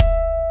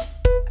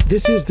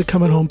This is the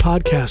Coming Home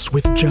Podcast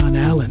with John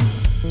Allen.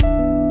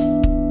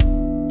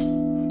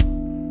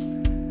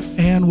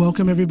 And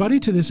welcome everybody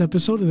to this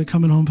episode of the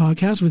Coming Home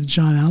Podcast with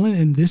John Allen.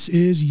 And this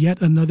is yet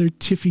another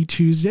Tiffy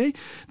Tuesday.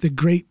 The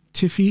great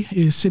Tiffy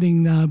is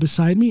sitting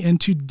beside me.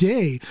 And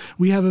today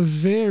we have a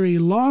very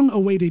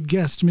long-awaited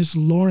guest, Miss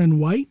Lauren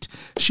White.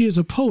 She is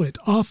a poet,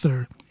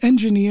 author,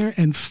 engineer,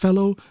 and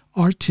fellow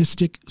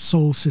artistic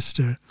soul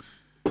sister.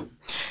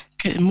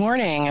 Good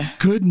morning.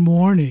 Good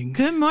morning.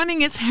 Good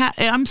morning.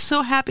 I'm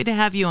so happy to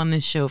have you on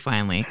this show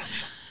finally.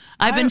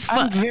 I'm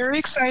very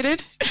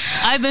excited.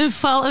 I've been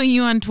following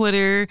you on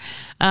Twitter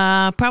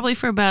probably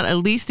for about at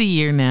least a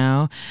year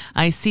now.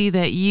 I see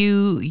that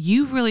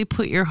you really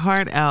put your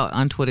heart out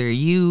on Twitter.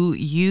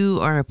 You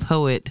are a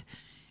poet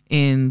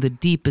in the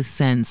deepest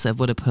sense of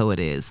what a poet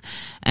is.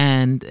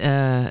 And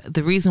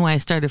the reason why I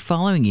started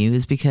following you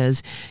is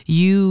because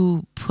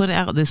you put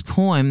out this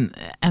poem,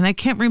 and I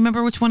can't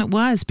remember which one it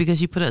was because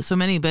you put out so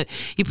many, but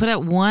you put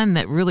out one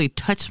that really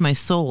touched my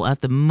soul at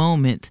the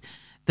moment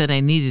that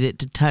I needed it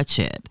to touch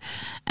it.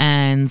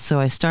 And so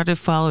I started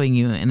following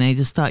you, and I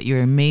just thought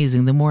you're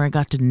amazing. The more I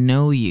got to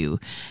know you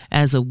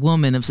as a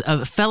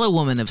fellow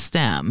woman of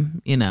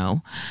STEM, you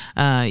are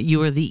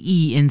the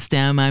E in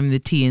STEM, I'm the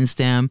T in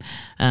STEM.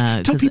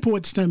 Tell people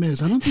what STEM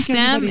is. I don't think STEM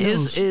everybody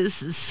knows.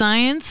 is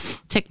science,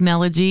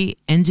 technology,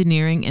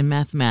 engineering, and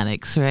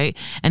mathematics, right?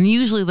 And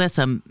usually that's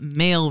a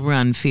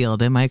male-run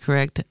field. Am I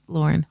correct,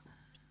 Lauren?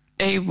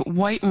 A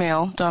white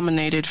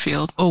male-dominated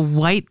field. A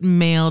white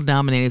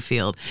male-dominated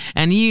field.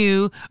 And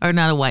you are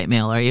not a white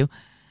male, are you?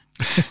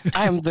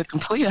 I am the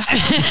complete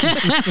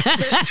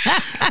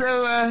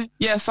So,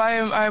 yes,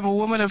 I'm a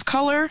woman of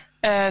color,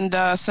 and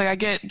so I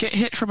get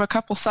hit from a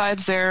couple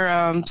sides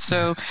there.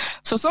 So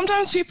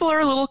sometimes people are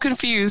a little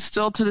confused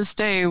still to this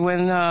day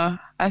when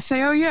I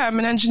say, oh, yeah, I'm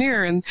an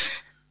engineer, and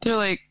they're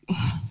like...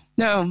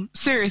 No,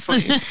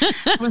 seriously.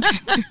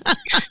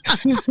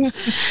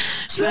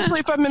 Especially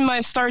if I'm in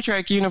my Star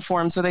Trek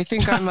uniform, so they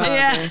think I'm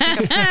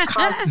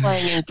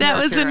cosplaying. That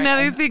was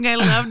another thing I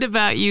loved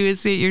about you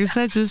is that you're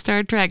such a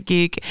Star Trek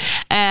geek,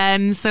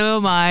 and so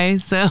am I.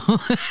 So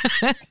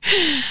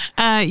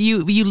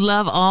you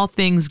love all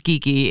things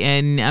geeky,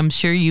 and I'm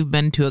sure you've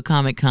been to a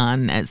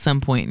Comic-Con at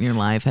some point in your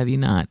life, have you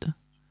not?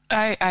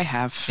 I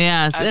have.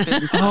 Yes.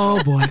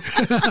 Oh, boy.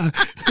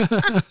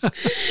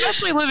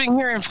 Especially living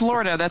here in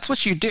Florida, that's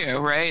what you do,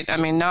 right? I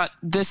mean, not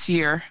this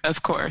year,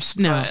 of course,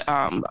 but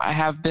I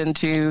have been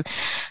to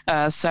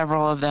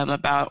several of them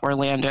about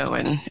Orlando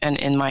and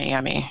in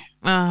Miami.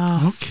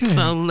 Oh, okay.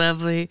 So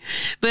lovely.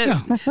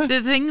 But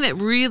the thing that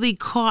really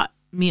caught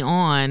me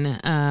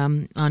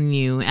on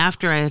you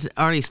after I had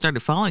already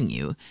started following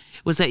you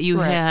was that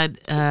you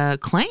had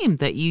claimed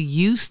that you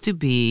used to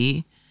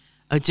be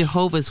a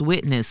Jehovah's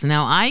Witness.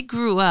 Now, I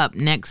grew up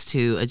next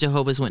to a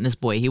Jehovah's Witness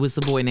boy. He was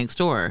the boy next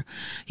door.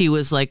 He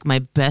was like my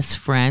best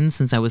friend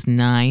since I was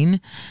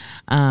 9.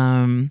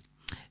 But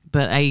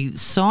I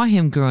saw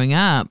him growing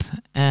up,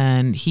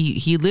 and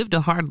he lived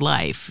a hard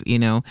life,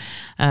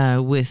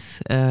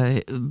 with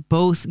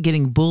both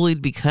getting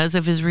bullied because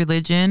of his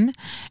religion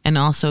and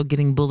also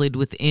getting bullied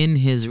within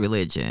his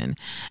religion.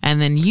 And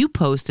then you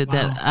posted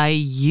that I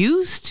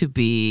used to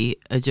be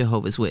a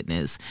Jehovah's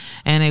Witness,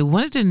 and I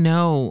wanted to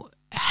know,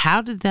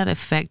 how did that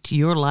affect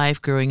your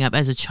life growing up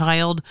as a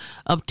child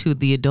up to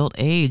the adult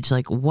age?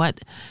 Like, what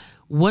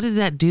did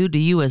that do to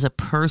you as a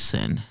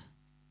person?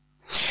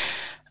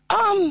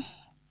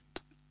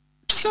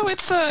 So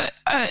it's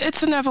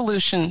an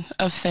evolution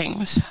of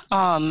things.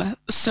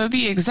 So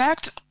the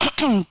exact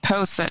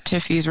post that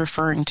Tiffy's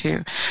referring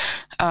to,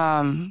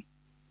 I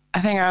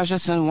think I was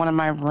just in one of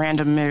my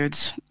random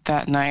moods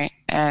that night,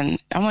 and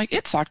I'm like,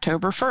 it's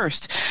October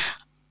 1st.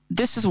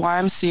 This is why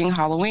I'm seeing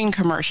Halloween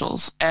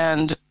commercials,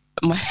 and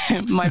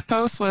my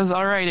post was,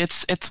 all right,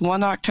 it's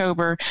 1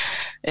 October.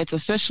 It's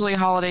officially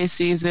holiday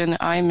season.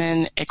 I'm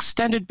in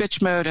extended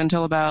bitch mode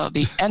until about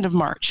the end of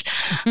March.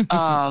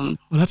 Well,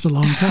 that's a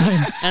long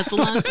time. That's a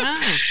long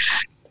time.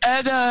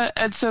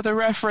 And so the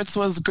reference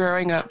was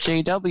growing up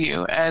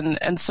JW.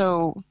 And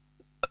so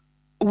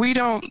we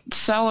don't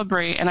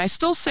celebrate, and I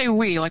still say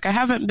we, like I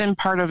haven't been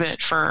part of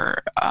it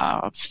for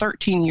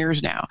 13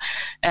 years now,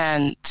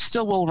 and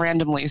still will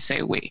randomly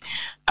say we.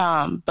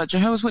 But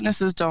Jehovah's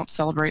Witnesses don't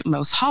celebrate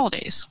most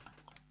holidays.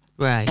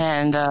 Right.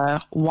 And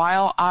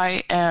while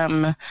I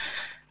am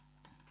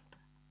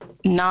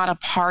not a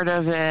part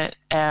of it,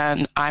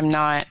 and I'm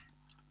not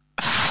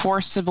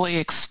forcibly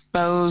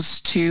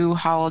exposed to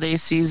holiday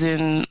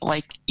season,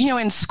 like,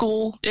 in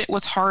school it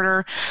was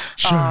harder.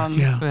 Sure,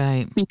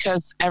 right,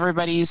 because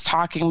everybody's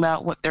talking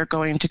about what they're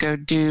going to go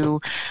do,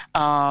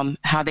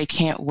 how they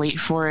can't wait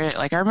for it.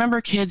 Like, I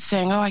remember kids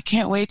saying, oh, I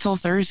can't wait till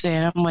Thursday,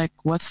 and I'm like,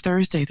 what's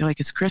Thursday? They're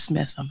like, it's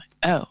Christmas. I'm like,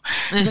 oh,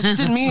 it just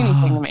didn't mean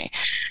anything to me.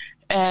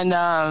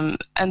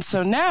 And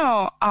so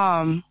now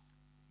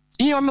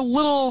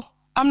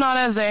I'm not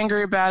as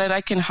angry about it.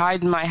 I can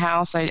hide in my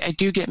house. I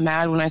do get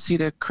mad when I see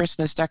the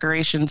Christmas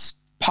decorations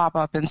pop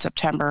up in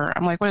September.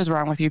 I'm like, what is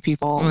wrong with you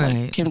people?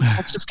 Right. Like,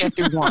 let's just get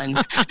through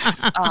one.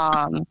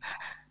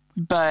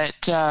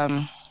 But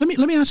let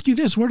me ask you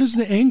this: where does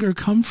the anger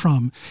come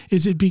from?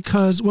 Is it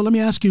because? Well, let me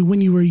ask you: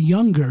 when you were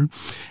younger,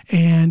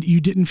 and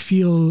you didn't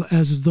feel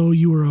as though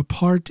you were a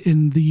part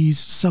in these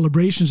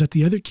celebrations that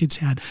the other kids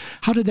had,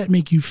 how did that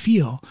make you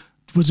feel?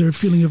 Was there a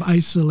feeling of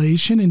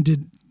isolation, and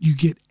did you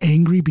get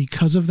angry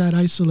because of that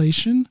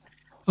isolation,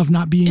 of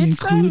not being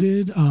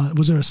included?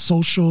 Was there a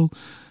social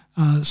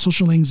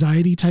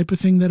anxiety type of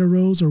thing that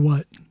arose, or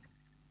what?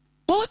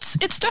 Well,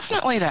 it's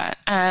definitely that,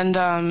 and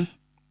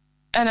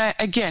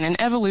again, an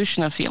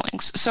evolution of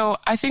feelings. So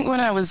I think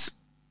when I was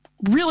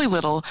really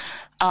little,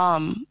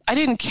 I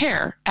didn't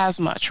care as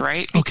much,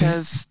 right? Okay.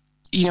 Because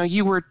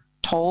you were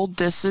told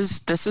this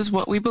is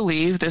what we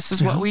believe, this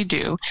is what we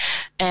do,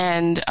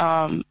 and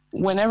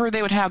whenever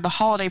they would have the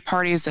holiday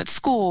parties at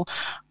school,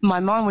 my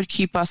mom would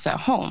keep us at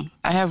home.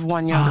 I have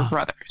one younger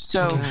brother,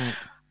 so. Okay.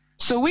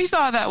 So we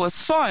thought that was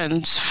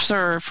fun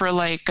for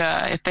like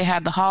if they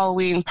had the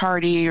Halloween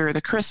party or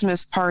the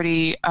Christmas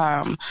party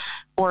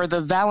or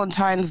the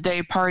Valentine's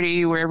Day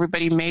party where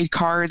everybody made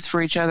cards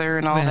for each other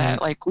and all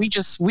that. Like we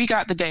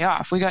got the day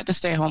off. We got to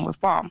stay home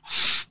with Mom.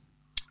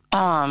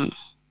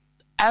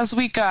 As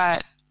we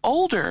got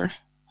older,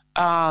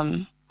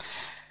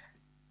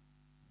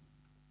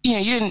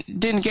 you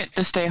didn't get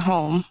to stay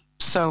home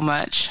so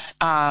much,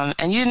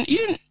 and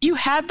you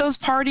had those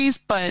parties,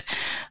 but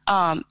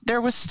there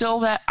was still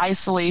that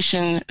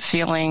isolation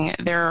feeling.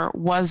 There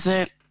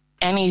wasn't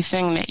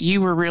anything that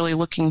you were really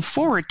looking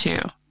forward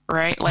to,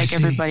 right? Like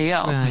everybody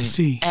else. I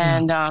see.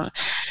 And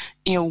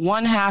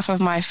one half of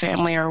my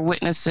family are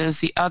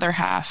witnesses, the other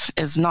half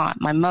is not.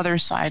 My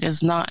mother's side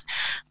is not,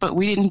 but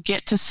we didn't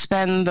get to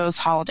spend those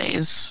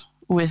holidays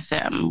with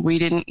them. We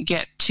didn't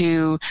get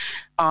to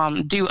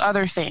do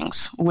other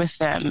things with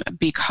them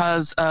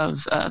because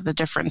of the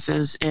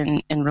differences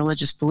in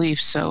religious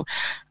beliefs. So,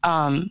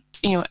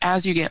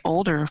 as you get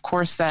older, of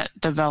course, that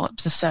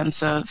develops a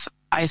sense of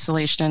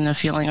isolation and a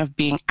feeling of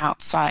being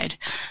outside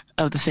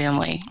of the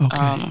family.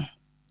 Okay.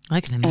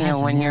 I can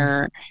imagine. When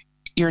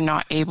you're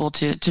not able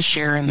to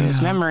share in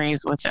those memories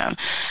with them.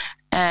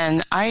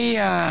 And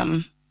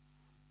I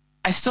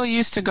still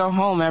used to go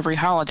home every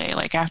holiday.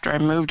 Like after I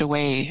moved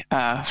away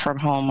from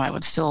home, I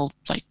would still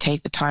like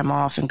take the time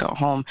off and go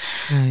home.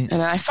 Right.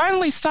 And then I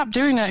finally stopped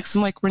doing that because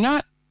I'm like, we're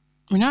not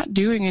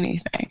doing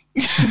anything.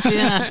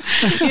 Yeah.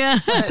 Yeah.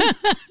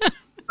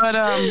 but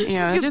I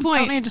point.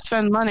 don't need to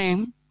spend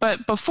money.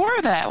 But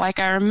before that, like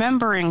I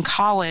remember in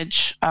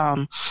college,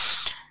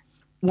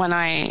 when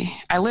I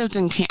lived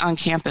on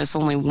campus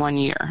only 1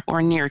 year,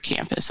 or near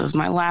campus. It was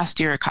my last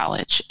year of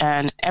college,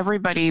 and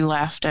everybody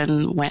left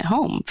and went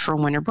home for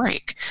winter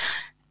break.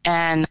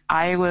 And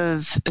I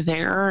was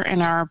there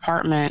in our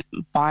apartment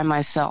by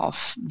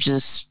myself,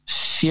 just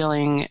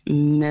feeling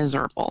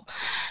miserable.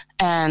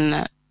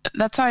 And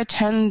that's how I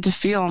tend to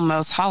feel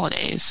most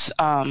holidays.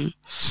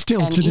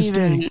 Still to this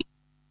day.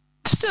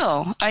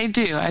 Still, I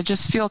do. I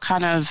just feel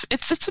kind of,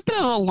 it's a bit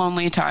of a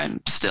lonely time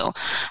still.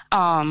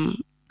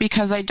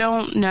 Because I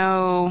don't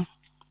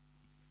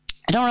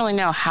really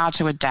know how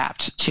to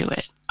adapt to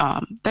it.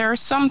 There are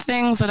some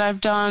things that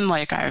I've done,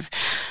 like I've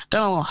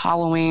done a little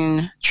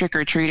Halloween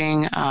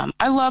trick-or-treating.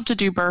 I love to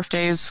do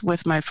birthdays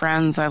with my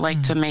friends. I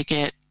like to make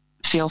it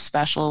feel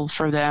special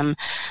for them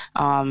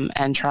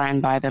and try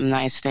and buy them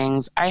nice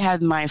things. I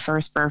had my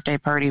first birthday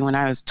party when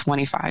I was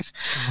 25.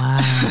 Wow.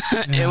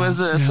 It was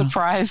a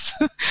surprise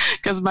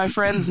because my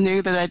friends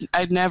knew that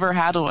I'd never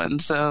had one.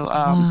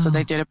 So so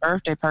they did a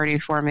birthday party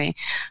for me.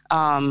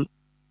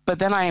 But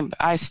then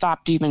I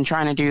stopped even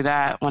trying to do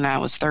that when I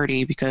was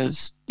 30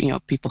 because,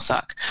 people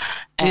suck.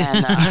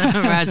 And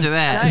Roger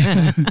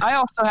that. I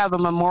also have a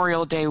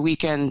Memorial Day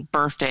weekend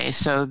birthday,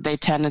 so they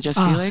tend to just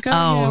be like,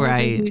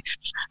 right.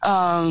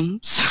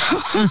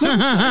 So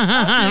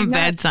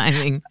bad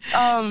timing.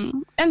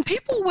 And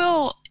people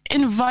will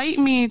invite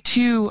me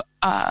to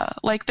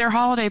like their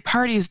holiday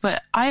parties,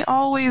 but I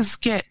always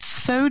get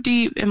so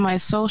deep in my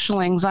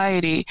social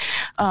anxiety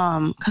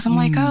because I'm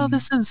like, oh,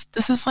 this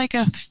is like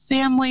a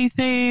family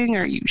thing.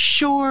 Are you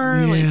sure?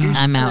 Yeah. Like,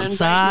 I'm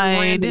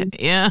outside.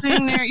 Yeah.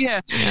 There.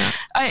 Yeah.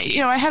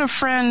 I had a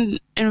friend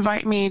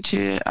invite me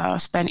to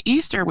spend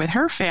Easter with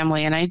her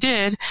family, and I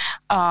did.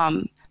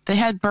 They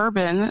had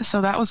bourbon,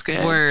 so that was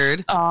good.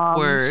 Word. So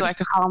I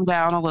could calm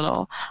down a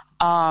little.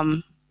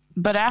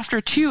 But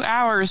after 2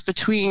 hours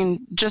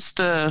between just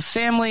the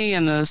family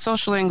and the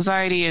social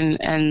anxiety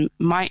and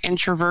my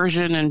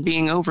introversion and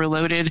being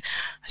overloaded,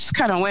 I just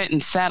kind of went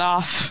and sat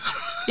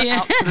off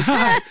out to the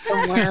side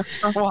somewhere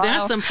for a while.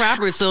 That's some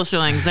proper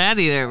social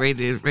anxiety there, right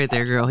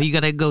there, girl. You got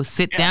to go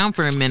sit down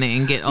for a minute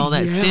and get all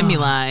that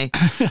stimuli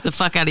the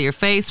fuck out of your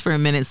face for a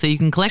minute so you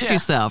can collect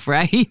yourself,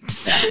 right?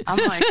 Yeah. I'm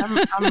like,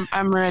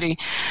 I'm ready.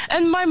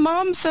 And my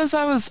mom says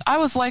I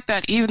was like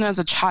that even as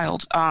a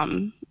child.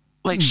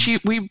 Like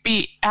we'd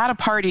be at a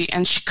party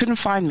and she couldn't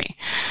find me.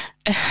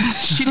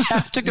 She'd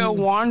have to go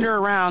wander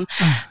around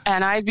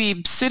and I'd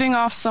be sitting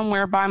off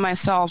somewhere by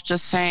myself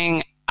just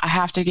saying, I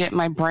have to get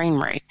my brain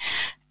right.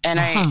 And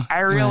I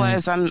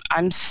realize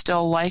I'm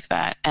still like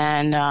that.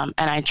 And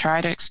I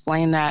try to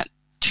explain that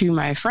to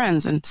my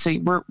friends. And so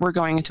we're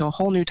going into a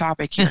whole new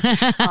topic here.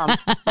 But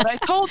I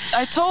told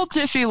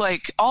Tiffy,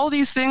 like, all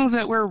these things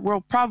that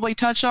we'll probably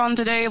touch on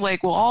today,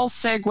 like, will all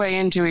segue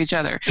into each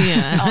other.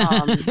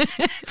 Yeah.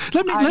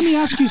 Let me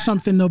ask you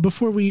something though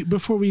before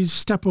we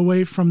step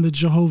away from the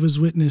Jehovah's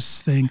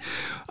Witness thing.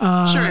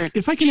 Sure.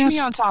 If I can keep ask me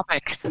on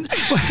topic.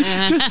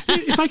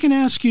 if I can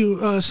ask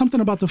you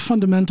something about the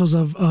fundamentals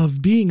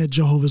of being a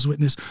Jehovah's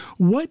Witness,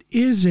 what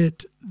is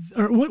it,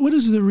 or what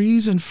is the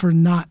reason for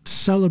not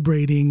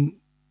celebrating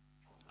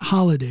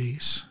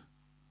holidays?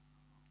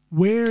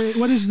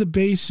 What is the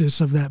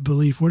basis of that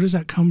belief? Where does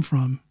that come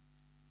from?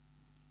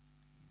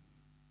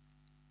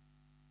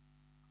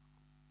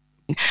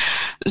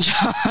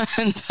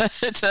 John,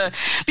 but,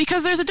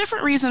 because there's a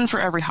different reason for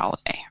every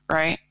holiday,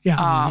 right?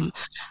 Yeah.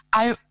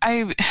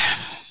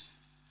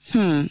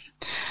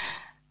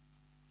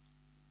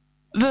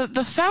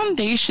 The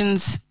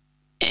foundations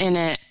in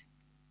it,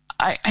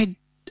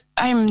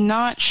 I'm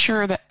not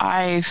sure that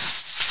I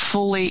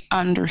fully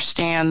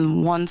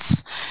understand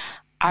once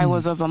I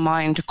was of a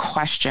mind to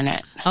question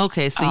it.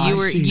 Okay, so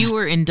you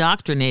were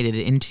indoctrinated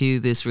into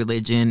this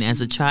religion as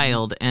a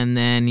child, and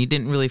then you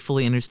didn't really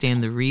fully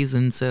understand the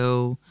reason,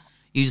 so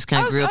you just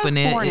kind of grew up in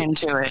it. Born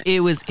into it.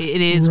 It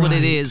is right. What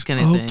it is, kind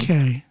of thing.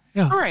 Okay.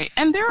 Yeah. Right,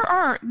 and there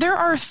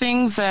are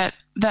things that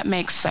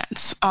make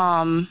sense.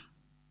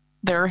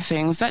 There are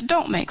things that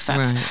don't make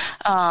sense.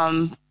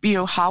 Right.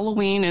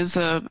 Halloween is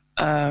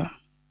a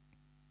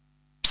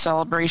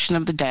celebration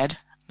of the dead.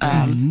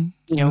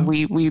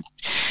 We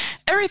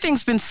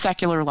everything's been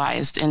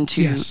secularized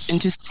into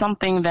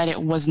something that it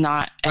was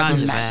not ever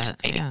meant to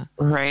be.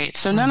 Right.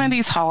 So none of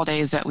these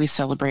holidays that we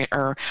celebrate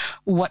are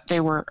what they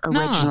were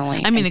originally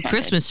intended. The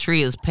Christmas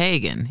tree is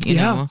pagan, you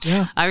know.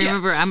 Yeah. I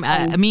remember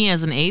me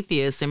as an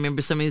atheist, I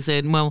remember somebody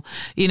said, well,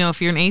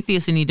 if you're an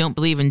atheist and you don't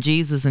believe in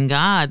Jesus and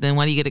God, then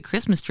why do you get a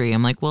Christmas tree?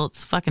 I'm like, well,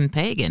 it's fucking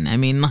pagan. I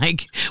mean,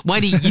 like, why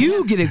do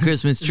you get a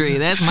Christmas tree?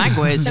 That's my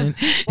question.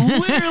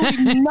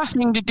 Literally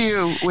nothing to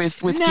do with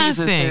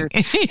Jesus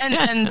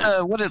and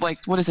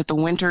what is it, the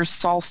winter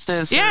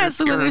solstice? Yeah, it's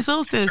the winter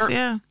solstice,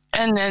 yeah.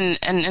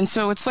 And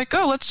so it's like,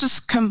 let's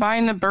just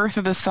combine the birth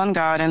of the sun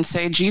god and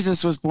say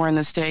Jesus was born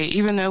this day,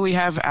 even though we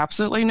have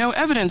absolutely no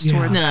evidence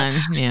towards that.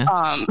 Yeah.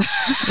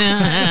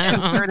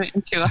 And turn it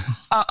into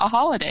a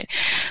holiday.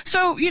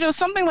 So,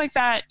 something like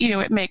that,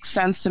 it makes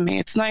sense to me.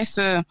 It's nice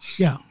to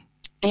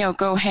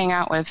go hang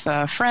out with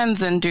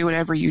friends and do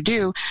whatever you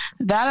do.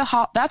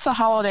 That's a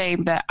holiday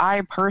that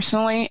I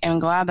personally am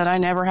glad that I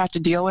never have to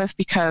deal with,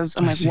 because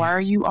I'm why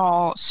are you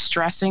all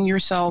stressing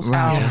yourselves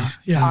out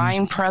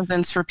buying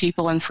presents for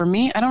people? And for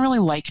me, I don't really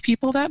like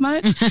people that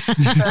much.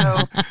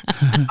 So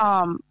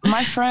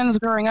my friends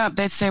growing up,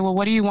 they'd say, well,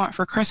 what do you want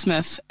for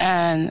Christmas?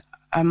 And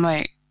I'm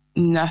like,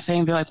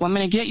 nothing. Be like, well, I'm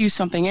going to get you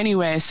something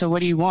anyway, so what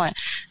do you want?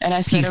 And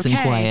I said, peace and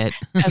quiet.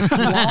 As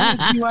long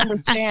as you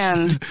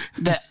understand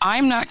that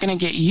I'm not going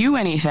to get you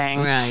anything,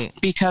 right?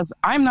 Because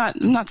I'm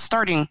not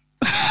starting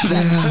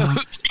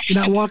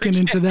you're not walking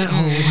into that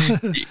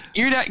hole.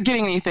 You're not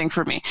getting anything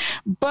from me.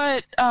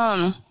 But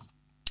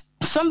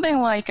something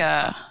like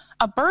a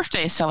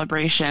birthday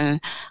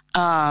celebration,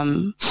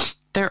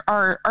 there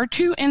are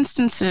two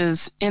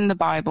instances in the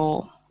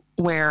Bible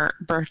where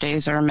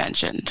birthdays are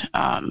mentioned,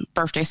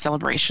 birthday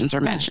celebrations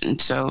are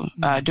mentioned. So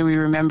do we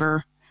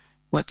remember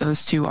what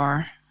those two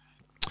are?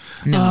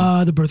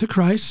 No. The birth of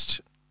Christ.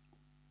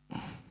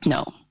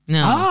 No.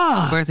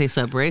 Birthday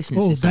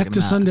celebrations. Back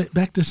to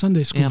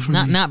Sunday school. For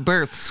me. Not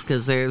births,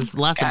 because there's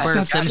lots of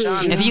births.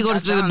 If you go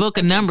through the book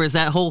of Numbers,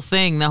 that whole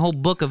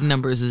book of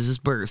Numbers is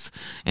just births,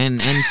 and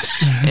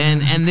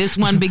this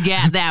one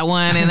begat that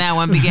one, and that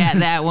one begat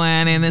that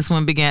one, and this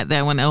one begat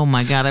that one. Oh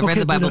my God, I've read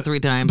the Bible 3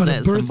 times.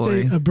 But That's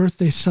a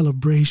birthday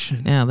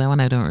celebration. Yeah, that one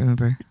I don't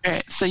remember. All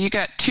right, so you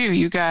got two.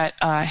 You got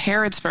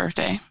Herod's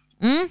birthday.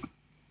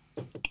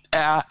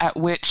 At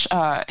which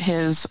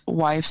his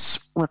wife's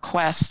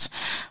request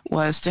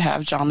was to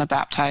have John the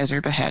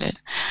Baptizer beheaded.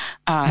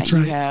 Right.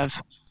 You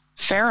have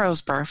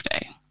Pharaoh's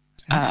birthday,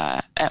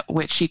 at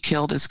which he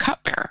killed his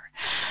cupbearer.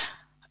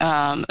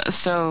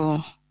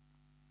 So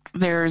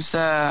there's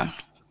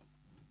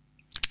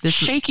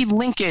shaky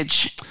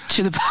linkage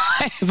to the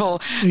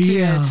Bible,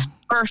 to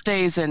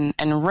birthdays and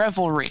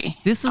revelry.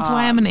 This is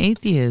why I'm an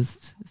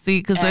atheist. See,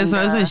 because there's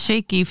a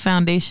shaky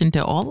foundation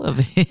to all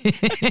of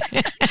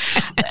it.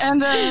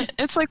 And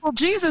it's like, well,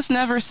 Jesus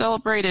never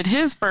celebrated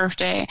his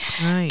birthday.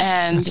 Right.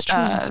 And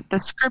the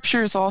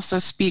scriptures also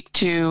speak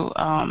to,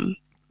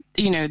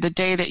 the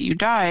day that you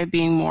die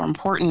being more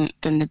important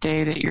than the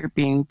day that you're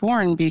being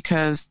born,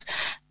 because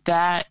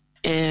that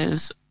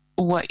is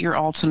what you're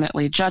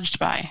ultimately judged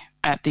by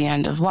at the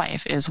end of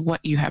life, is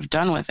what you have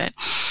done with it.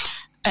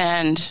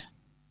 And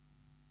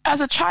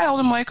as a child,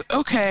 I'm like,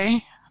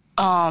 okay.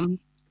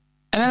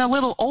 And then a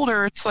little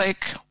older, it's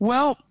like,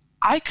 well,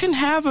 I can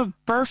have a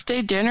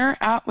birthday dinner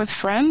out with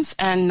friends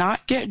and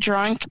not get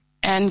drunk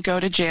and go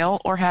to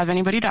jail or have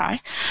anybody die.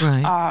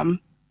 Right.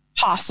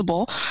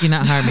 Possible. You're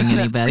not harming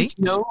anybody. There's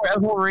no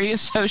revelry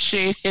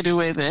associated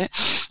with it.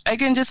 I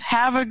can just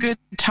have a good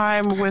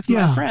time with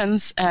my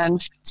friends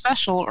and feel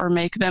special, or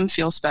make them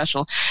feel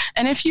special.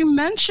 And if you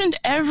mentioned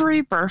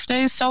every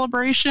birthday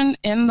celebration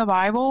in the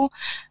Bible,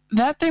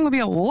 that thing would be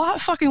a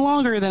lot fucking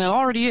longer than it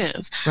already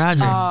is.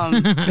 Roger.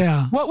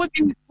 What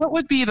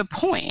would be the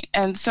point?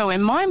 And so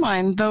in my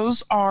mind,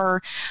 those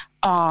are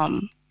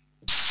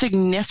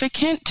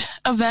significant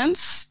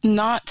events.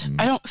 Not,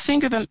 I don't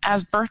think of them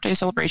as birthday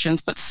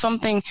celebrations, but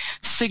something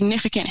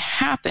significant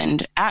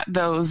happened at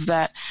those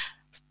that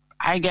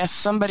I guess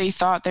somebody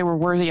thought they were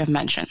worthy of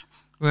mention.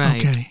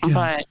 Right. Okay, yeah.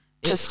 But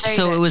to say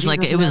so that it was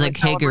like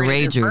Hager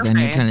Rager. Then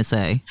you're trying to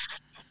say.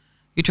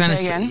 You're trying to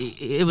say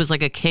it was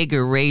like a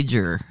kegger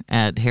rager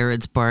at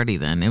Herod's party.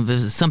 Then it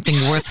was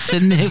something worth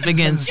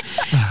significance.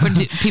 Were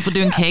people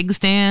doing keg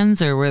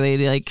stands, or were they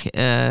like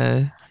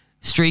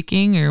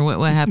streaking, or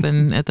what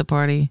happened at the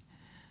party?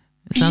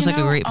 It sounds like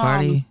a great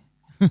party.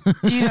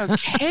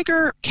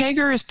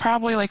 Kegger is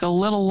probably like a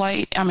little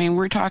light. I mean,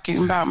 we're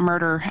talking about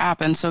murder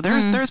happened, so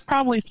there's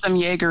probably some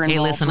Jaeger involved. Hey,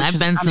 listen, I've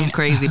been some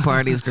crazy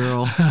parties,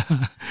 girl,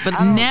 but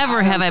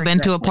never have I been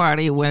to a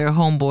party where a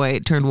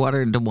homeboy turned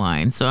water into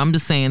wine. So I'm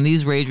just saying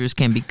these ragers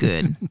can be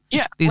good.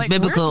 Yeah, these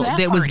biblical.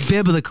 That was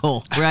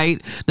biblical,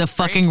 right? The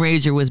fucking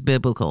rager was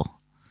biblical.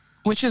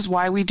 Which is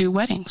why we do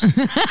weddings. Yes.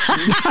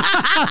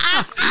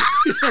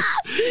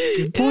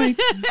 Good point.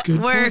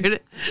 Good Word.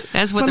 Point.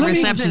 That's what the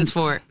reception's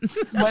for.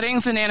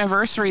 Weddings and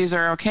anniversaries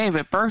are okay,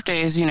 but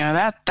birthdays,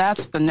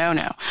 that's the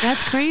no-no.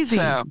 That's crazy.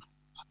 So.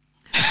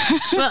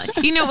 Well,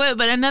 you know what?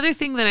 But another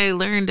thing that I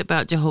learned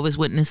about Jehovah's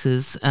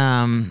Witnesses,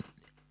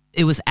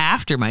 it was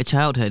after my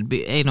childhood,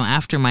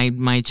 after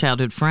my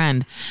childhood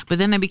friend. But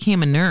then I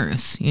became a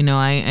nurse.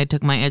 I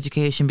took my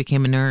education,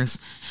 became a nurse.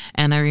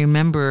 And I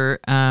remember...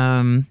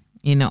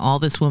 all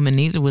this woman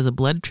needed was a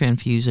blood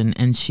transfusion,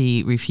 and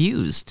she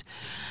refused.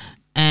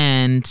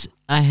 And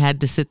I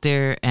had to sit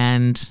there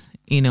and,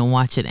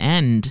 watch it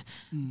end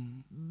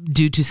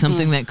due to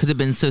something that could have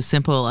been so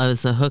simple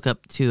as a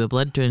hookup to a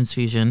blood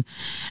transfusion.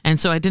 And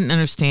so I didn't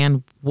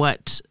understand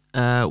what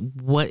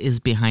is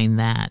behind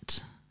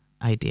that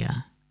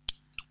idea.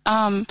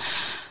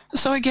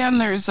 So again,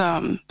 there's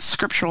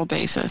scriptural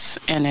basis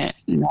in it,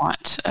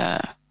 not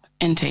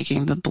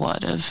intaking the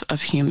blood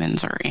of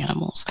humans or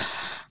animals.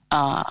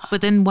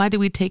 But then why do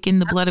we take in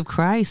the blood of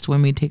Christ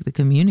when we take the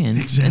communion?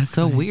 Exactly. It's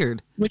so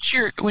weird. Which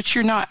you're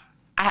not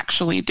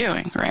actually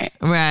doing, right?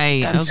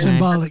 Right. That's okay.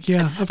 Symbolic,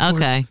 yeah. Of course.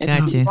 Okay, it's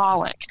got you.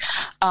 Symbolic.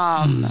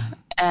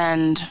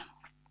 And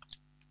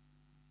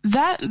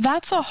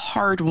that's a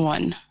hard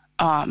one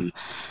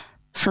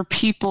for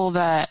people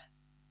that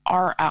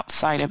are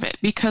outside of it,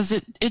 because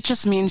it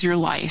just means your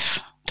life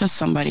to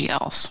somebody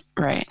else,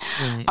 right?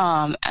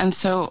 And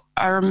so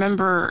I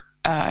remember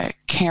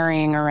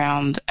carrying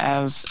around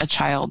as a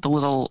child the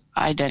little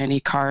identity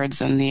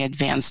cards and the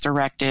advance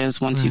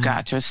directives once you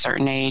got to a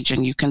certain age,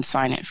 and you can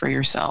sign it for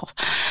yourself.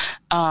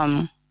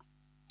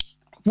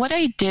 What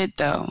I did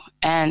though,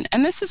 and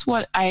this is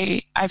what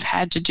I've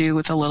had to do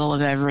with a little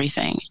of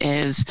everything,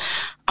 is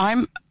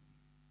I'm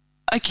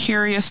a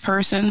curious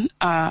person.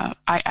 I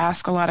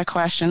ask a lot of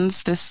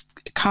questions. This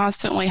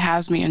constantly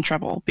has me in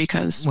trouble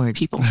because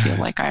people feel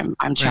like I'm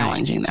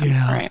challenging them,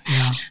 right?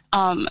 Yeah.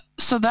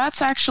 So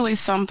that's actually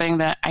something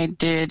that I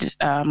did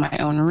my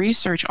own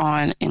research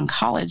on in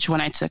college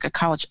when I took a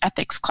college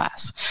ethics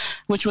class,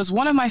 which was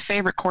one of my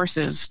favorite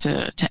courses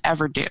to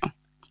ever do.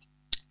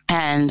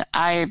 And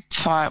I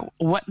thought,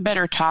 what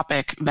better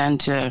topic than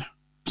to,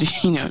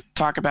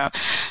 talk about,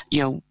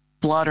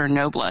 blood or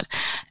no blood.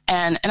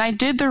 And I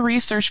did the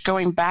research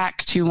going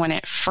back to when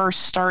it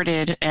first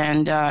started,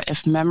 and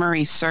if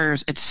memory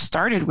serves, it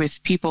started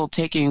with people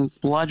taking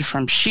blood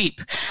from sheep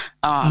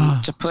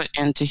to put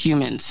into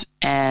humans.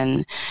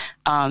 And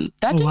that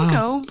didn't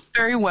go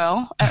very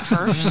well at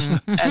first,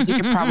 as you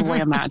could probably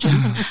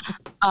imagine.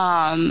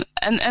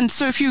 And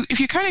so if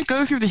you kind of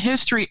go through the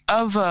history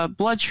of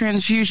blood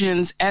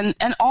transfusions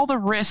and all the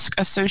risk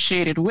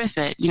associated with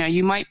it,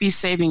 you might be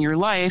saving your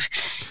life.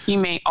 You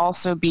may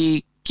also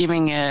be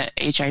giving a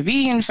HIV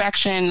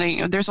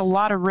infection. There's a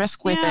lot of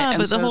risk with it. Yeah,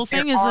 but the whole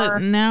thing is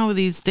that now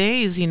these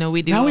days,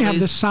 we do. Now we have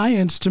the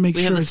science to make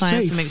sure it's safe. We have the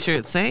science to make sure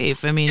it's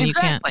safe. I mean,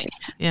 exactly. You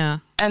can't. Yeah.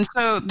 And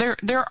so there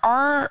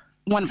are.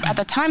 At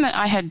the time that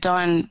I had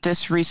done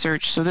this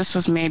research, so this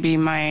was maybe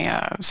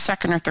my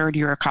second or third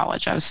year of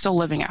college. I was still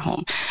living at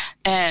home,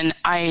 and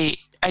I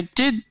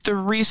did the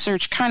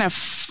research kind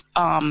of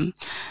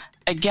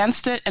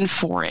against it and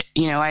for it.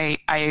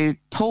 I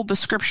pulled the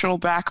scriptural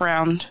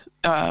background.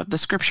 The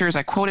scriptures,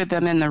 I quoted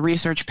them in the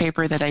research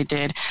paper that I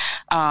did,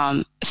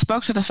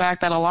 spoke to the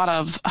fact that a lot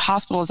of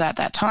hospitals at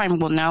that time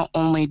will now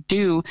only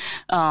do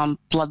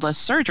bloodless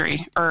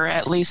surgery, or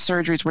at least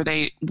surgeries where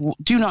they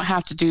do not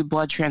have to do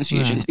blood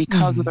transfusions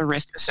because of the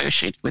risk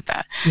associated with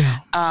that.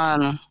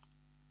 Yeah.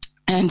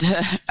 And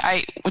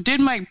I did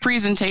my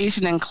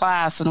presentation in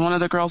class, and one of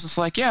the girls was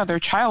like, yeah, they're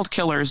child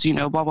killers,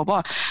 blah, blah,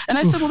 blah. And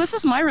I said, well, this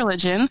is my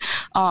religion.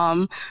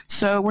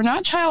 So we're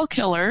not child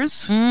killers.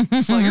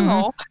 So you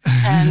roll.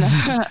 And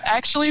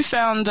actually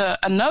found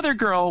another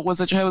girl was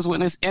a Jehovah's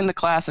Witness in the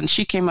class, and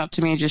she came up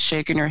to me just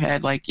shaking her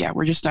head like, yeah,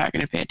 we're just not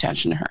going to pay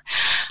attention to her.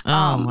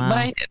 Wow.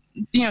 But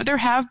there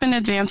have been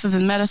advances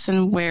in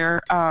medicine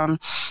where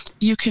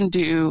you can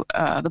do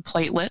the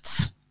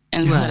platelets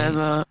instead of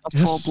a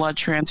full blood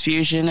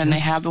transfusion, and they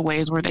have the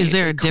ways where they Is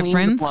there a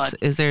difference? The blood.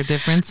 Is there a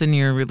difference in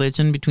your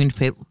religion between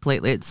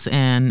platelets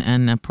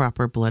and a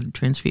proper blood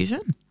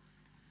transfusion?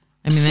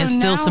 I mean, that's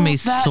still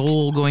somebody's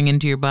soul going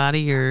into your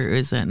body, or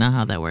is that not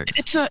how that works?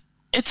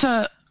 It's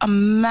a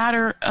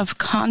matter of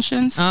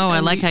conscience. Oh, I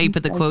like how you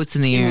put the quotes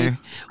in the air.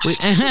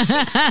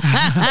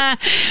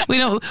 We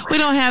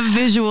don't have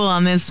visual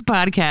on this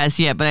podcast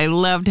yet, but I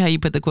loved how you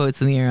put the quotes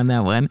in the air on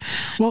that one.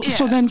 Well,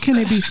 so then can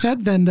it be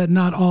said then that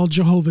not all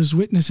Jehovah's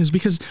Witnesses,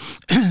 because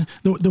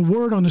the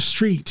word on the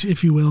street,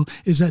 if you will,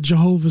 is that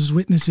Jehovah's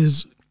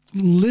Witnesses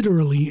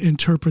literally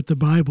interpret the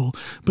Bible.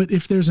 But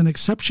if there's an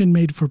exception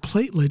made for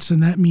platelets, then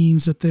that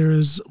means that there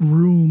is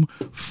room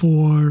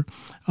for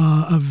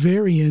a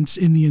variance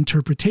in the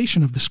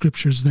interpretation of the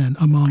scriptures then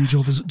among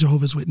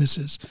Jehovah's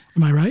Witnesses.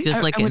 Am I right?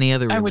 Just like any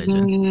other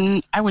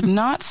religion. I would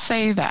not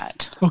say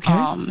that. Okay.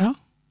 No?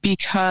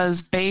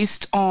 Because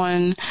based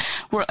on,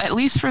 well, at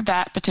least for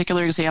that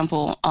particular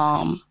example,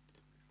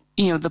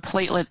 the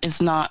platelet is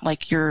not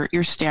like your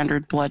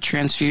standard blood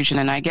transfusion.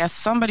 And I guess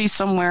somebody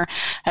somewhere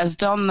has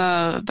done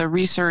the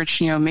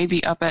research,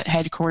 maybe up at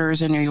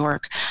headquarters in New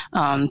York,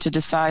 to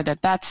decide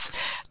that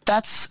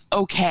that's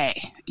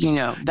okay.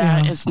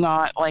 That is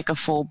not like a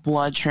full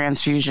blood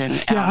transfusion.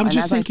 Yeah, I'm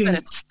just thinking thinking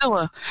it's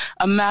still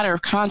a matter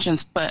of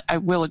conscience, but I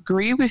will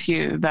agree with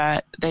you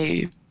that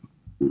they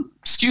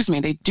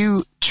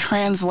do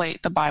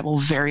translate the Bible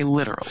very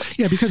literally.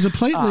 Yeah, because a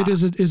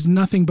platelet is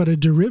nothing but a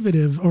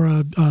derivative, or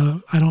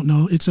I don't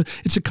know. It's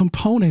a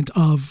component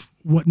of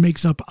what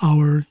makes up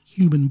our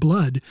human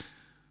blood.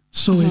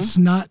 So it's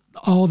not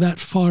all that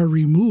far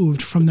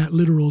removed from that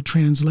literal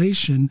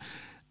translation,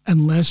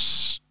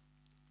 unless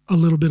a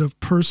little bit of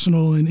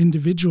personal and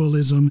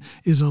individualism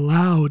is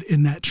allowed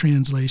in that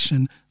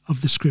translation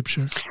of the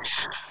scripture.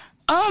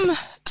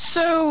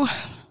 So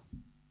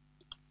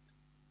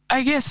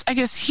I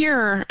guess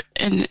here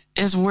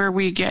is where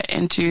we get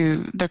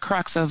into the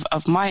crux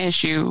of my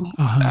issue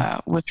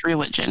with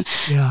religion.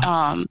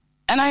 Yeah.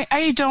 And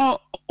I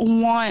don't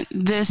want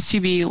this to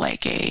be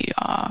like a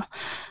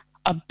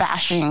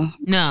bashing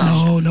session.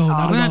 No,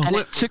 not at all. And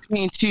it took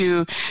me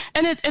to,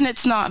 and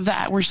it's not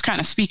that. We're just kind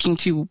of speaking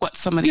to what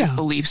some of these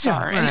beliefs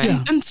are.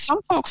 Right. And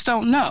some folks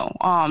don't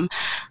know,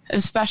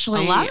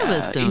 especially a lot of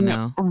us don't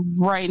know.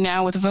 Right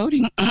now with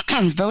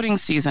voting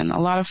season, a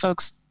lot of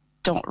folks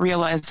don't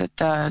realize that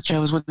the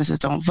Jehovah's Witnesses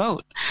don't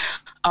vote.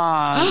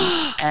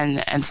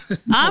 And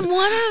I'm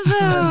one of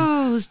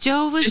those.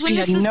 Jehovah's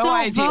Witnesses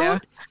don't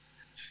vote.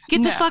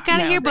 Get the fuck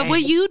out of here. But what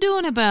are you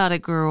doing about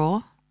it,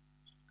 girl?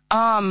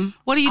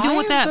 What are you doing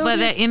with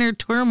that inner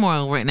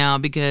turmoil right now?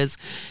 Because,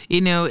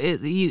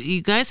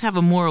 you guys have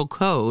a moral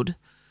code,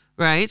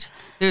 right?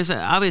 There's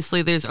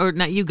or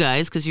not you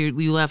guys, because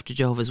you left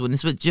Jehovah's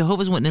Witness, but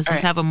Jehovah's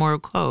Witnesses have a moral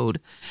code,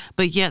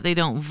 but yet they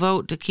don't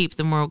vote to keep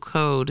the moral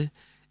code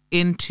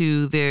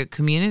into their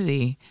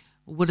community.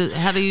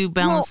 How do you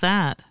balance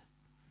that?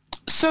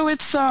 So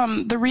it's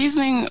the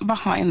reasoning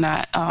behind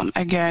that,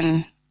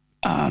 again,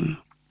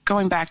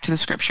 going back to the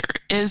scripture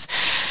is,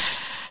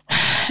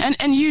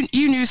 and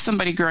you knew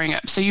somebody growing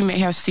up, so you may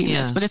have seen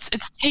this, but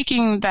it's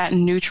taking that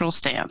neutral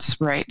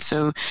stance, right?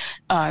 So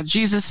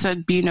Jesus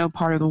said, be no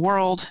part of the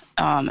world,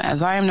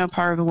 as I am no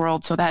part of the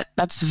world. So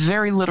that's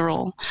very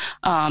literal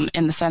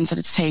in the sense that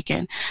it's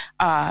taken.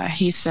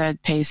 He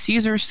said, pay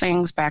Caesar's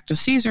things back to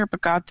Caesar,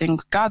 but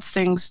God's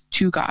things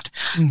to God.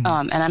 And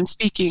I'm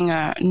speaking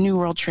New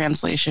World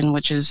Translation,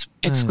 which is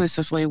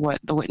exclusively what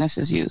the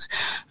witnesses use.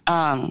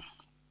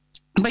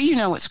 But you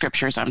know what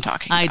scriptures I'm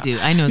talking about. I do.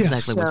 I know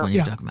exactly which one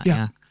you're talking about.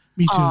 Yeah.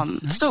 Me too.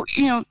 So,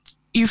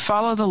 you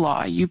follow the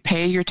law, you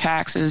pay your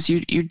taxes,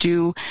 you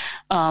do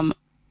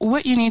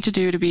what you need to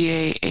do to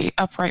be a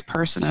upright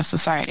person in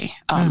society.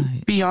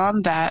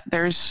 Beyond that,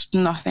 there's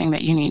nothing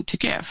that you need to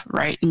give,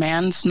 right?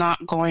 Man's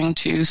not going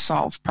to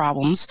solve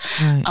problems.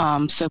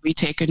 Right. So we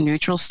take a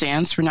neutral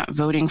stance. We're not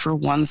voting for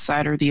one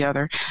side or the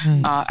other.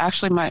 Right.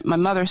 Actually, my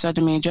mother said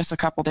to me just a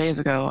couple days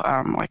ago,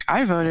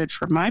 I voted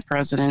for my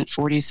president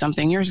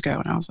 40-something years ago.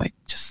 And I was like,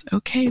 just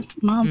okay,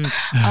 Mom.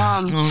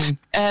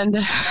 And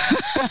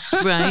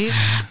right.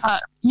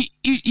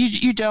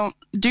 You don't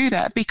do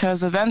that,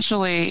 because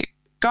eventually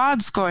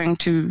God's going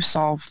to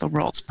solve the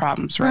world's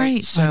problems,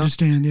 right? So I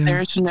understand, yeah.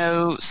 There's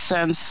no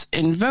sense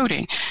in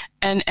voting.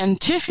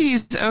 And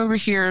Tiffy's over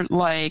here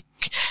like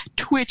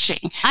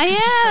twitching. I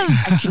am.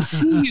 I can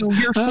see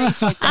your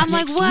face like that. I'm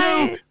like, what?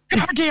 No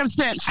goddamn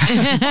sense.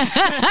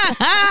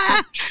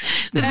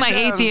 With my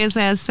atheist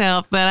ass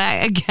self, but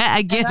I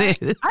get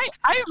it.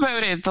 I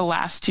voted the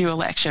last two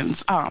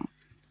elections.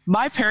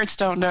 my parents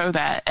don't know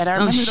that. And I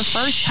remember the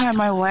first time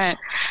I went,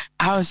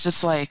 I was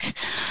just like,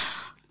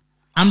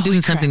 I'm doing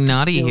something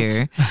naughty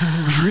here.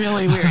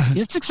 Really weird.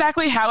 It's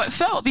exactly how it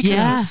felt because it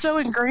was so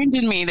ingrained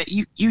in me that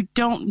you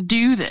don't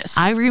do this.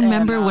 I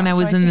remember when I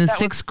was in the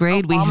sixth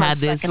grade, we had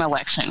this second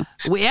election.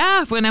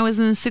 When I was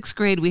in the sixth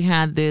grade, we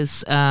had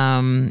this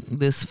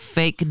this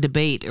fake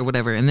debate or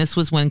whatever, and this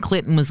was when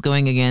Clinton was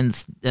going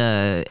against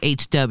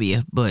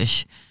H.W.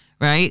 Bush.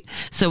 Right?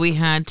 So we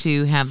had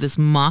to have this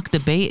mock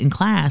debate in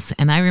class.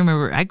 And I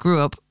remember I grew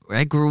up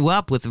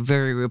with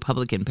very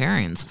Republican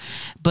parents,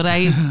 but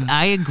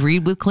I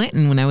agreed with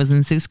Clinton when I was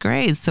in sixth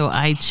grade. So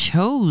I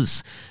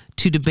chose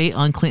to debate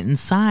on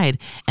Clinton's side,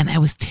 and I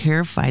was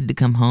terrified to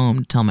come home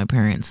to tell my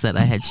parents that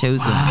I had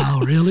chosen.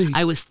 Wow, really?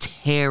 I was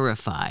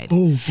terrified.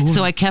 Oh, boy.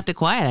 So I kept it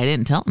quiet. I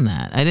didn't tell them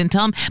that. I didn't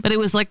tell them, but it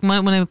was like one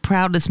of my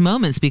proudest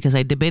moments because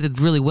I debated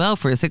really well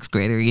for a sixth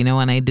grader,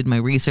 and I did my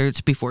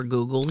research before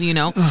Google,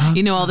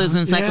 all those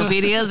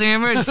encyclopedias.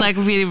 Remember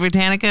Encyclopedia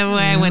Britannica? Where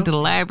I went to the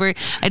library.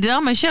 I did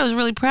all my shit. I was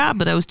really proud,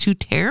 but I was too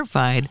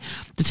terrified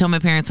to tell my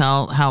parents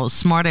how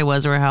smart I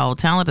was or how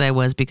talented I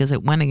was because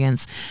it went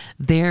against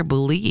their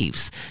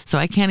beliefs. So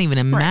I can't even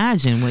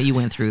imagine what you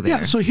went through there.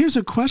 Yeah. So here's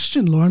a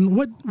question, Lauren.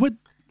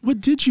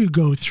 What did you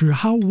go through?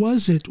 How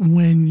was it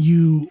when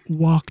you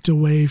walked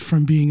away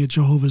from being a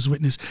Jehovah's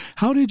Witness?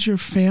 How did your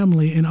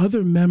family and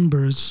other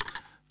members,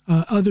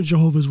 other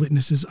Jehovah's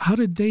Witnesses, how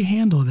did they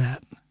handle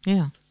that?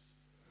 Yeah.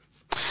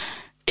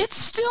 It's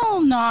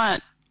still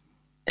not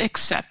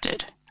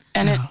accepted.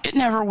 And it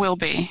never will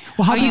be.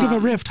 Well, how big of a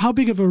rift? How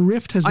big of a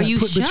rift has that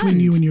put shunned? Between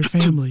you and your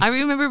family? I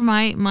remember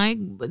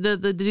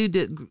the dude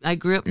that I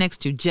grew up next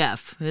to,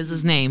 Jeff. Is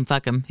his name?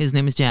 Fuck him. His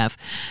name is Jeff.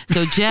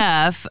 So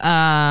Jeff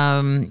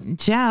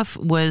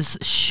was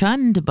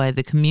shunned by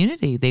the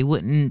community. They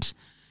wouldn't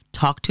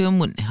talk to him,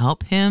 wouldn't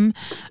help him.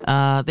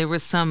 There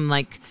was some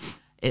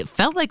it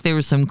felt like there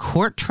were some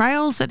court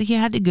trials that he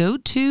had to go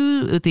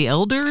to with the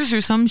elders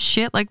or some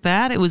shit like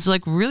that. It was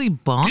like really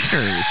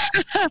bonkers.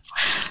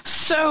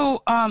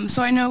 So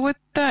I know what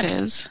that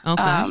is.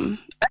 Okay.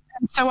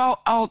 So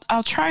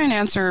I'll try and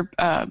answer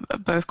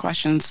both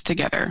questions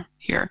together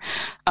here.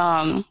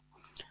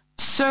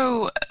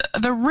 So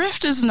the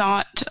rift is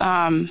not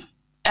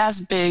as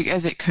big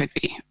as it could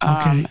be.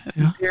 Okay.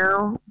 Yeah.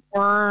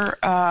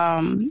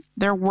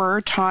 There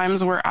were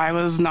times where I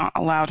was not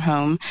allowed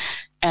home.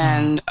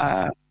 And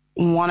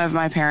one of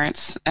my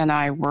parents and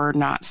I were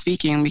not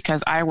speaking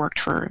because I worked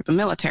for the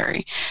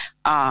military.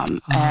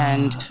 That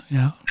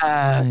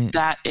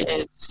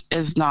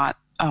is not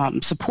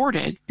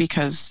supported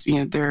because,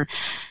 they're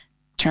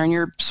turn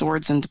your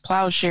swords into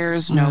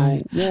plowshares,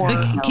 no war.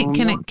 But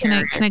can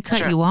I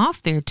cut you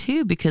off there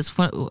too? Because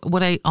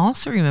what I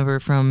also remember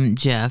from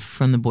Jeff,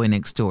 from the boy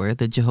next door,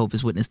 the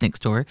Jehovah's Witness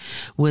next door,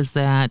 was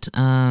that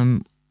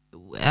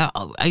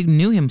I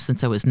knew him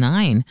since I was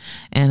 9,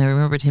 and I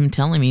remembered him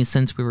telling me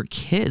since we were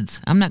kids,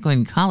 I'm not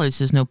going to college.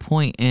 There's no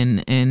point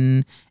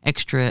in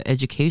extra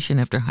education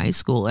after high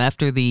school.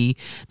 After the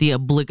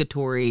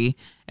obligatory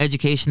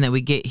education that we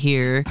get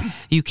here,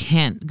 you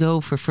can't go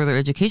for further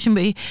education.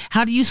 But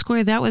how do you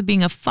square that with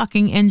being a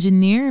fucking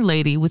engineer,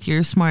 lady, with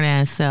your smart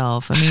ass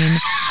self? I mean,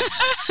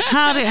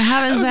 how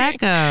does that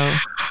go?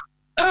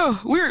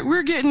 Oh,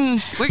 we're getting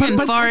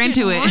far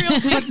into it.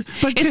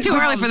 It's too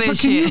early for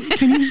this shit.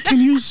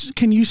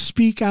 Can you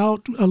speak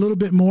out a little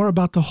bit more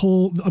about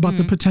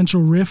the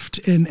potential rift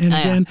and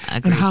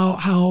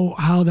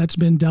how that's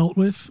been dealt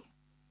with?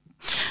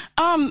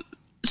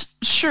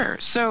 Sure.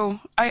 So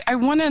I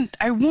want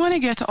to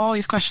get to all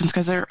these questions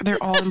because they're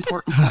all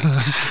important points.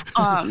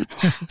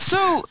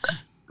 So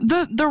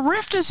the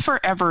rift is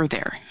forever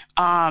there.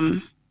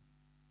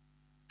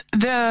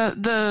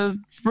 The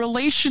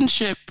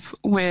relationship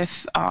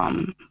with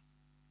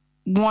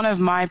one of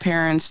my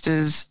parents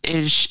is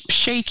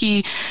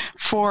shaky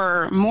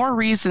for more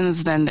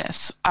reasons than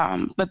this,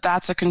 but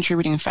that's a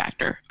contributing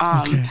factor.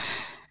 Okay.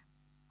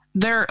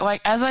 There,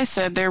 as I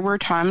said, there were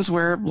times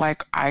where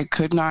I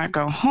could not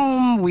go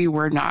home. We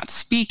were not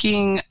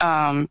speaking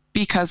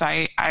because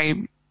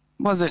I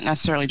wasn't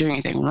necessarily doing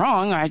anything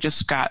wrong. I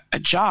just got a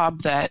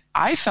job that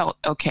I felt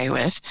okay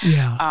with,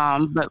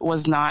 but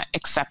was not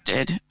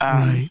accepted.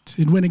 Right.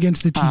 It went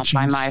against the teachings.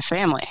 By my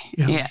family.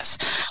 Yeah. Yes.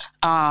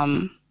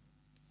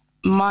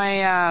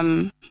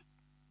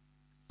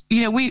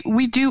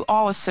 We do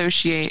all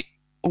associate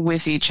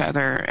with each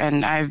other,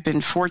 and I've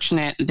been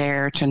fortunate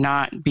there to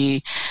not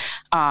be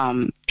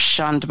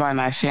shunned by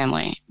my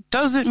family.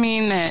 Doesn't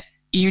mean that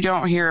you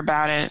don't hear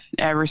about it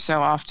every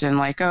so often,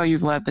 oh,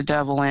 you've let the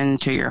devil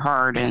into your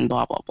heart and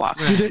blah, blah, blah.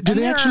 Do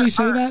they actually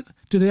say that?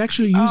 Do they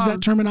actually use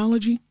that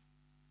terminology?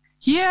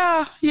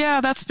 Yeah,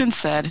 that's been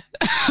said.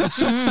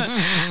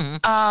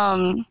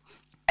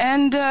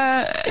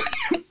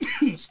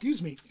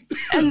 Excuse me.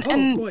 And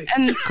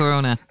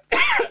Corona.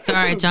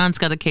 Sorry, John's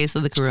got a case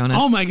of the Corona.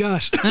 Oh my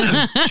gosh.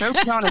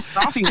 Choking on his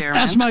coffee there,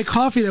 man. That's my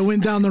coffee that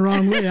went down the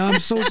wrong way. I'm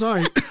so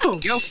sorry.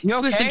 You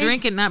supposed to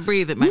drink it, not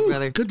breathe it, my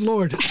brother. Good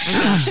Lord.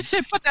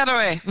 Put that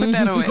away.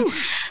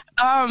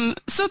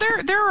 So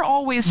there are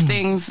always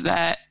things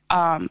that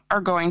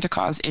are going to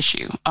cause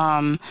issue.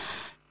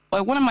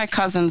 Well, one of my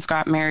cousins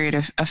got married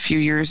a few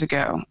years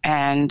ago,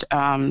 and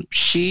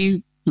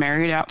she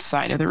married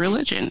outside of the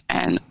religion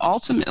and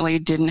ultimately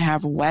didn't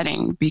have a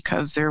wedding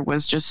because there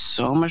was just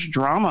so much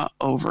drama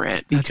over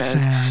it. Because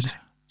that's sad.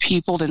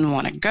 People didn't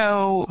want to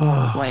go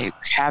or like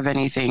have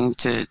anything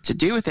to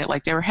do with it.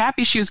 Like they were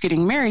happy she was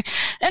getting married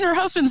and her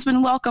husband's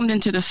been welcomed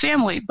into the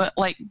family, but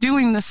like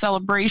doing the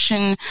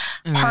celebration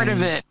part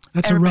of it,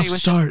 that's a rough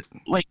start.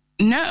 Just, like,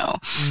 no.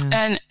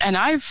 And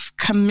I've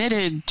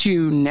committed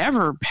to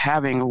never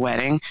having a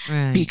wedding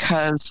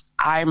because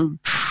I'm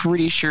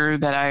pretty sure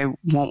that I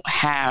won't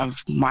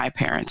have my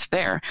parents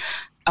there.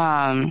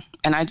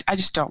 And I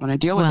just don't want to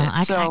deal with it.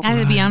 I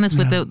gotta be honest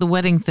with the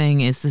wedding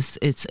thing is this,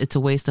 it's a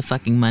waste of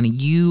fucking money.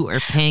 You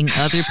are paying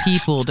other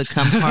people to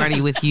come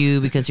party with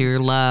you because you're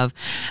in love.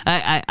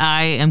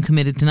 I am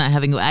committed to not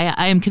having,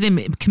 I am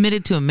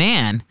committed to a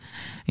man.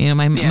 You know,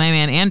 my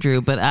man Andrew,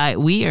 but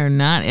we are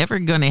not ever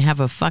going to have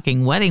a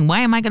fucking wedding.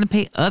 Why am I going to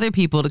pay other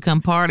people to come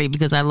party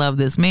because I love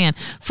this man?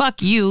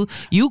 Fuck you.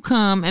 You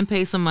come and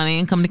pay some money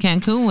and come to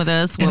Cancun with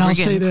us while we're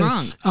getting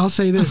drunk. I'll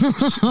say this.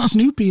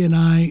 Snoopy and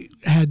I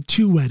had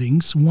 2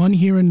 weddings, one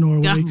here in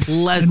Norway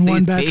and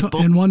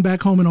one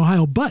back home in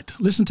Ohio. But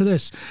listen to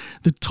this.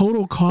 The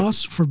total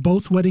cost for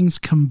both weddings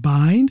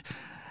combined,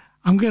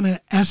 I'm going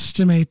to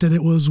estimate that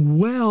it was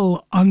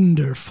well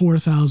under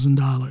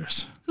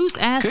 $4,000. Whose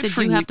ass did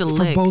you have to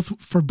lick?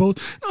 For both.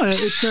 No,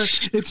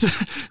 it's a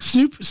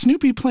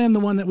Snoopy planned the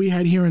one that we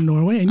had here in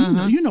Norway,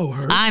 and you know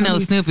her. I mean,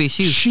 Snoopy.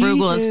 She's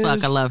frugal as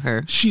fuck. I love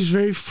her. She's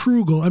very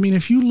frugal. I mean,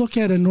 if you look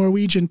at a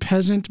Norwegian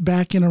peasant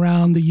back in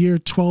around the year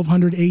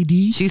 1200 AD,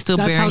 she's still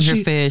burying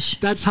her fish.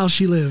 That's how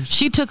she lives.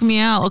 She took me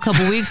out a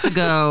couple weeks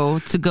ago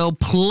to go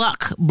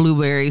pluck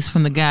blueberries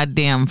from the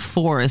goddamn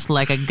forest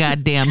like a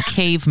goddamn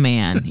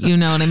caveman. You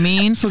know what I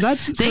mean?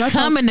 They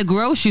come in the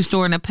grocery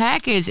store in a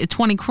package at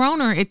 20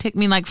 kroner. It took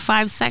me like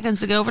 5 seconds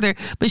to get over there,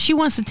 but she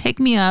wants to take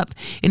me up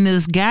in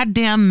this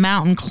goddamn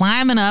mountain,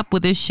 climbing up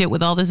with this shit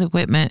with all this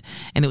equipment,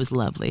 and it was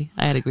lovely.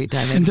 I had a great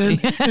time. And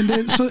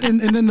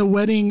then the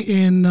wedding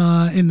in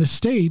the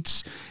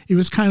States, it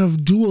was kind of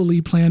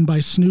dually planned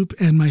by Snoop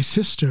and my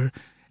sister.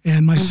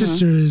 And my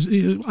sister is,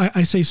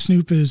 I say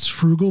Snoop is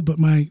frugal, but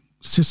my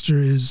sister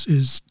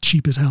is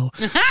cheap as hell.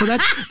 So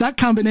that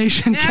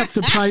combination kept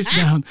the price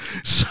down.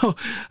 So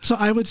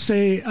I would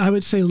say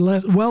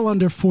well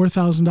under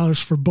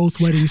 $4,000 for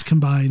both weddings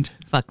combined.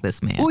 Fuck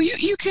this man. Well,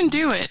 you can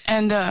do it.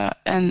 And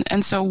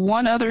so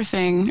one other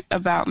thing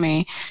about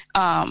me,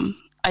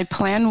 I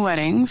plan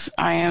weddings.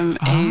 I am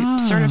a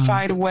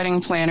certified wedding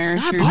planner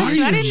through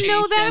I didn't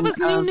know that. It was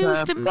new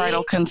news to me.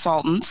 Bridal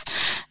consultants.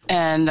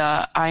 And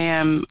I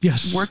am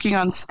working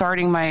on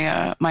starting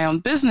my own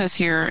business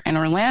here in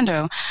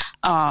Orlando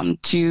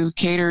to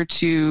cater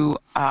to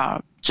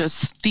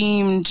just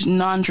themed,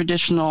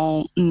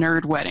 non-traditional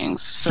nerd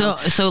weddings. So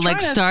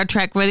like Star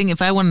Trek wedding.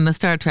 If I wanted a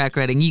Star Trek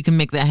wedding, you can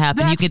make that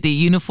happen. You get the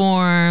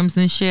uniforms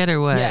and shit, or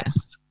what?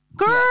 Yes,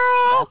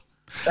 girl.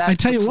 Yes, I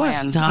tell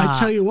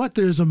you what,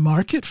 there's a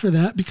market for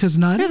that because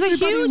there's a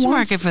huge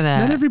market for that.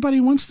 Not everybody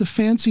wants the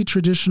fancy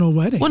traditional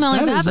wedding. Well, not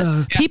only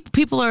that, but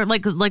people are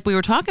like we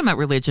were talking about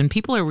religion.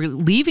 People are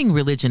leaving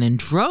religion in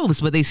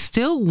droves, but they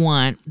still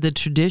want the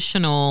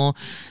traditional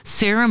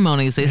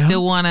ceremonies. They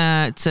still want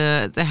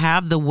to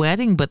have the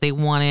wedding, but they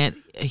want it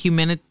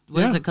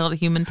what is it called?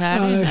 Humanistic,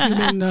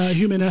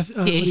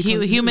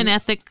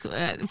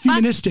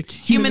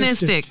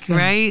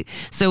 right?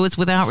 So it's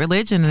without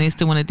religion, and they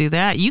still want to do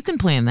that. You can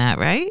plan that,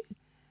 right?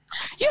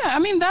 Yeah, I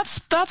mean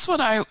that's what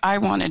I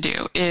want to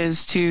do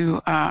is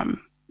to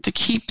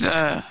keep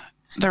the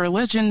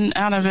religion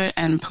out of it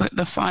and put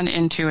the fun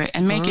into it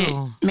and make it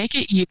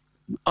you.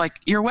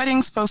 Like your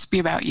wedding's supposed to be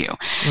about you,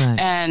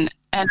 right.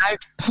 And I've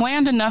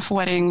planned enough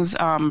weddings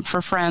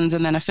for friends,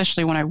 and then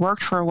officially when I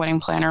worked for a wedding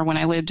planner when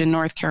I lived in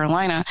North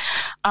Carolina,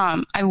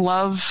 I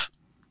love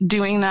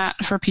doing that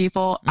for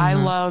people. I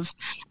love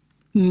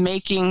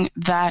making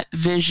that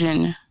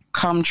vision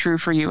come true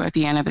for you at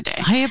the end of the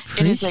day. I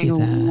appreciate it is a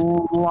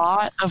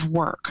lot of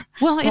work.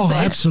 Well,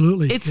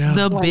 absolutely. It's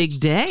the big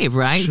day,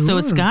 right? Sure. So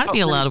it's got to be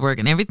a lot of work,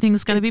 and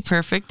everything's got to be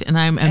perfect. And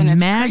I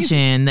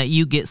imagine that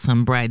you get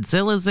some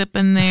bridezillas up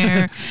in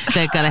there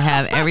that got to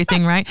have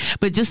everything right.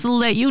 But just to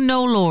let you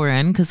know,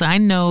 Lauren, because I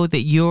know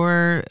that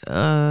you're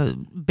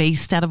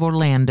based out of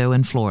Orlando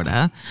in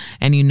Florida,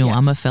 and you know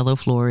I'm a fellow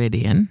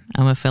Floridian.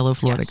 I'm a fellow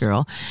Florida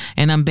girl,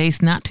 and I'm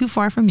based not too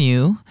far from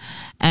you.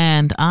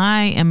 And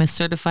I am a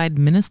certified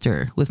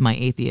minister with my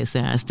atheist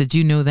ass. Did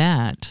you know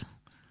that?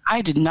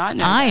 I did not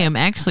know I that. am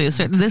actually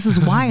this is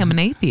why I'm an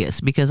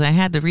atheist, because I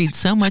had to read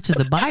so much of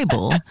the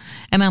Bible,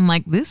 and I'm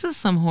like, this is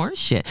some horse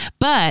shit.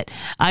 But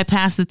I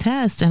passed the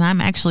test, and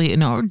I'm actually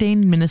an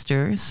ordained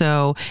minister.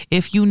 So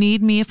if you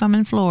need me, if I'm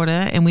in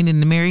Florida, and we need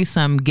to marry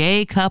some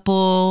gay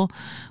couple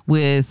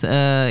with,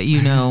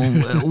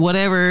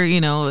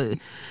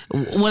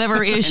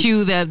 whatever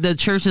issue that the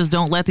churches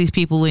don't let these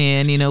people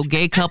in,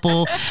 gay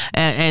couple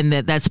and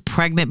that's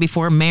pregnant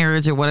before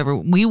marriage or whatever,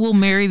 we will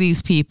marry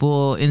these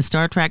people in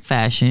Star Trek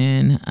fashion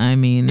religion. I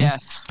mean,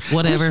 yes,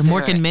 whatever.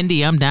 Mork and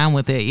Mindy, I'm down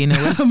with it.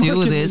 Let's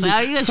do this.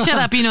 Shut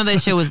up.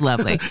 That show was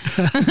lovely.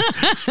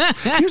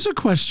 Here's a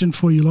question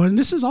for you, Lauren.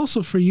 This is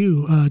also for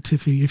you,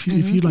 Tiffy, if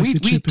you'd like to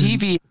chip in.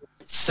 deviate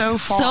so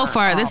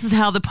far. This is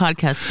how the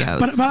podcast goes.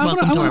 But I want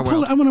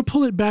to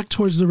pull it back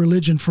towards the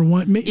religion for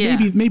one.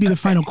 Maybe the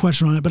final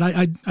question on it. But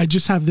I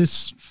just have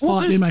this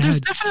thought in my head.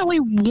 There's definitely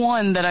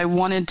one that I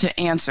wanted to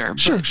answer.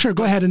 Sure.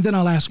 Go ahead, and then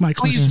I'll ask my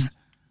question.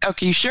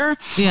 Okay, you sure?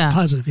 Yeah.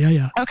 Positive.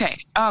 Yeah. Okay.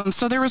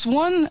 So there was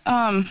one.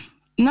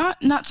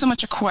 Not so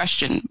much a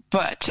question,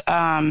 but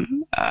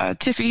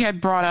Tiffy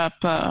had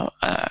brought up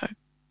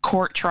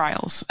court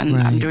trials, and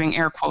I'm doing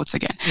air quotes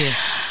again. Yes.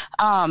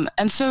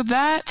 And so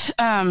that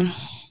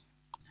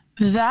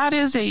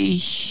is a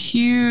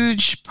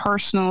huge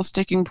personal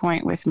sticking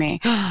point with me,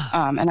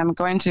 and I'm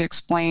going to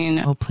explain.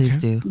 Oh, please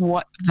do.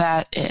 What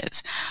that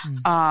is.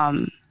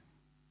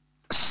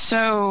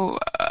 So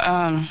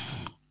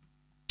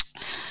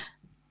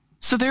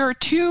there are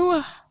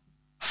two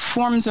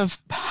forms of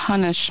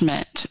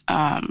punishment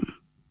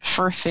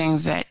for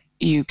things that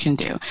you can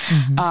do.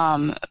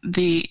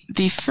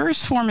 The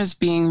first form is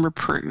being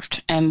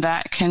reproved, and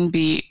that can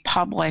be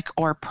public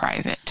or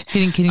private.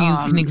 Can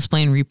you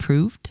explain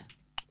reproved?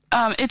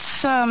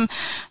 It's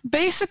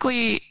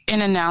basically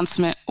an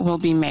announcement will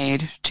be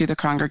made to the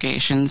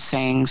congregation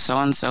saying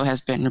so-and-so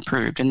has been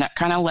reproved, and that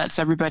kind of lets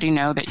everybody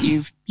know that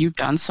you've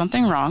done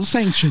something wrong.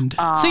 Sanctioned.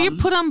 So you're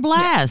put on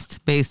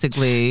blast,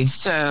 basically.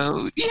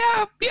 So,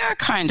 yeah,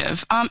 kind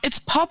of. It's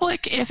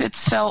public if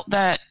it's felt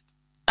that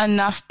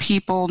enough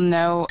people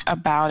know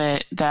about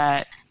it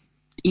that,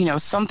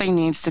 something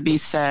needs to be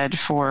said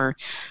for,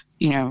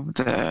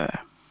 the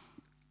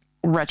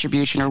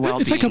retribution or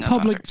well-being. It's like a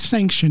public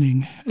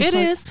sanctioning. It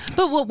is.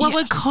 But what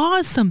would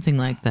cause something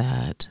like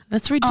that?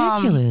 That's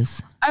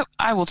ridiculous.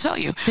 I will tell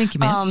you. Thank you,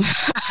 ma'am.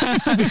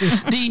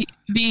 And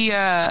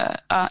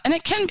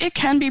it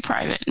can be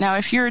private. Now,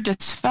 if you're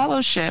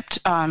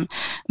disfellowshipped,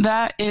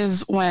 that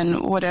is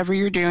when whatever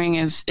you're doing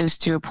is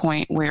to a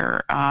point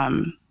where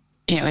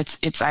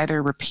it's either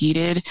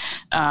repeated,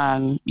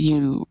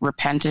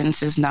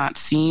 repentance is not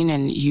seen,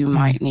 and you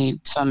might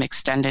need some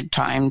extended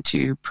time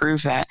to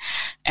prove that.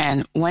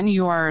 And when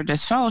you are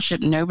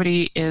disfellowshipped,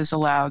 nobody is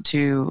allowed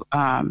to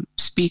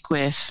speak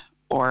with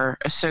or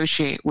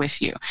associate with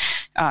you.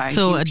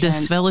 So a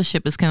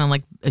disfellowship is kind of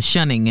like a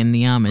shunning in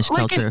the Amish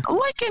culture.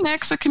 Like an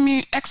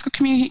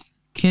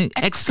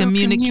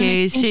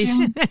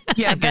excommunication.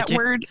 Yeah, that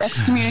word,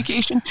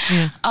 excommunication.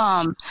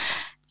 Yeah.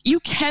 You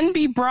can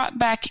be brought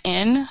back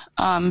in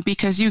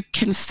because you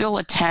can still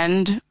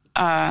attend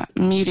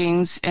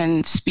meetings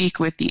and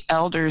speak with the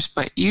elders,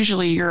 but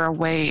usually you're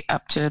away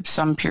up to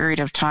some period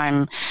of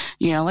time,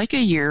 like a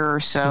year or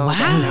so. Wow.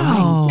 That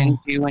nobody can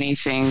do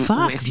anything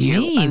with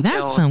you.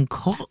 That's some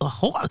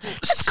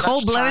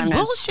cold-blooded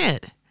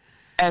bullshit.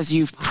 As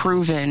you've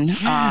proven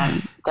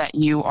that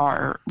you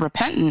are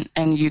repentant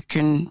and you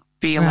can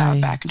be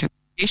allowed back into the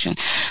congregation.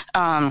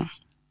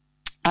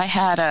 I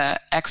had a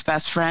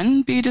ex-best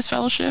friend be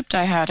disfellowshipped.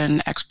 I had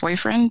an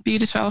ex-boyfriend be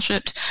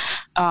disfellowshipped.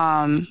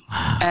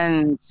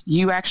 And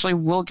you actually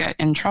will get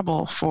in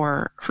trouble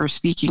for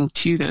speaking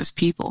to those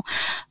people.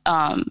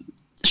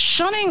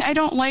 Shunning I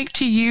don't like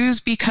to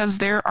use because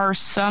there are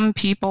some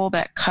people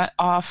that cut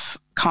off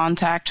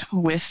contact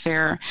with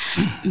their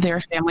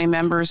family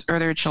members or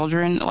their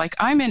children. Like,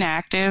 I'm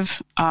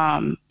inactive.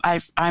 I'm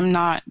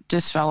not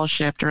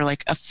disfellowshipped or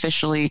like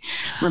officially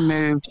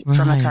removed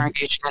from the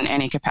congregation in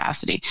any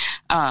capacity.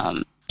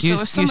 So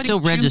if somebody you're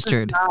still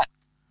registered.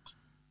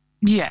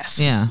 Yes.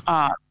 Yeah.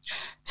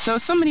 So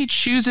if somebody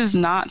chooses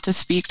not to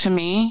speak to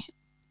me,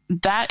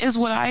 that is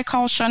what I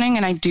call shunning.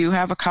 And I do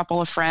have a couple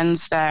of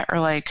friends that are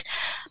like,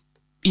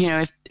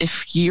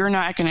 if you're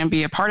not going to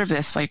be a part of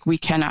this, like, we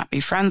cannot be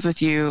friends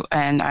with you,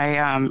 and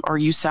or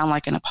you sound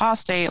like an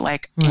apostate,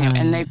 like,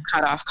 and they've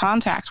cut off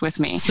contact with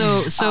me.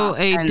 So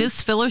a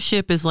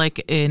disfellowship is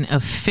like an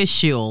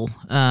official,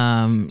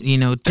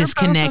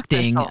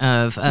 disconnecting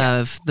of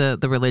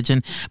the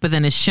religion, but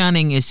then a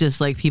shunning is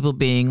just like people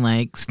being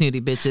like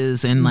snooty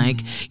bitches and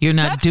like you're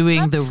not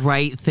doing the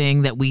right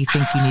thing that we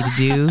think you need to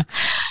do,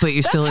 but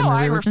you're still in the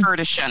religion. That's how I refer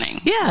to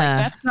shunning. Yeah,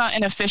 that's not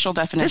an official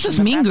definition. This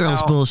is Mean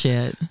Girls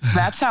bullshit.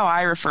 That's how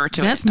I refer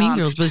to it. That's Mean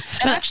Girls, but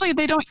actually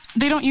they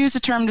don't use the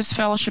term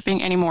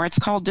disfellowshipping anymore. It's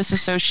called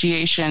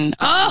disassociation.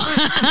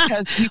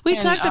 Because we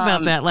talked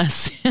about that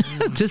last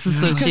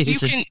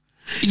disassociation.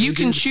 You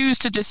can choose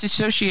to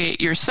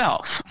disassociate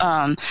yourself.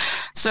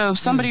 So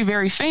somebody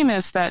very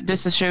famous that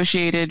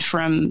disassociated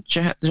from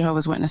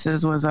Jehovah's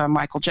Witnesses was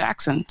Michael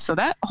Jackson. So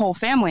that whole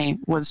family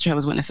was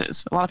Jehovah's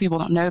Witnesses. A lot of people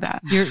don't know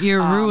that.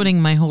 You're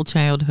ruining my whole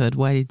childhood.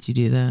 Why did you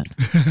do that?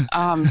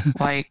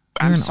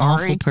 I'm an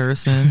sorry. Awful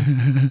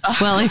person.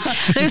 Well,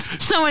 there's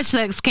so much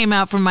that came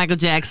out from Michael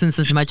Jackson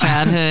since my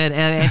childhood.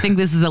 I think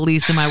this is the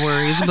least of my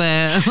worries,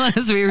 but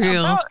let's be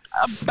real.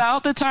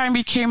 About the time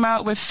he came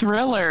out with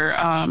Thriller,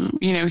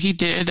 he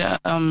did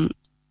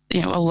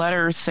a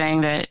letter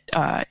saying that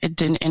it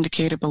didn't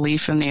indicate a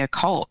belief in the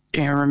occult.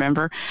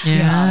 Remember?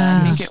 Yes.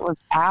 I think it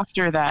was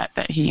after that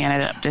he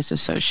ended up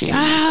disassociating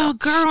himself. Oh,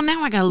 girl,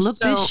 now I gotta look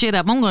this shit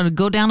up. I'm gonna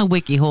go down a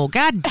wiki hole.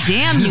 God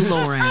damn you,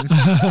 Lauren.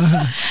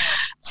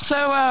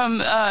 So,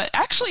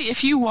 actually,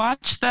 if you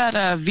watch that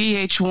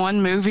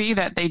VH1 movie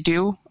that they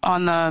do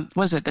on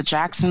the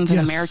Jacksons, An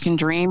American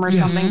Dream or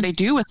something, they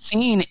do a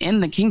scene in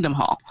the Kingdom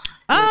Hall.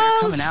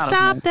 Oh,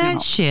 stop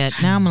that shit.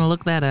 Now I'm going to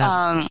look that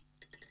up.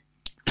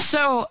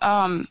 So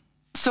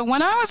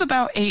when I was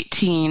about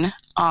 18,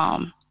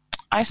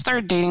 I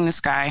started dating this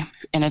guy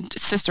in a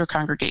sister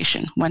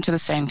congregation, went to the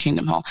same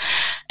Kingdom Hall.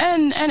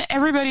 And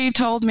everybody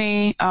told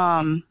me,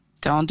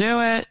 don't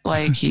do it.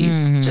 Like,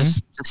 he's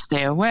just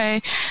stay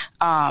away.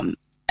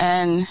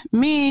 And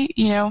me,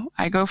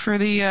 I go for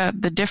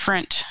the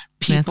different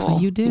people. That's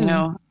what you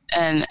do.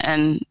 And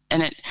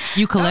it.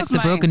 You collect the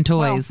broken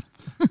toys.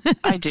 Well,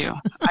 I do.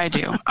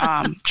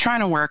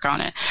 Trying to work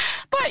on it.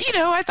 But,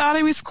 I thought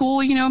he was cool.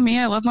 Me,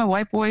 I love my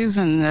white boys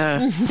and,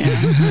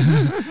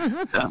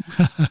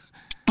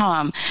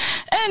 and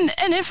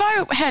if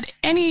I had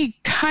any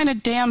kind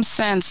of damn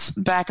sense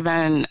back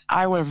then,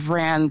 I would have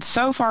ran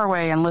so far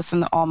away and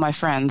listened to all my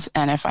friends.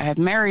 And if I had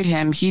married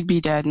him, he'd be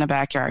dead in the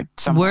backyard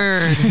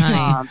somewhere. Word,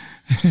 honey.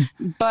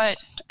 But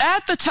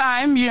at the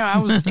time, I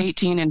was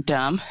 18 and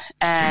dumb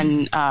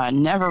and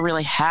never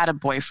really had a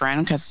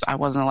boyfriend because I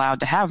wasn't allowed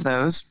to have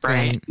those.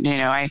 Right.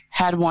 I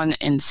had one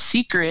in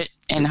secret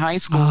in high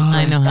school.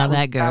 I know how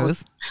that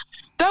goes.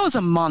 That was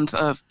a month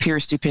of pure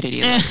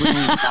stupidity.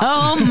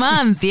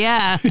 Month,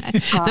 yeah.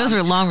 Those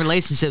were long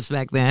relationships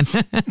back then.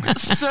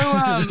 So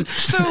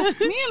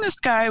me and this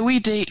guy, we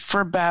date for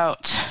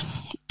about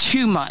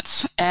 2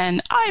 months,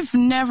 and I've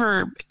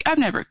never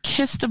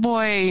kissed a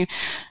boy,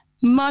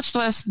 much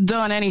less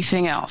done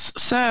anything else.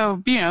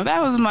 So,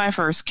 that was my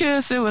first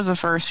kiss. It was the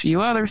first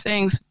few other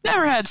things.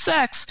 Never had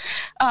sex.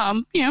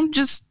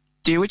 Just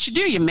do what you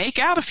do. You make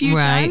out a few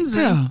times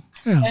and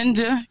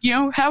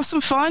have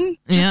some fun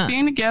just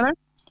being together.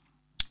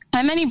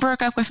 And then he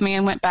broke up with me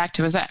and went back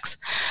to his ex.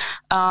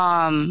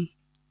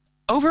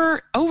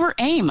 Over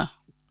AIM.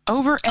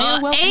 Over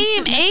AOL.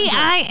 AIM,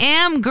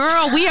 AIM,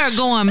 girl. We are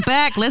going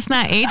back. Let's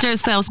not age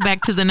ourselves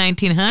back to the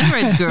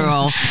 1900s,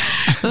 girl.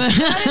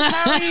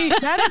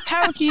 That is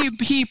how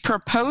he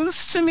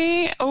proposed to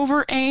me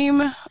over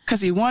AIM,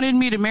 because he wanted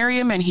me to marry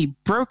him, and he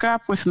broke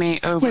up with me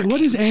over. Wait,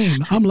 what is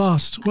AIM? I'm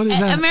lost. What is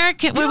that?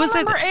 American. What was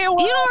it? AOL?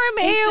 You don't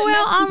remember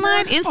AOL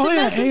online instant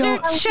messenger?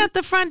 AOL. Shut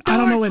the front door. I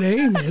don't know what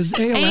AIM is.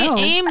 AOL.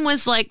 AIM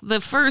was like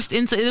the first.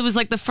 It was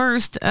like the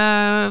first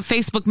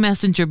Facebook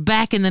Messenger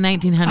back in the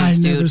 1900s. I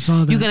dude. Never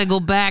saw that. You got to go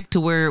back to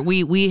where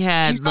we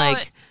had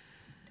like.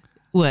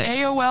 What?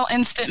 AOL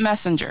Instant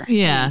Messenger.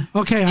 Yeah.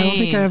 Okay, I don't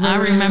think I ever. I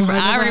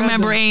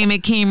remember AIM.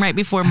 It came right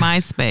before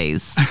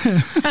MySpace.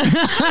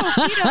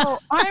 So,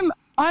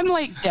 I'm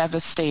like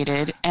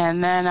devastated,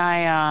 and then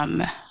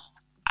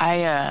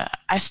I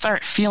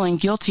start feeling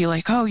guilty,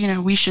 like,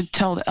 we should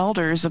tell the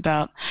elders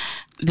about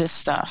this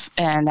stuff,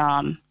 and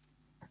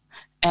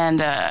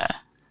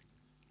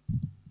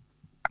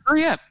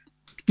hurry up,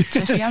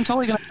 Tiffy, I'm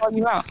totally gonna call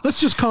you out. Let's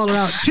just call her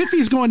out.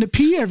 Tiffy's going to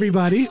pee,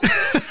 everybody.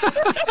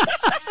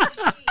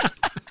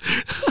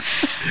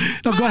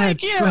 No, go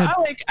ahead. Go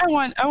ahead. I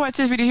want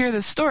Tiffy to hear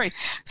this story.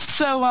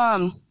 So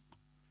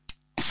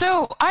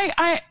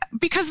I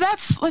because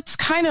that's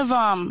kind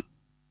of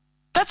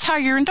that's how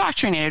you're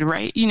indoctrinated,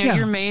 right?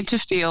 You're made to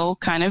feel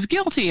kind of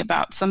guilty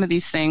about some of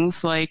these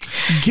things, like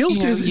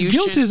guilt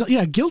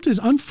is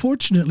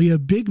unfortunately a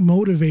big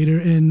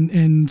motivator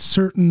in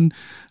certain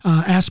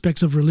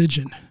aspects of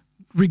religion,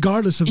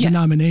 regardless of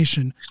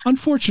denomination.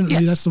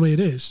 Unfortunately, that's the way it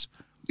is.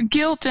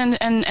 Guilt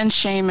and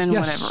shame and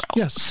whatever else.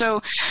 Yes.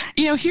 So,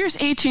 here's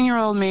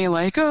 18-year-old me,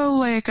 like,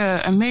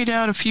 I made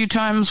out a few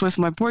times with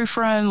my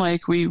boyfriend.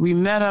 Like, we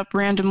met up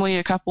randomly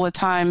a couple of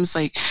times.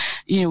 Like,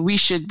 we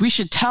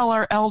should tell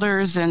our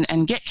elders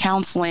and get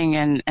counseling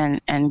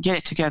and get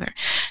it together.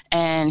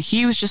 And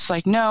he was just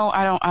like, no,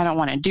 I don't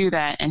want to do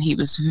that. And he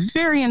was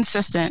very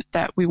insistent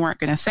that we weren't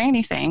going to say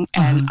anything.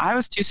 And I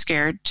was too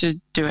scared to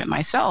do it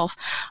myself.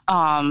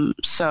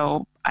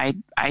 So I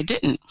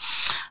didn't.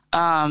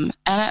 And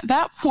at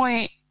that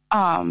point,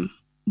 I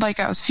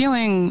was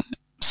feeling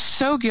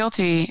so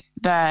guilty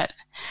that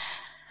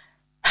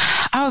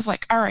I was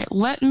like, all right,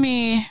 let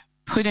me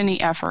put in the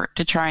effort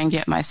to try and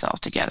get myself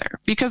together.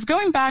 Because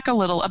going back a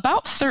little,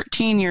 about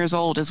 13 years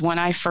old is when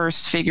I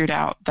first figured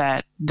out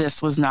that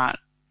this was not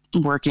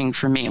working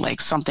for me.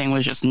 Like, something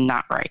was just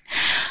not right.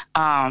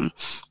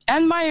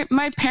 And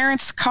my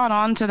parents caught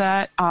on to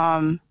that.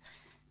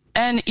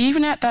 And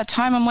even at that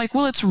time, I'm like,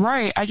 well, it's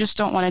right. I just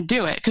don't want to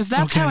do it. Because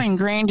that's how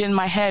ingrained in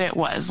my head it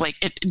was.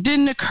 Like, it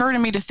didn't occur to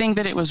me to think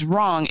that it was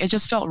wrong. It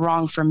just felt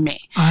wrong for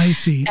me. I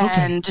see.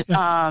 Okay.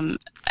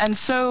 And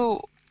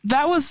so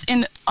that was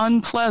an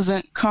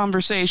unpleasant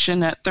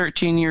conversation at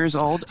 13 years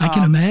old. I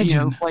can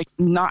imagine. Like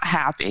not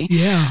happy.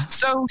 Yeah.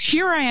 So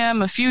here I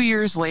am a few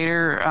years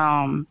later.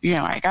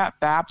 I got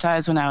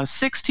baptized when I was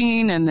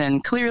 16, and then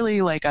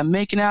clearly like I'm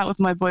making out with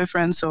my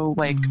boyfriend. So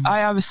like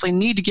I obviously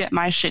need to get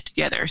my shit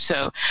together.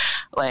 So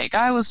like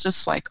I was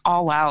just like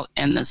all out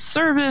in the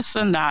service,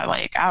 and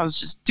I was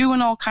just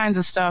doing all kinds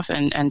of stuff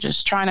and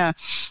just trying to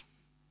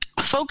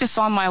focus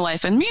on my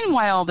life. And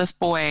meanwhile, this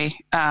boy,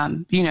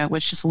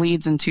 which just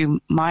leads into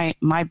my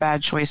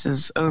bad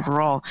choices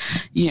overall,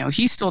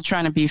 he's still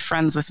trying to be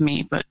friends with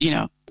me, but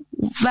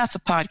that's a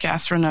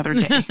podcast for another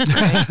day,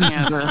 right?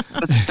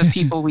 The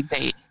people we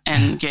date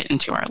and get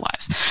into our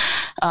lives,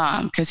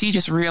 because he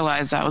just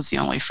realized I was the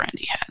only friend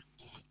he had.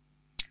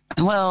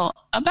 Well,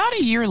 about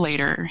a year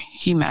later,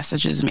 he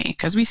messages me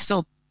because we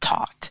still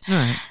talked.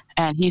 Right.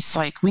 And he's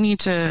like, we need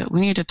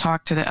to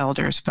talk to the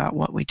elders about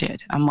what we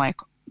did. I'm like,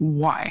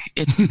 why?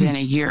 It's been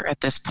a year at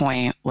this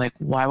point. Like,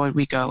 why would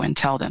we go and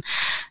tell them?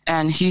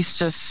 And he's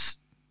just,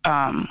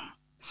 I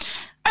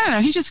don't know.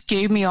 He just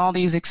gave me all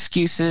these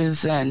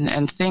excuses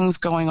and things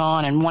going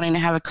on and wanting to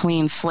have a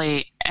clean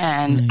slate.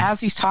 And as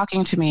he's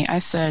talking to me, I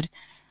said,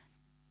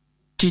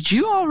 did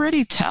you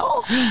already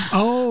tell?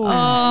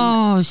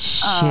 Oh,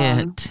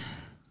 shit.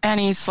 And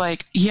he's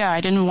like, yeah,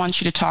 I didn't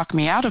want you to talk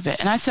me out of it.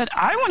 And I said,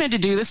 I wanted to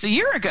do this a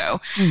year ago,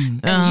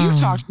 and you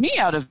talked me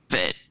out of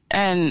it.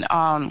 And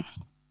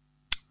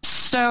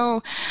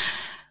so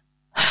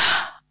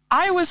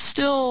I was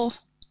still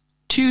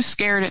too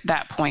scared at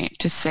that point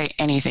to say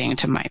anything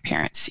to my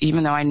parents,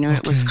 even though I knew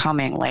it was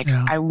coming. Like,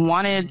 I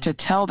wanted to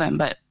tell them,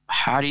 but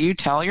how do you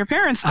tell your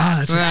parents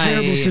that? It's a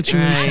terrible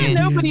situation.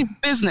 Nobody's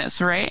business,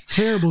 right?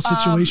 Terrible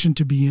situation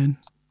to be in.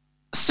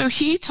 So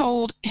he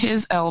told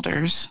his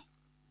elders,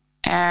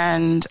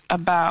 and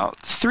about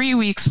 3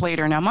 weeks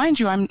later, now mind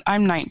you,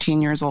 I'm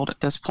 19 years old at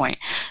this point,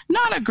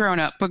 not a grown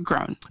up, but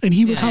grown. And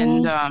he was how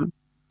old?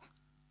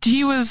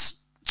 He was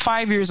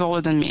 5 years older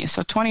than me,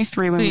 so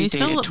 23 when we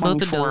dated,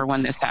 24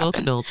 when this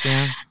happened. Both adults,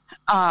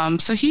 yeah.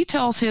 So he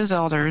tells his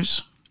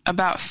elders.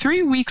 About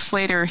 3 weeks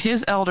later,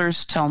 his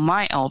elders tell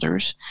my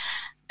elders,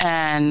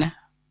 and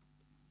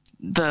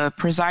the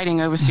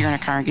presiding overseer in a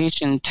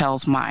congregation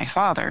tells my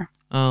father.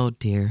 Oh,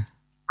 dear.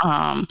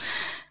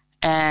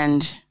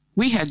 And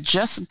we had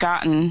just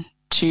gotten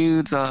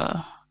to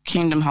the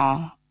Kingdom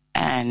Hall,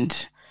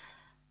 and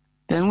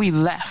then we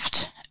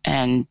left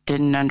and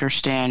didn't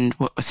understand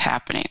what was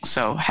happening.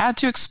 So had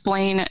to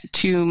explain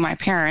to my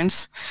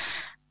parents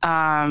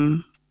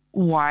why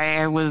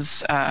I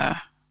was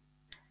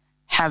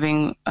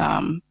having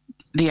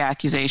the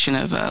accusation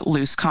of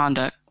loose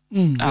conduct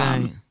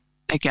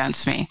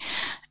against me.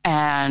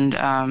 And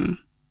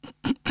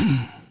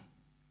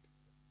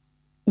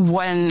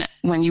when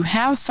you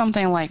have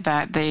something like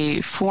that,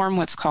 they form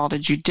what's called a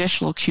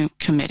judicial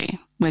committee,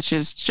 which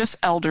is just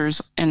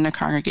elders in the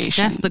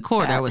congregation. That's the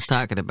court I was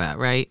talking about,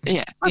 right?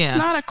 Yeah, it's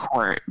not a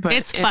court, but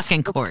it's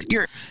fucking court.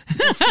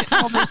 It's the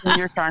elders in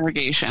your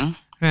congregation,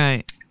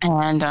 right?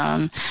 And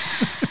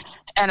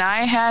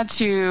I had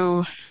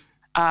to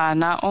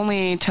not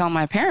only tell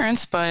my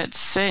parents, but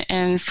sit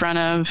in front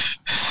of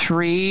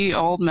 3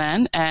 old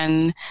men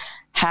and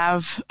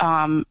have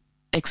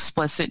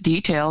explicit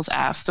details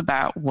asked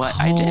about what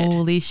I did.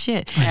 Holy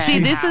shit. See,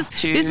 this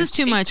is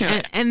too much.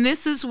 And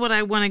this is what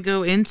I want to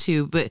go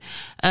into, but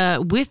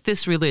with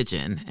this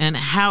religion and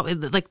how,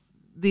 like,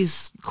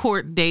 these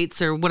court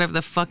dates or whatever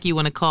the fuck you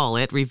want to call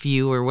it,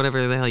 review or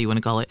whatever the hell you want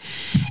to call it,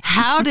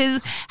 how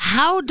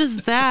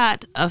does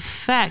that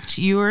affect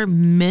your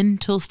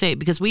mental state?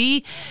 Because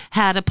we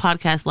had a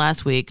podcast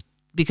last week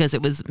because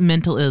it was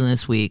mental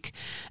illness week.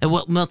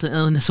 Mental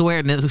illness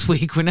awareness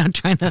week. We're not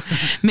trying to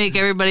make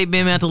everybody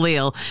be mentally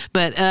ill,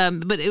 but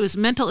it was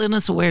mental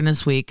illness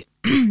awareness week.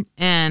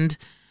 And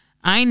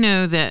I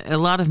know that a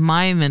lot of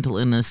my mental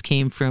illness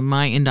came from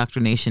my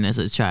indoctrination as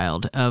a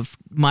child of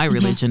my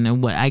religion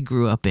and what I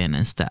grew up in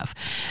and stuff.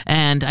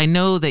 And I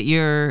know that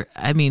you're,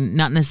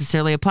 not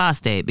necessarily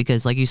apostate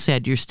because, like you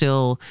said, you're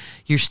still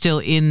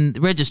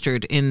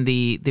registered in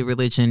the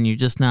religion. You're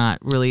just not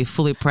really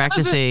fully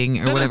practicing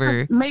or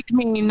whatever. Make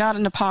me not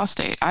an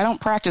apostate. I don't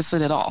practice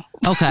it at all.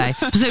 Okay,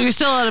 so you're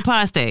still an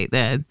apostate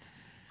then.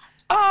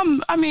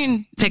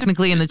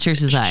 Technically in the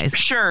church's eyes.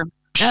 Sure.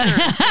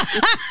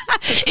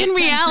 In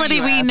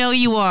reality, we know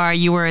you are.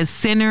 You are a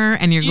sinner,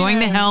 and you're going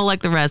to hell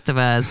like the rest of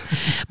us.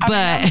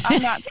 But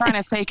I'm not trying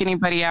to take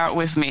anybody out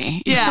with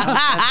me. Yeah,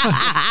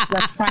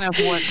 that's kind of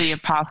what the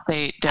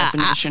apostate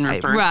definition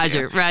refers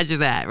to. Roger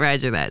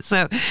that.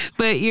 So,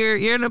 but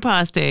you're an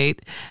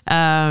apostate.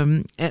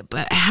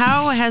 But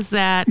how has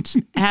that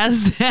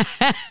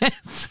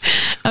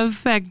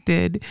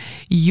affected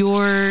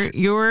your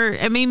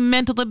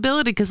mental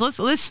ability? Because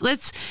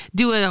let's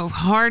do a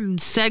hard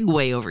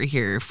segue over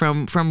here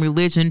from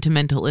religion to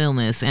mental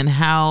illness and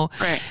how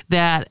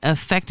that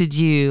affected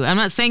you. I'm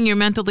not saying you're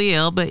mentally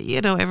ill, but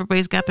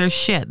everybody's got their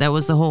shit. That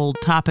was the whole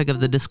topic of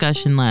the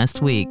discussion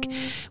last week,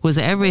 was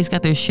that everybody's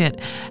got their shit.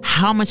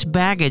 How much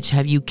baggage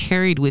have you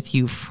carried with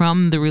you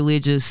from the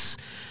religious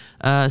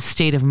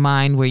state of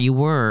mind where you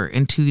were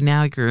into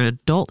now your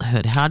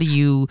adulthood? How do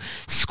you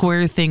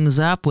square things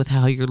up with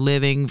how you're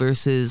living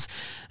versus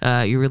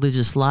your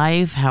religious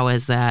life? How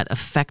has that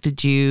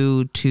affected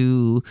you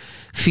to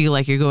feel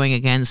like you're going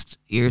against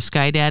your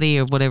sky daddy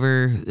or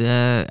whatever?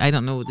 I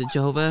don't know, the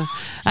Jehovah.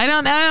 I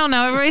don't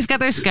know. Everybody's got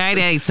their sky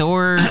daddy,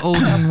 Thor,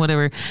 Odin,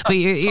 whatever. But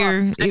you're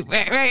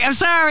right. I'm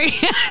sorry.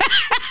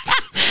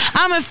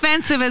 I'm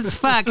offensive as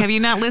fuck. Have you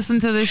not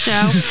listened to the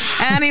show?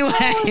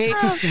 Anyway,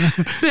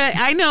 but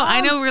I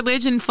know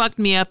religion fucked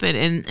me up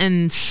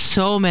in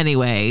so many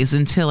ways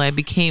until I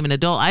became an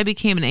adult. I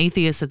became an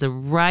atheist at the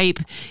ripe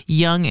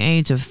young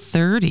age of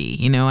 30.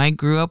 You know, I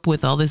grew up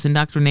with all this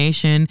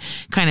indoctrination,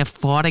 kind of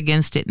fought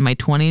against it in my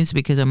 20s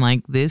because I'm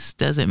like, this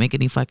doesn't make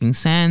any fucking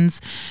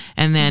sense.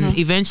 And then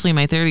eventually in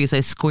my 30s,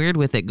 I squared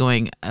with it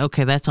going,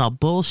 okay, that's all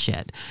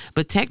bullshit.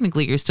 But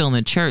technically you're still in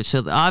the church.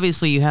 So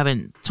obviously you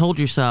haven't told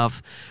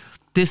yourself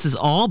this is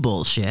all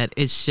bullshit.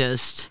 It's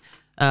just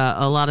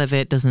a lot of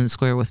it doesn't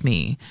square with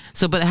me.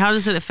 So, but how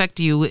does it affect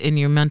you in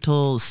your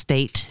mental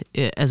state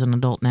as an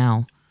adult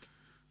now?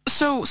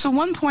 So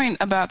one point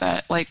about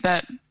that, like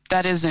that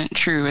isn't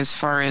true as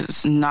far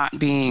as not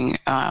being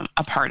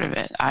a part of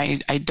it.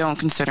 I don't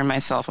consider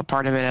myself a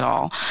part of it at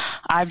all.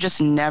 I've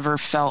just never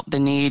felt the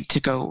need to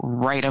go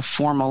write a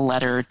formal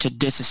letter to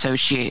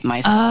disassociate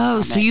myself.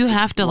 Oh, so you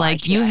have to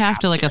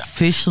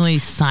officially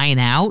sign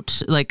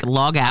out, like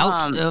log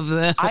out of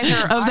the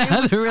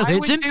other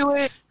religion?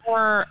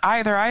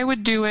 I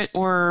would do it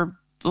or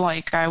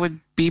like I would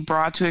be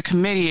brought to a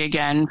committee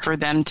again for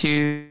them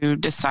to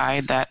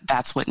decide that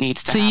that's what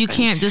needs to happen. So you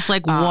can't just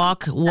like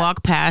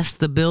walk past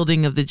the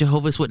building of the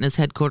Jehovah's Witness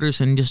headquarters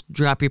and just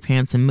drop your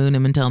pants and moon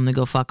them and tell them to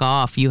go fuck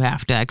off. You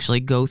have to actually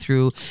go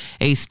through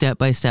a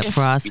step-by-step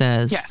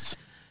process. Yes.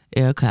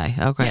 Okay.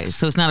 Yes.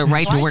 So it's not a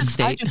right to work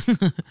state.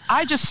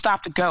 I just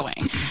stopped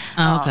going.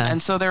 Okay.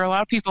 And so there are a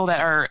lot of people that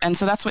are, and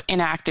so that's what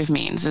inactive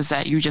means, is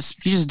that you just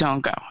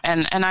don't go.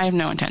 And I have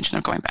no intention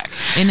of going back.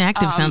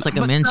 Inactive sounds like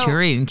a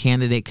Manchurian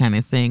candidate kind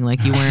of thing,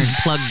 like you weren't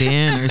plugged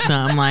in or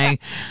something. Like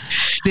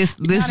this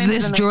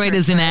droid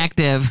is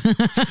inactive.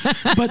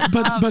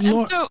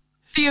 but so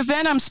the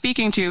event I'm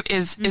speaking to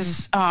is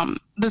the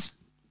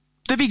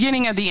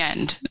beginning of the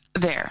end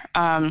there.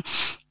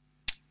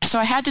 So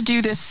I had to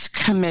do this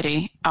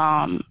committee.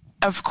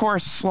 Of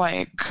course,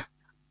 like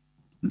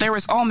there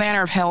was all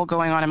manner of hell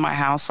going on in my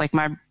house. Like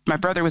my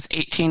brother was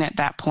 18 at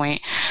that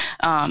point.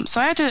 So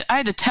I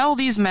had to tell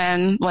these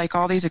men like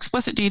all these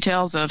explicit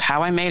details of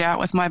how I made out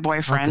with my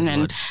boyfriend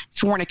and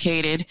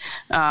fornicated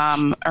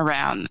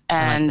around.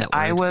 And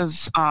I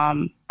was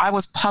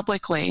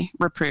publicly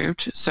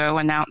reproved. So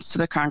announced to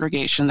the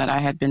congregation that I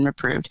had been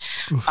reproved.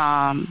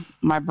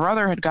 My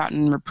brother had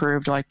gotten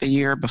reproved like the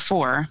year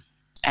before.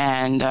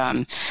 And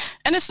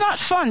it's not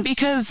fun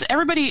because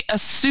everybody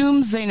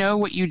assumes they know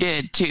what you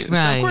did too.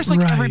 Right, so of course,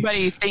 like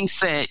everybody thinks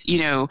that,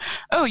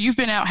 oh, you've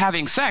been out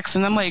having sex.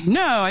 And I'm like,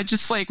 no, we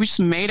just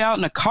made out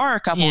in a car a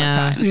couple of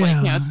times.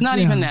 Like, it's not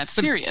even that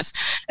serious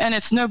and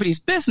it's nobody's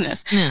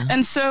business. Yeah.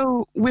 And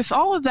so with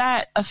all of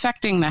that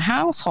affecting the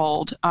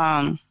household,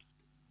 I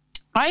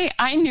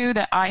knew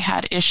that I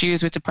had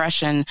issues with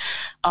depression,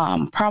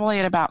 probably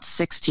at about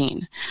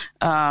 16.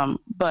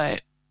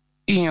 But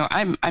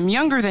I'm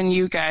younger than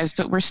you guys,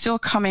 but we're still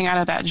coming out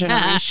of that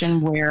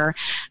generation where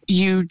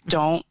you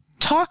don't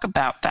talk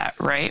about that,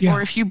 right? Yeah.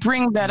 Or if you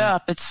bring that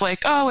up, it's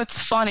like, oh, it's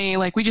funny.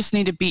 Like, we just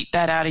need to beat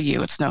that out of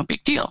you. It's no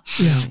big deal.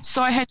 Yeah.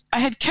 So I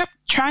had kept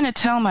trying to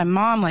tell my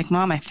mom, like,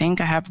 Mom, I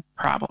think I have a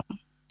problem.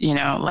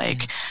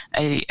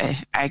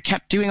 I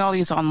kept doing all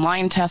these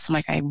online tests. I'm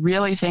like, I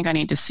really think I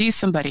need to see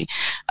somebody.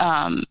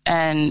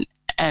 And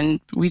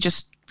we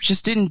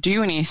just didn't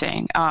do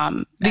anything.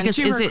 Because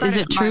is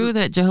it true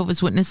that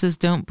Jehovah's Witnesses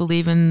don't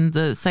believe in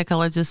the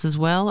psychologists as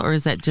well, or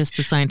is that just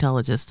the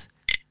Scientologists?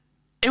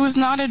 It was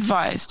not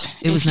advised.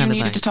 If you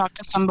needed to talk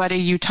to somebody,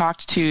 you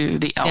talked to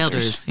the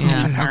elders.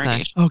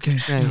 Yeah. Okay.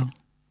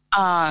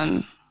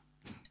 Right.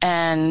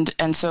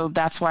 And so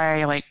that's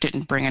why I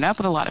didn't bring it up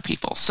with a lot of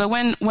people. So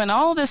when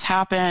all this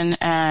happened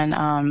and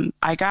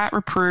I got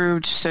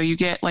reproved, so you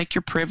get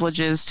your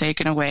privileges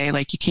taken away,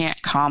 you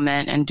can't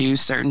comment and do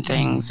certain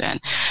things,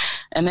 and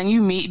then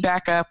you meet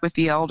back up with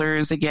the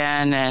elders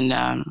again, and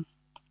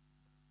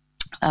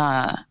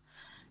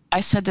I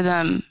said to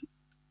them,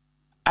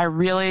 I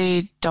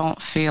really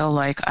don't feel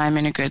like I'm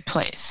in a good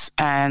place.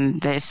 And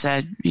they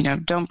said,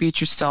 don't beat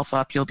yourself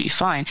up. You'll be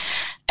fine.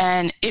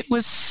 And it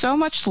was so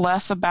much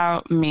less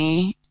about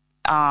me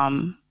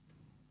and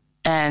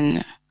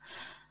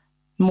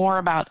more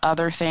about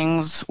other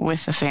things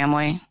with the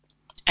family.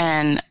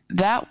 And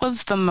that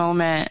was the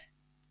moment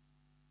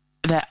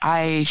that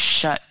I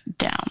shut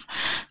down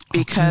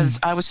because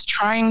I was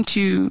trying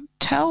to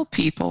tell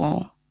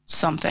people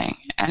something.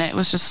 And it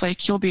was just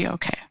like, you'll be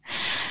okay.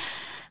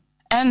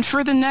 And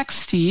for the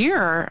next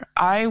year,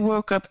 I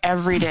woke up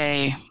every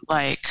day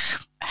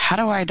how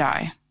do I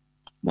die?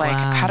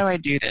 How do I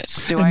do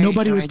this?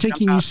 Nobody was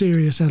taking you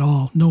serious at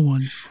all? No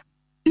one?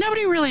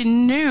 Nobody really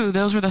knew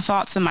those were the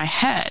thoughts in my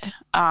head.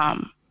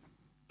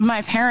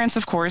 my parents,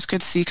 of course,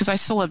 could see, because I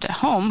still lived at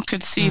home,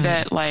 could see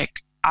that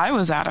like I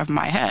was out of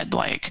my head.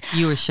 Like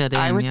you were shut in,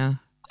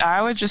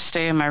 I would just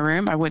stay in my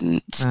room. I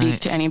wouldn't speak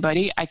to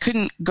anybody. I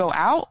couldn't go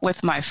out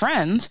with my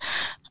friends.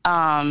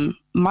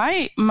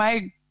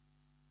 My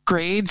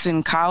grades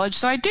in college.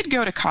 So I did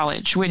go to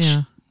college, which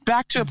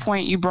back to a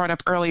point you brought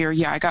up earlier.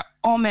 Yeah, I got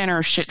all manner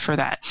of shit for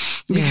that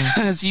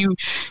because you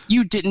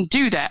didn't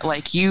do that.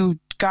 Like you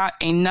got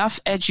enough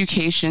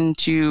education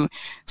to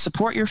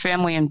support your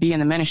family and be in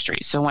the ministry.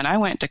 So when I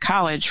went to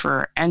college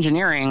for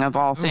engineering of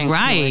all things,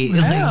 right?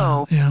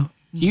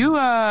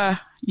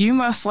 You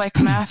must like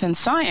math and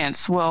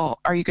science. Well,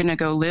 are you going to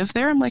go live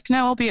there? I'm like,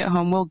 no, I'll be at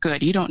home. Well,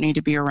 good. You don't need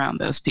to be around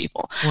those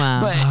people.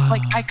 Wow. But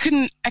like, I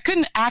couldn't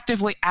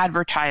actively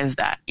advertise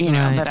that,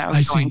 that I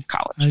was going to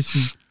college. I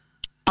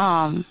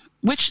see.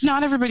 Which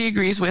not everybody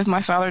agrees with.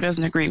 My father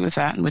doesn't agree with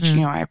that, which,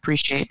 I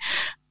appreciate.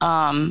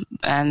 And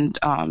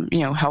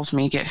helped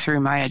me get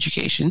through my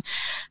education.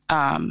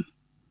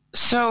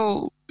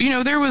 So,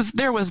 there was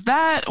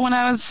that when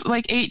I was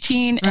like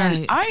 18,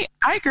 and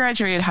I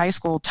graduated high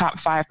school top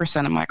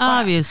 5% of my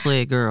class.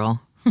 Obviously,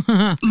 girl.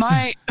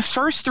 My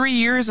first 3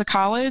 years of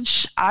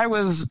college, I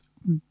was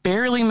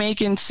barely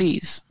making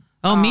C's.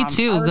 Oh, me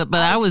too.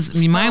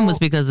 Mine was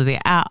because of the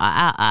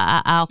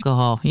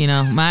alcohol.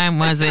 Mine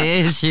was the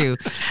issue.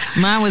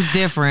 Mine was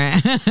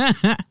different.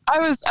 I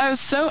was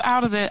so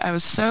out of it. I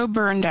was so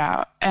burned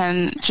out.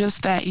 And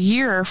just that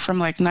year from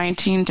like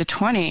 19 to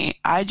 20,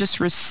 I just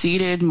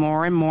receded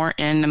more and more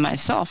into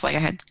myself. Like I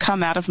had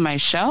come out of my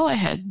shell. I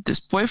had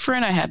this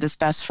boyfriend. I had this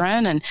best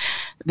friend. And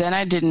then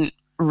I didn't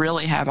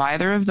really have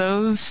either of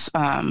those.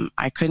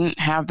 I couldn't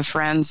have the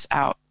friends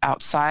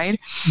outside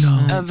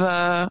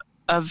of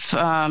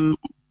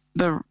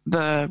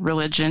the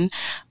religion.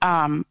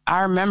 I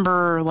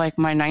remember like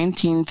my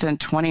 19th and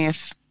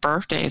 20th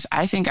birthdays.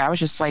 I think I was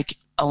just like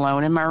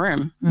alone in my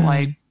room,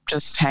 like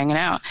just hanging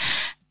out.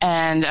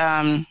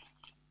 And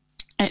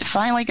it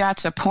finally got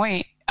to a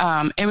point.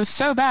 It was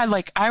so bad.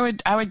 Like I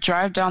would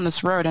drive down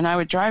this road, and I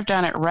would drive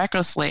down it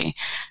recklessly.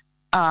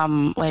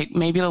 Like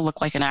maybe it'll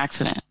look like an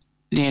accident,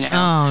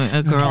 Oh,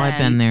 a girl, I've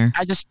been there.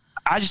 I just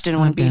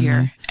didn't want to be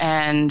here.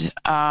 And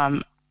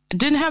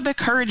didn't have the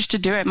courage to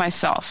do it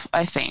myself,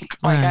 I think.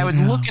 Like I would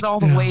look at all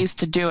the ways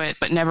to do it,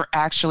 but never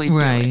actually do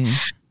it.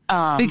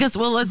 Because,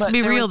 well, let's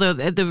be real, though.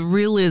 The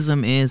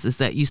realism is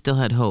that you still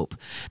had hope.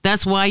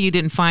 That's why you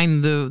didn't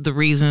find the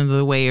reason,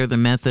 the way, or the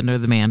method, or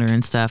the manner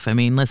and stuff. I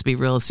mean, let's be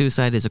real.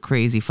 Suicide is a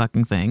crazy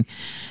fucking thing.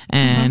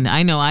 And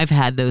I know I've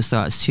had those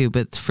thoughts, too.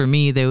 But for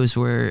me, those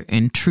were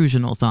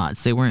intrusional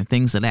thoughts. They weren't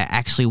things that I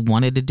actually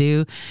wanted to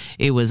do.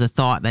 It was a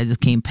thought that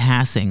just came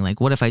passing. Like,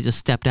 what if I just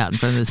stepped out in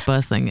front of this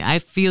bus thing? I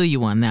feel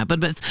you on that.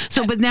 But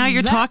now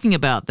you're talking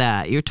about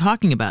that. You're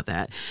talking about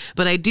that.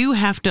 But I do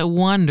have to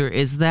wonder,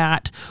 is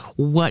that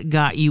what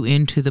got you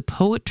into the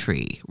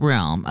poetry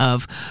realm,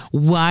 of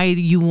why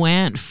you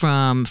went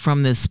from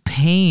this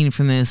pain,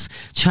 from this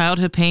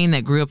childhood pain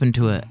that grew up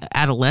into a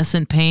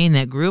adolescent pain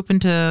that grew up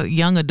into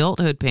young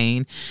adulthood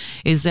pain?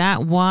 Is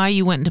that why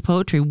you went into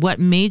poetry? What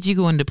made you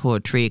go into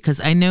poetry? Because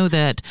I know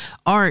that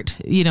art,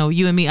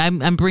 you and me,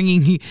 I'm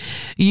bringing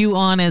you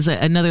on as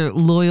another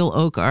Loyal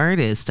Oak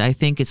artist. I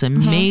think it's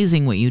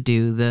amazing what you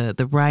do,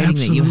 the writing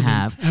that you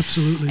have.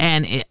 Absolutely.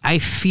 And I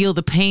feel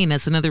the pain.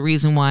 That's another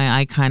reason why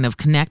I kind of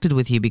connected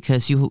with you,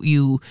 because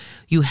you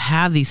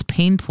have these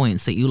pain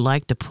points that you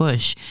like to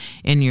push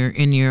in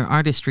your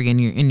artistry,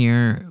 in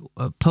your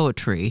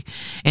poetry,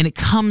 and it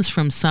comes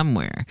from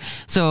somewhere.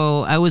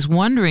 So I was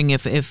wondering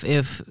if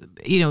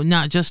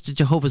not just a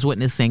Jehovah's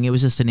Witness thing, it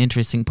was just an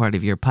interesting part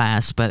of your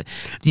past, but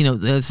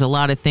there's a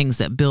lot of things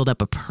that build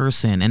up a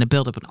person and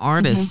build up an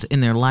artist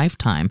in their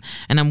lifetime,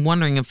 and I'm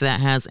wondering if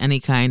that has any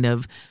kind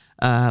of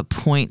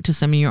point to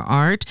some of your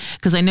art,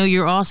 because I know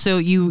you're also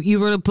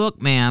you wrote a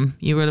book, ma'am.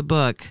 You wrote a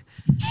book.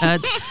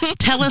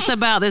 Tell us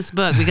about this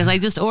book, because I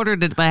just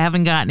ordered it, but I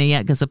haven't gotten it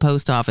yet because the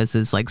post office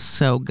is like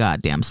so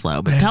goddamn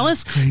slow. But tell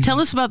us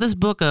about this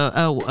book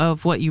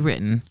of what you've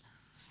written.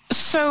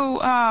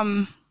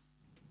 So,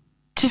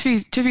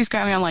 Tiffy's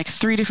got me on like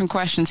 3 different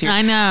questions here.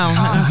 I know.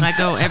 I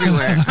go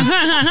everywhere.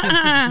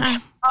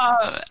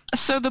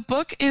 So the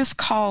book is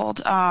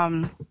called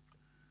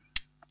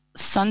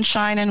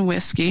Sunshine and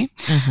Whiskey.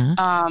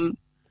 I'm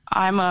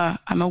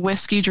a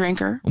whiskey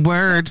drinker.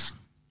 Words.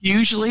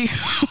 Usually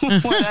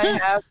what I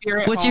have here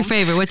at What's home.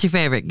 What's your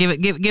favorite? Give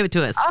it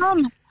to us.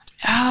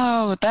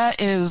 That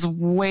is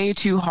way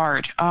too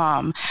hard.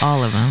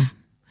 All of them.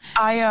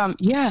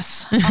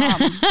 Yes.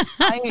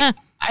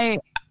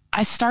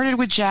 I started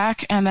with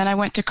Jack, and then I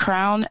went to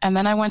Crown, and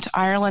then I went to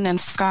Ireland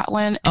and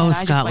Scotland, and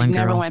I just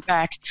never went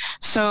back.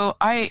 So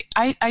I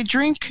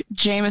drink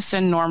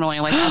Jameson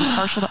normally. Like I'm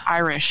partial to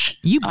Irish.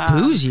 You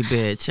bougie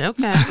bitch.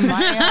 Okay.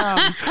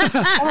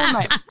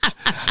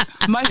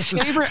 My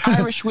favorite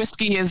Irish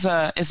whiskey is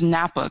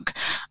Napug,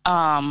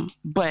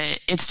 but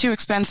it's too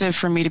expensive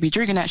for me to be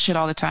drinking that shit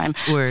all the time.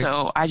 Word.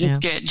 So I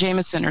just get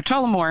Jameson or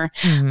Tullamore.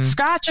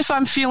 Scotch if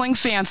I'm feeling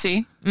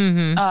fancy.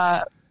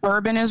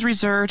 bourbon is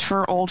reserved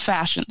for old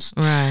fashions.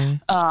 Right.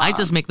 I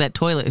just make that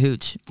toilet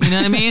hooch. You know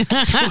what I mean?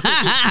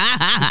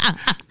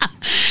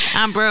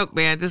 I'm broke,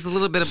 man. Just a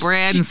little bit of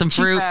bread and some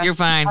fruit. You're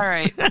fine. All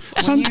right.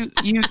 When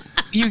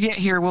you get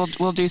here,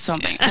 we'll do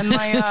something. And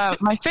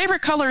my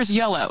favorite color is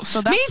yellow,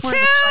 so that's where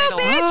the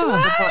title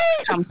of the book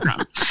comes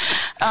from.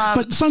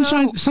 But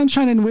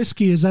Sunshine and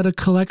Whiskey, is that a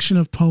collection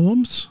of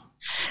poems?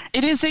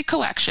 It is a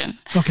collection.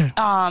 Okay.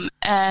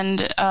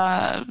 And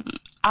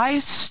I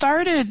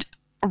started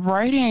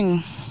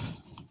writing.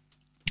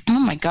 Oh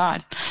my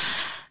God.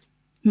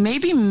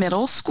 Maybe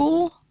middle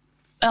school.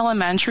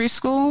 Elementary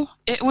school.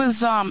 It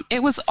was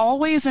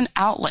always an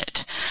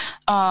outlet.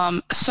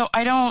 So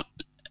I don't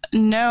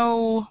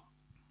know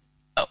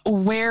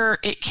where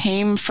it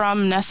came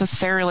from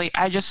necessarily.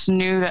 I just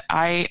knew that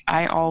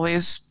I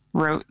always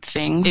wrote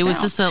things down. It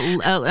was just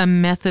a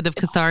method of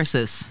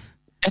catharsis.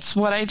 It's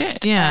what I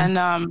did. Yeah.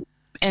 And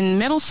in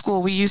middle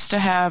school we used to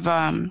have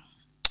in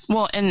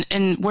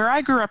where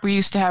I grew up we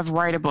used to have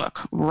write a book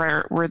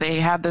where they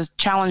had the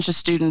challenge the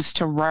students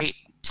to write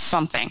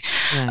something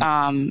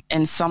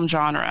in some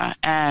genre,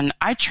 and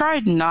I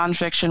tried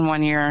nonfiction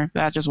one year.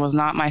 That just was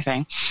not my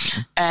thing.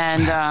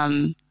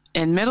 And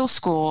in middle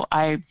school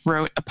I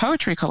wrote a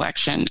poetry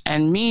collection,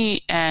 and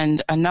me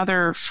and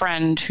another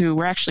friend who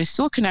were actually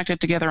still connected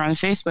together on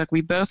Facebook,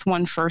 we both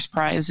won first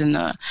prize in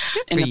the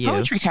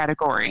poetry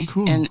category.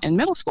 Cool. in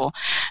middle school.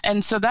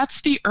 And so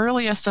that's the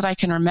earliest that I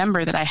can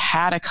remember that I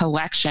had a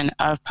collection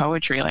of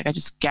poetry. Like I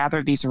just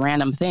gathered these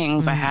random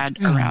things I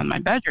had around my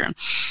bedroom.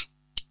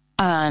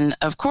 And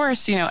of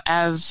course,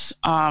 as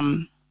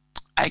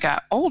I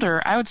got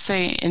older, I would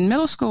say in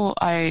middle school,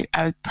 I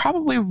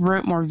probably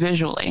wrote more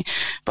visually.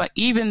 But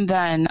even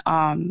then,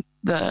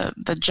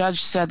 the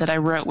judge said that I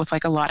wrote with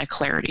like a lot of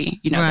clarity,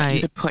 that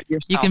you could put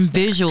yourself You can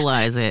there.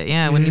 Visualize it.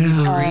 Yeah, when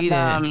people read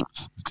it.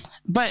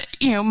 But,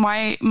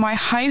 my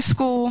high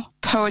school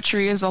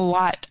poetry is a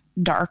lot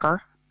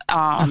darker.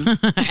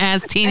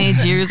 As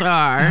teenage years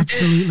are.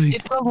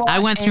 Absolutely. I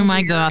went through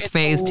my goth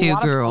phase too,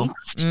 girl.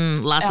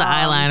 Lots of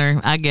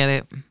eyeliner. I get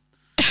it.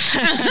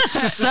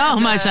 So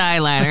much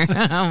eyeliner.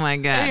 Oh my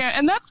God. Yeah,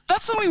 and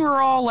that's when we were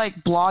all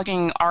like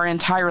blogging our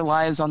entire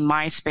lives on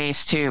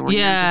MySpace too. Where you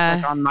were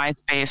just like on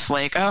MySpace,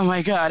 like, oh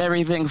my God,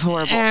 everything's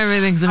horrible.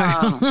 Everything's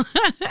horrible.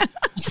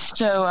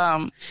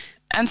 So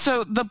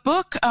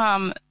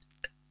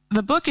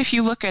the book, if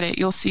you look at it,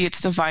 you'll see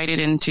it's divided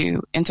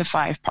into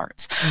 5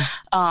 parts.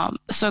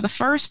 So the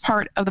first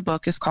part of the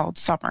book is called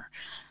Summer.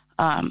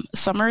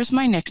 Summer is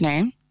my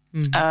nickname.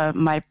 Mm-hmm.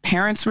 My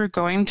parents were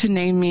going to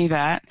name me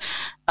that,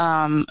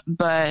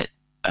 but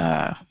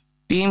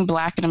being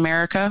Black in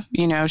America,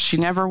 she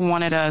never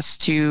wanted us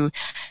to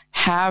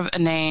have a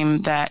name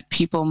that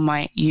people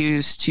might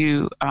use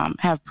to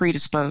have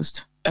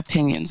predisposed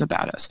opinions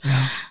about us.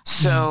 Yeah.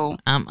 So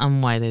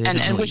I'm white,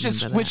 and which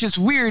is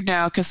weird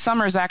now because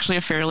Summer is actually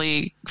a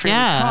fairly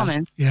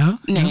common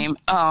name.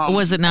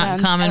 Was it not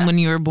common when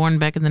you were born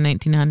back in the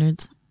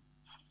 1900s?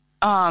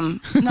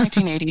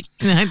 1980s.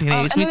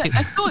 1980s. Me too.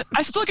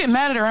 I still get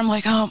mad at her. I'm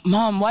like, oh,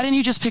 Mom, why didn't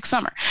you just pick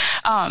Summer?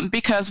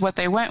 Because what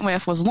they went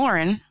with was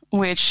Lauren,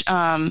 which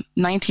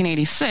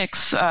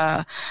 1986.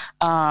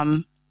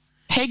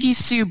 Peggy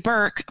Sue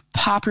Burke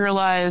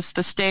popularized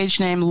the stage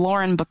name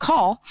Lauren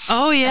Bacall.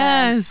 Oh,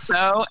 yes. And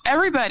so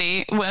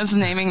everybody was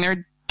naming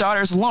their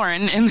daughters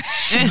Lauren.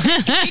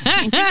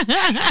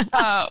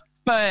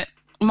 But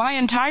my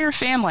entire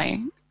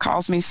family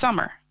calls me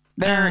Summer.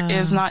 There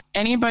is not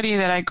anybody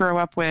that I grew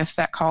up with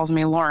that calls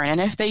me Lauren.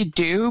 And if they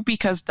do,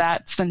 because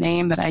that's the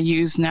name that I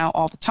use now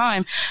all the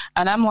time,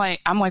 and I'm like,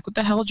 what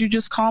the hell did you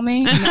just call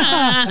me? No,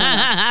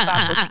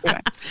 stop what you're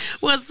doing.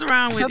 What's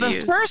wrong with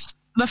you? So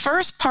the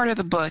first part of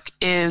the book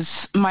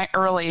is my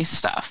early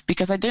stuff,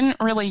 because I didn't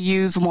really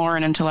use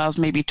Lauren until I was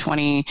maybe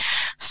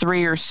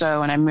 23 or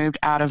so, and I moved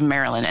out of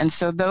Maryland. And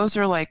so those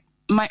are like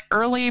my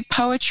early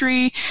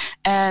poetry.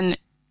 And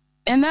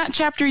in that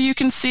chapter, you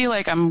can see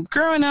like I'm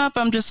growing up.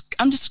 I'm just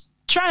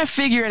trying to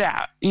figure it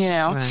out,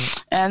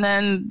 Right. And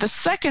then the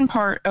second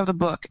part of the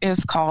book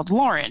is called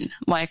Lauren.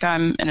 Like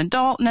I'm an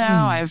adult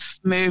now. I've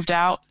moved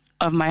out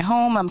of my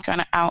home. I'm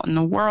kind of out in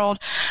the world.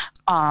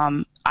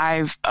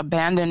 I've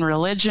abandoned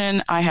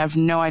religion. I have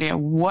no idea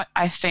what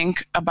I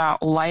think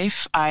about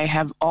life. I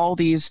have all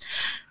these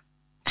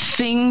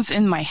things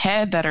in my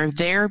head that are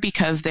there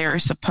because they're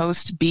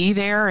supposed to be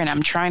there, and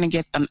I'm trying to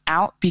get them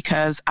out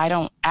because I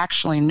don't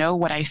actually know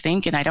what I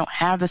think, and I don't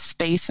have the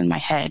space in my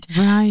head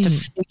to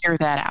figure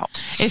that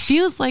out. It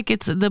feels like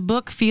the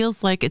book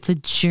feels like it's a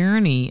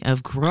journey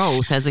of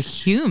growth as a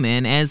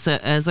human, as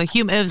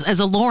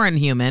a Lauren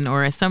human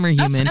or a Summer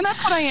human, and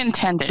that's what I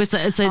intended.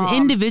 It's an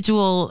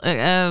individual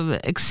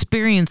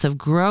experience of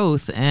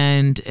growth,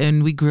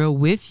 and we grow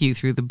with you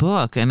through the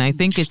book, and I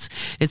think it's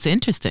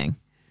interesting.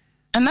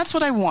 And that's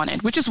what I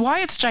wanted, which is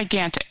why it's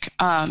gigantic.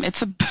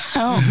 It's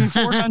about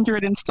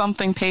 400 and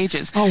something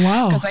pages. Oh,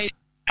 wow. Because I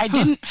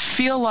didn't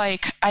feel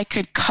like I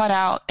could cut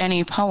out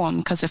any poem,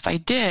 because if I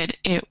did,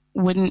 it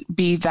wouldn't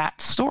be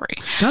that story.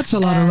 That's a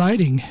lot of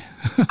writing.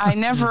 I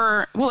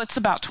never, it's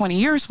about 20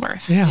 years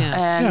worth. Yeah.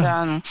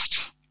 And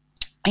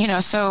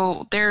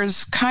so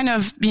there's kind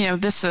of,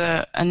 this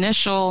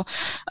initial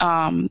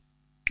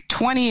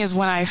 20 is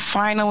when I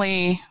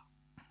finally,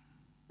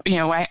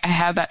 I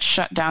had that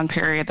shutdown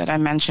period that I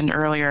mentioned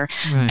earlier.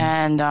 Right.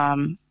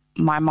 And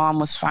my mom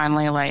was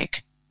finally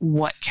like,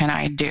 what can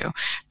I do?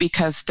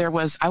 Because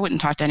I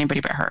wouldn't talk to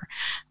anybody but her.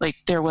 Like,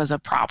 there was a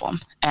problem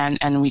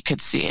and we could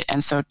see it.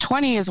 And so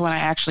 20 is when I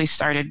actually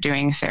started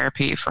doing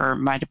therapy for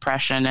my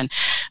depression. And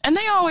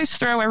they always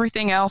throw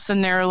everything else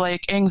in there,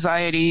 like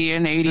anxiety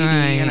and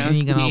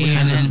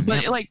ADD,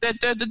 but like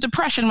the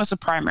depression was the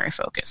primary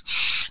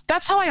focus.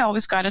 That's how I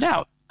always got it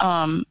out.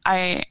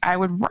 I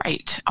would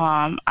write.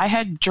 I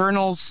had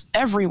journals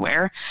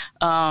everywhere.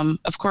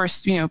 Of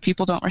course,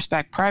 people don't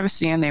respect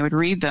privacy, and they would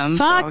read them.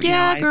 Fuck so,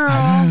 yeah, girl.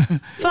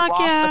 Fuck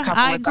yeah.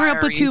 I grew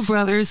up with two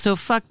brothers, so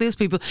fuck these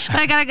people. But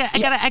I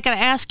gotta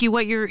ask you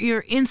what your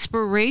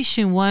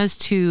inspiration was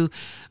to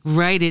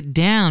write it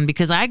down,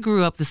 because I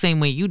grew up the same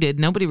way you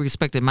did. Nobody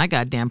respected my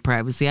goddamn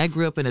privacy. I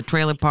grew up in a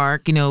trailer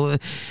park. The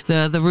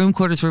room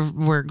quarters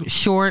were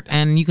short,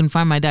 and you can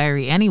find my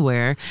diary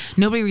anywhere.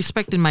 Nobody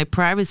respected my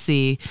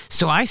privacy,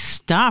 so I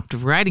stopped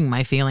writing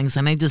my feelings,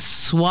 and I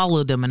just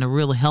swallowed them in a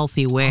real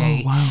healthy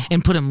way.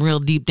 And put them real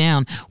deep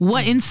down.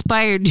 What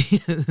inspired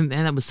you? And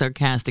that was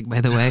sarcastic, by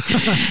the way.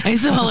 I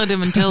swallowed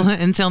them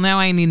until now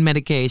I need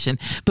medication.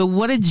 But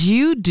what did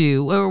you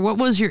do, or what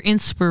was your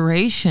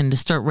inspiration to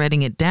start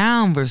writing it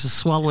down versus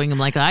swallowing them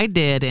like I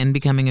did and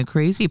becoming a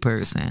crazy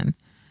person?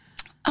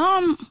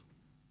 I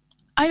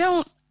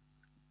don't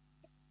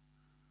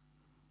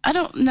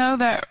know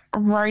that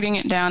writing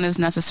it down is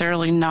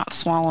necessarily not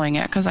swallowing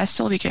it, because I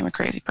still became a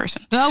crazy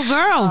person. Oh,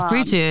 girl,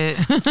 preach it.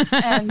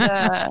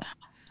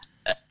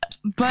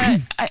 But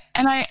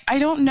I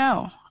don't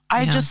know.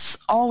 I just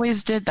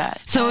always did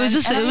that. So it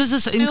was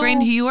just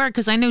ingrained who you are,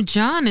 because I know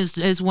John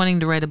is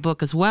wanting to write a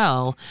book as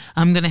well.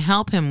 I'm going to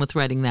help him with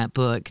writing that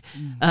book.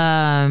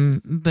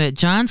 But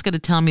John's got to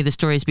tell me the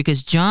stories,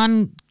 because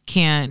John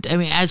can't,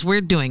 as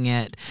we're doing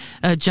it,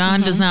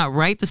 John does not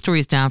write the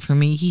stories down for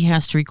me. He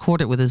has to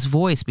record it with his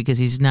voice, because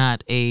he's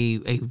not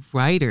a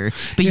writer.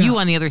 But you,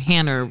 on the other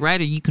hand, are a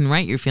writer. You can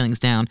write your feelings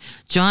down.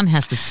 John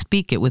has to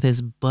speak it with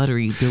his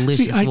buttery,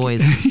 delicious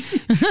voice.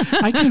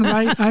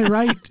 I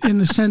write in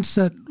the sense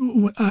that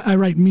I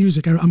write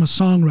music. I'm a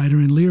songwriter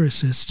and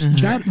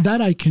lyricist.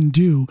 That I can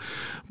do,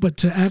 but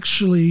to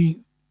actually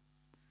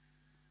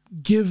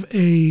give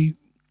a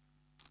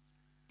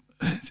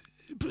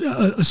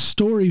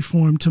story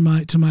form to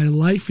my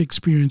life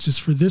experiences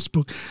for this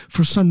book,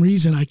 for some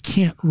reason I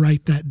can't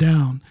write that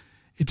down.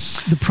 It's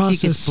the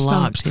process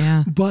stops.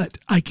 But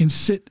I can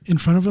sit in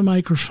front of a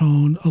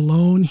microphone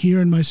alone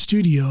here in my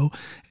studio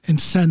and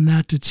send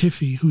that to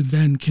Tiffy, who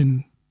then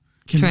can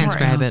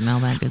transcribe it and all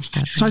that good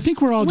stuff. So I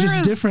think we're all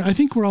just different. I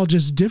think we're all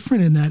just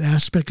different in that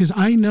aspect, because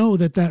I know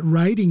that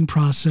writing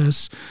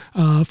process,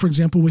 for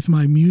example, with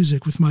my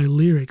music, with my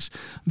lyrics,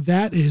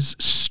 that is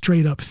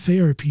straight up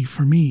therapy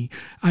for me.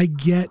 I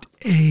get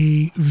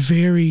a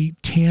very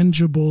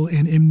tangible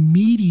and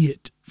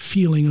immediate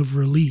feeling of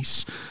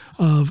release,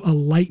 of a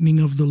lightening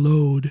of the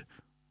load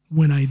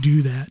when I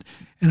do that.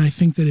 And I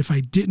think that if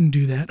I didn't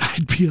do that,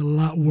 I'd be a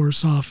lot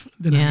worse off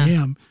than I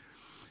am.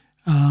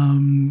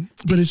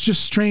 But it's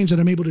just strange that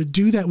I'm able to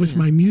do that with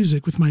my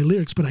music, with my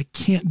lyrics, but I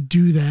can't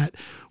do that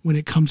when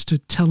it comes to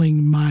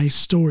telling my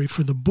story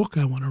for the book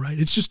I want to write.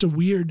 It's just a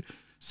weird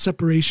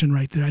separation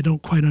right there. I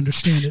don't quite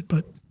understand it,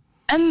 but.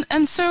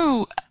 And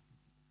so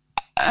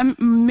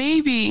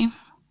maybe,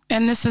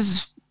 and this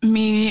is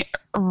me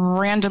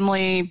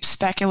randomly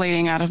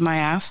speculating out of my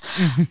ass.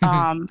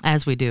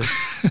 As we do.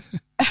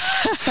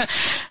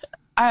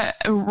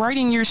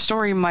 Writing your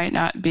story might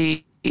not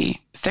be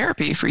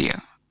therapy for you.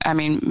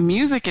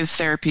 Music is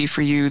therapy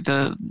for you.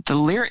 The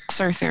lyrics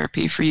are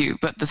therapy for you.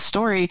 But the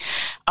story,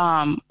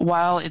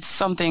 while it's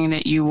something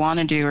that you want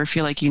to do or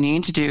feel like you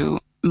need to do,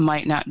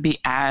 might not be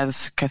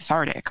as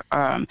cathartic.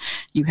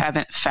 You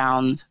haven't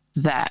found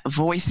that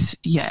voice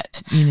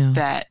yet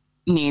that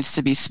needs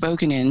to be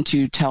spoken in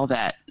to tell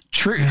that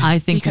truth. I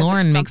think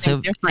Lauren makes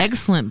an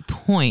excellent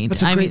point.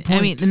 That's a great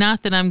point.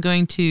 Not that I'm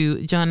going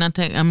to, John,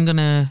 I'm going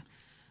to,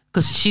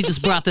 because she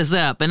just brought this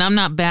up, and I'm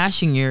not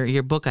bashing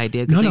your book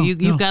idea, because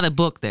you've got a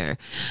book there.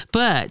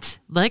 But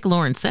like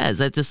Lauren says,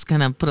 that just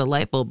kind of put a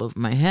light bulb over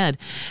my head.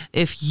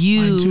 If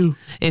you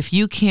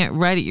can't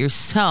write it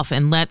yourself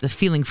and let the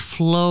feeling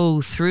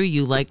flow through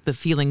you, like the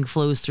feeling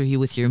flows through you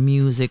with your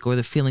music, or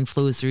the feeling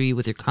flows through you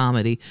with your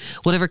comedy,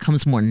 whatever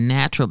comes more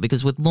natural.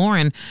 Because with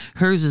Lauren,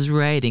 hers is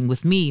writing.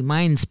 With me,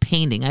 mine's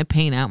painting. I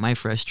paint out my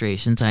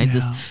frustrations. I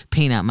just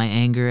paint out my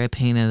anger. I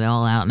paint it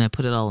all out, and I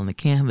put it all on the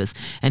canvas.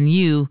 And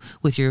you,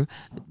 with your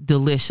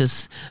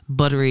delicious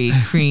buttery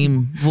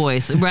cream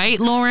voice, right,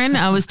 Lauren?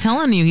 I was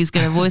telling you, he's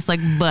got a voice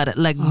like butter.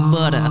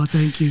 Oh,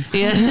 thank you.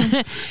 Yeah,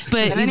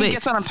 and then he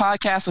gets on a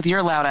podcast with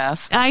your loud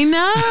ass. I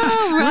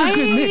know, right? What a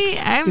good mix.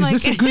 Is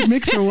this a good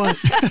mix or what?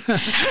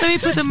 Let me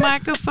put the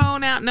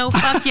microphone out. No,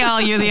 fuck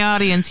y'all. You're the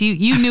audience.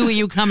 You knew what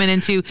you were coming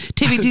into.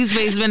 Tiffy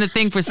Tuesday has been a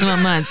thing for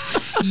some months.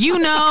 You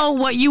know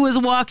what you was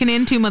walking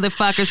into,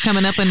 motherfuckers,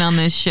 coming up and on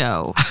this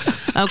show.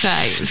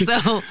 Okay,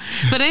 so,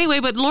 but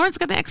anyway, but Lauren's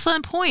got an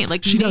excellent point.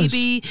 Like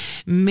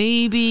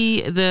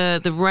maybe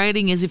the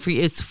writing isn't for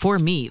you. It's for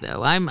me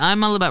though.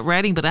 I'm all about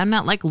writing, but I'm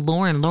not like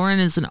Lauren. Lauren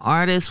is an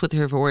artist with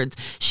her words.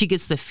 She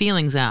gets the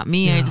feelings out.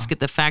 Me, I just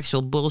get the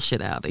factual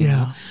bullshit out. You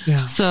know?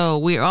 Yeah. So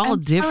we're all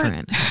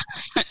different.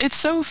 It's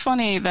so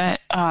funny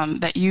that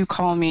that you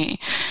call me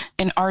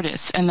an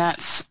artist, and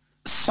that's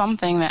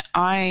something that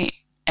I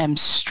am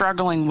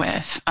struggling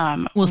with.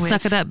 Well,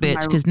 suck it up,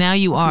 bitch, because now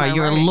you are.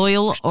 You're a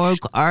loyal oak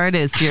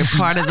artist. You're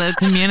part of the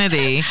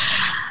community.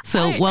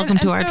 So welcome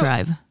to our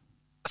tribe.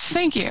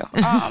 Thank you.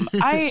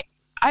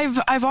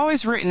 I've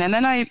always written, and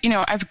then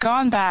I've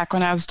gone back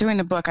when I was doing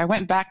the book. I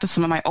went back to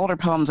some of my older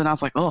poems, and I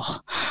was like, oh,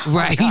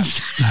 right.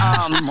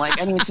 Like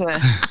I need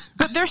to,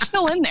 but they're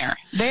still in there.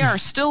 They are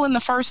still in the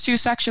first 2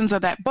 sections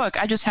of that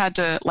book. I just had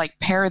to like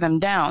pare them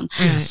down,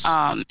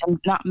 and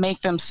not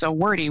make them so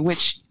wordy.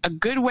 Which a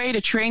good way to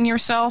train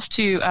yourself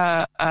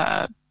to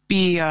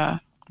be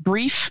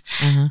brief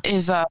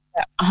is a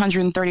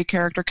 130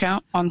 character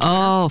count on Twitter.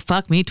 Oh,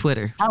 fuck me,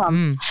 Twitter.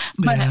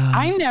 But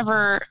I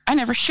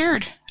never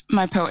shared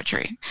my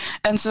poetry,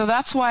 and so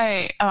that's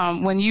why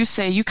when you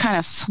say you kind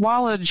of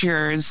swallowed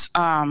yours,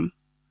 I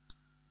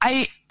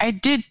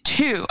did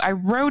too. I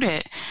wrote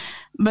it,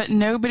 but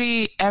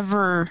nobody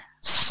ever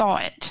saw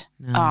it.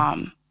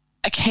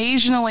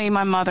 Occasionally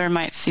my mother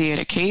might see it,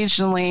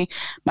 occasionally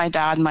my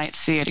dad might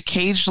see it,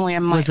 occasionally I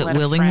might Was it let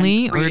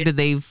willingly, a friend or did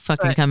they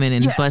fucking come in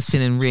and bust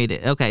in and read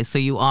it? Okay, so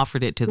you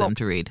offered it to them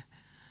to read.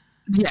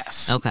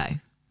 Yes.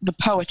 Okay. The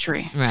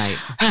poetry. Right.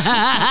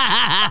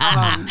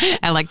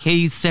 I like how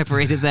you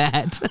separated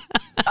that.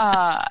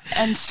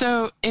 And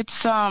so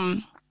it's,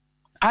 I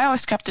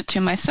always kept it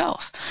to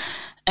myself.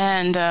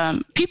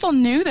 And people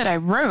knew that I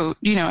wrote.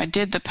 I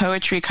did the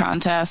poetry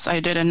contest.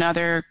 I did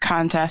another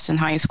contest in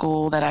high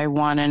school that I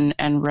won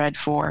and read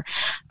for.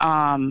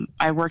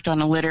 I worked on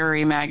a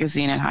literary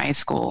magazine in high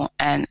school.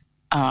 And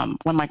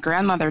when my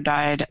grandmother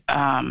died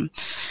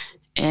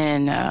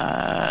in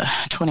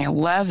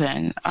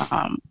 2011,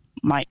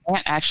 my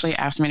aunt actually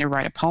asked me to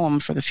write a poem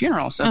for the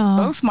funeral. So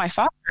both my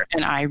father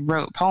and I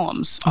wrote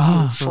poems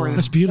for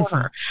that's beautiful.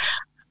 her.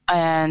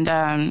 And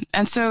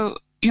so,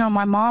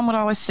 my mom would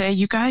always say,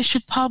 you guys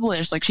should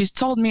publish. Like, she's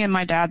told me and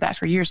my dad that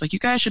for years, like, you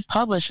guys should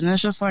publish. And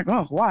it's just like,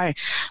 oh, why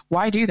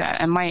do that?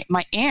 And my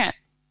aunt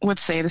would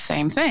say the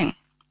same thing.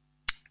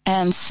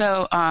 And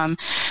so,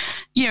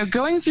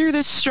 going through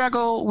this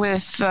struggle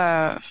with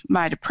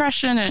my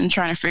depression and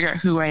trying to figure out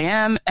who I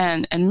am,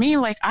 and me,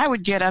 like, I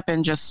would get up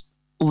and just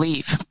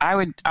leave. I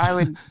would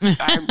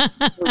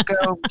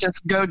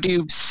go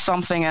do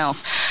something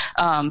else.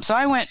 So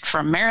I went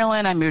from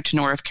Maryland, I moved to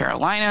North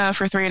Carolina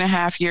for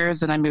 3.5 years,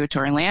 then I moved to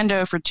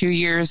Orlando for 2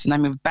 years, and I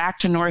moved back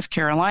to North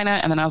Carolina,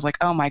 and then I was like,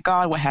 oh my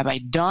God, what have I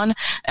done?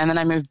 And then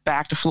I moved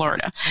back to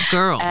Florida.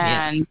 Girl,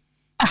 and yes.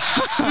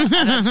 And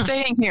I'm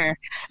staying here.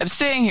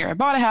 I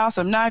bought a house.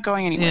 I'm not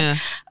going anywhere.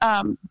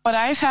 Yeah. But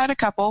I've had a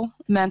couple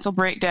mental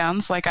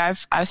breakdowns. Like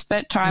I've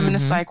spent time in a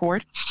psych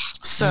ward.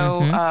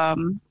 So,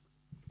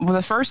 well,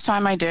 the first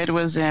time I did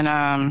was in,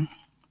 oh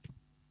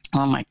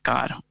my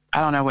God, I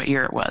don't know what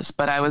year it was,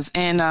 but I was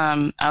in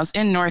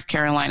North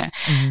Carolina,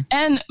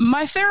 and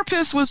my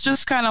therapist was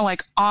just kind of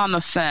like on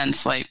the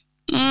fence, like,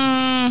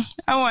 I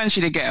want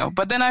you to go.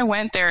 But then I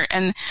went there,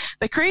 and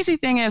the crazy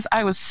thing is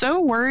I was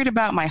so worried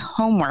about my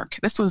homework.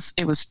 It was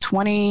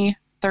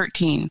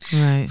 2013,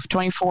 right.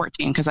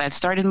 2014, because I had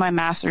started my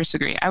master's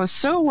degree. I was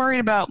so worried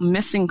about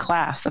missing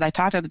class that I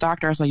talked to the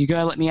doctor. I was like, you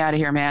gotta let me out of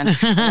here, man.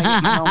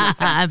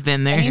 I've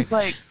been there. And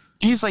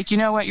he's like, you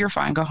know what? You're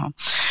fine. Go home.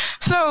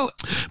 So,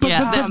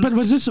 but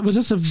was this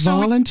a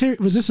voluntary?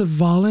 Was this a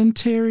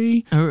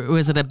voluntary? Or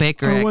was it a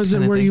Baker? Or was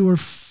it where you were?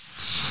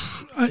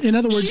 In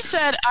other words, she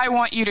said, "I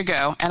want you to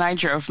go," and I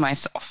drove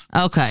myself.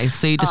 Okay,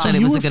 so you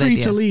decided it was a good idea. You were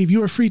free to leave.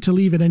 You were free to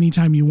leave at any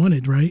time you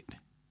wanted, right?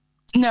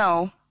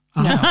 No.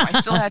 I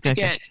still had to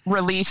get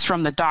released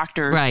from the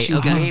doctor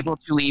to be able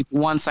to leave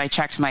once I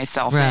checked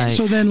myself in.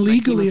 So then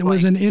legally it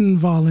was an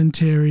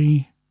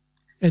involuntary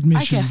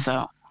admission. I guess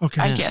so.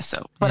 Okay. I guess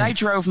so. But I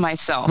drove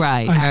myself.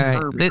 Right. All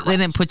right. They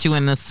didn't put you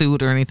in a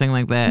suit or anything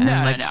like that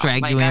and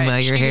drag you in by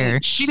your hair.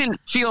 She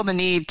didn't feel the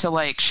need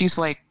to she's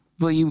like,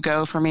 will you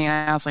go for me?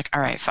 And I was like,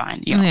 all right,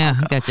 fine. Yeah,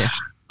 gotcha.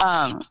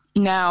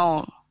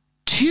 Now,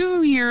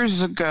 2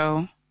 years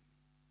ago,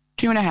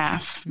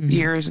 2.5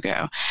 years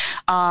ago,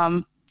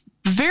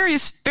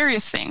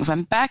 various things.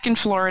 I'm back in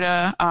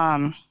Florida.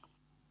 I'm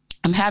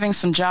having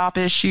some job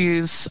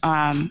issues.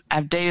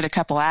 I've dated a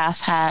couple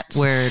ass hats.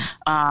 Weird.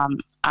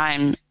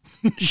 I'm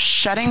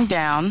shutting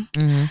down,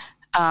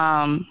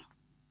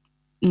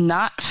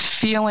 not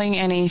feeling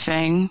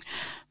anything.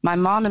 My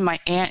mom and my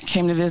aunt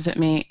came to visit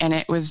me, and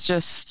it was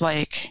just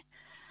like,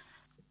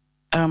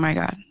 oh my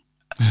God.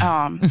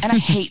 And I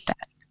hate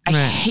that.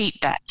 I hate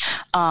that.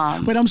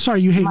 Wait, I'm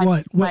sorry. You hate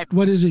what?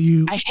 What is it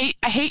you? I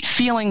hate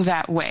feeling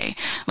that way.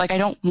 Like I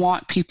don't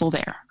want people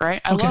there,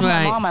 right? I love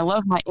my mom. I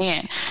love my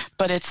aunt,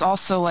 but it's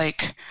also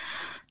like,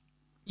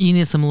 You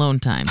need some alone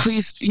time.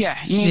 Please, you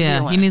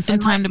need some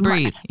time to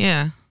breathe.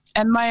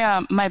 And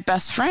my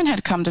best friend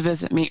had come to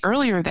visit me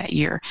earlier that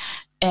year,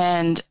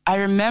 and I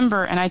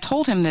remember, and I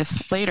told him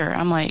this later.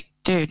 I'm like,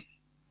 dude,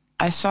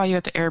 I saw you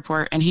at the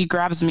airport, and he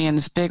grabs me in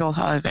this big old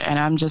hug, and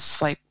I'm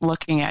just like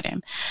looking at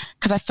him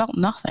because I felt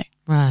nothing.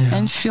 Right. I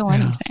didn't feel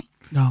anything.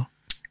 No.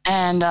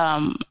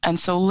 And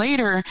so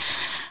later,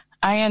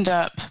 I end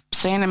up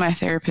saying to my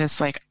therapist,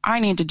 like, I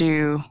need to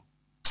do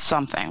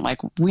something. Like,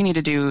 we need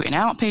to do an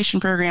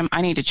outpatient program.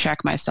 I need to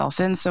check myself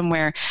in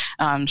somewhere.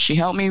 She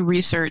helped me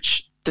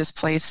research this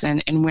place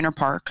in Winter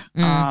Park,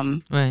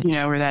 right. You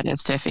know where that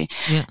is, Tiffy.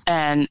 Yeah.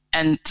 And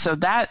so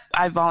that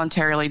I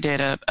voluntarily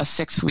did a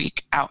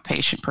 6-week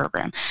outpatient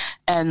program.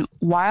 And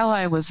while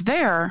I was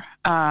there,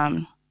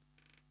 I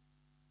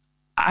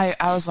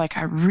was like,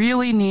 I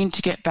really need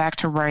to get back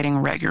to writing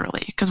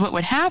regularly, because what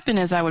would happen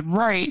is I would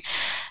write,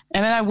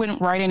 and then I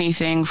wouldn't write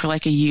anything for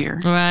like a year.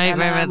 Right.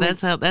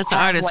 That's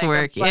artist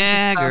work.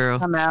 Yeah, girl.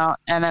 Come out,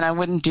 and then I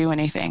wouldn't do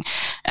anything.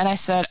 And I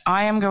said,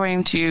 I am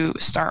going to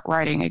start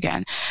writing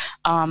again.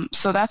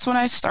 So that's when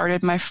I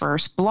started my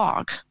first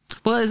blog.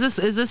 Well, is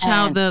this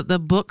how the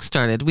book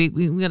started? We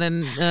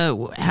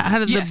gotta. How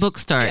did the book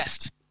start?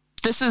 Yes.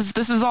 This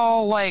is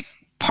all like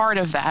part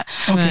of that.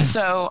 Okay.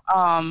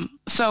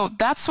 So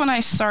that's when I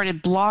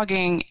started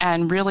blogging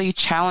and really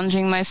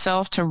challenging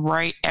myself to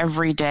write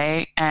every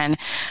day, and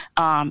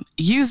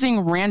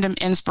using random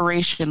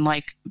inspiration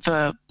like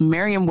the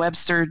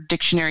Merriam-Webster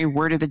dictionary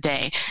word of the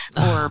day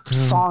or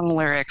song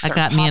lyrics. I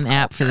got me an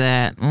app for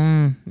that.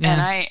 And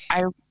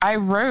I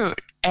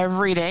wrote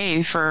every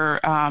day for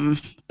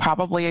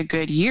probably a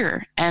good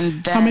year.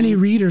 And then how many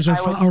readers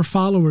or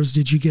followers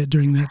did you get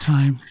during that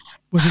time?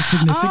 Was it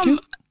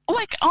significant?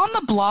 Like on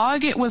the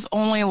blog, it was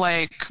only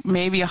like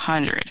maybe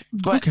 100,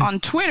 but on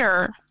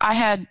Twitter, I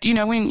had,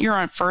 when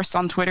you're first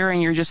on Twitter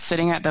and you're just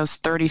sitting at those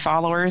 30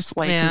 followers,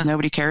 like, because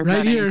nobody cares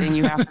about anything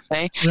you have to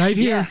say. Right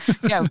here.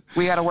 Yeah,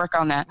 we got to work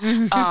on that.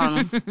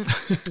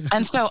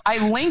 And so I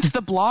linked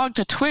the blog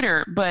to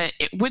Twitter, but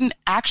it wouldn't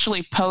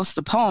actually post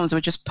the poems; it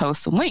would just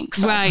post the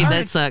links. So right,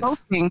 that sucks.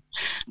 Posting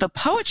the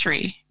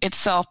poetry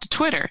itself to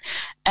Twitter,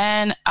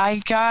 and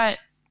I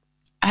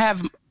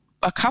have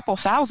a couple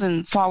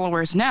thousand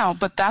followers now,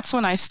 but that's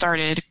when I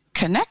started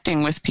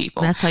connecting with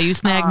people. That's how you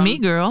snagged me,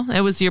 girl.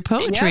 It was your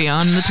poetry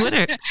on the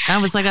Twitter.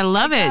 I was like, I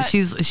love it.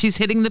 She's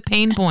hitting the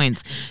pain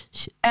points.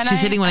 She's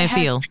hitting what I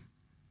feel.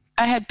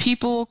 I had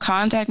people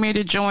contact me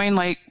to join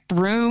like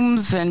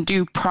rooms and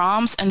do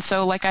prompts, and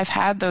so like I've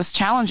had those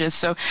challenges.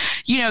 So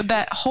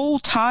that whole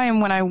time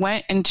when I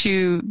went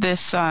into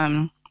this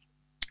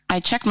I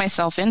checked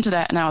myself into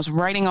that, and I was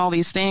writing all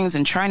these things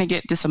and trying to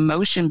get this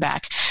emotion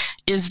back,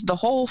 is the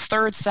whole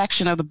third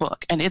section of the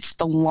book, and it's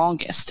the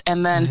longest.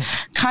 And then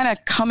kind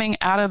of coming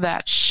out of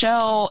that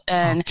shell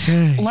and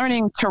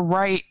learning to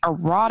write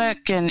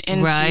erotic and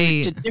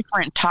into to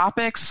different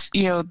topics,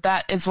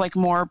 that is like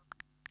more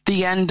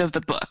the end of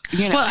the book.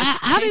 Well,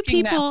 how do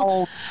people that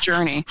whole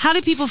journey? How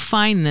do people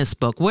find this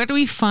book? Where do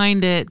we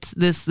find it?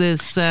 This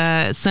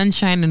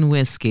Sunshine and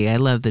Whiskey. I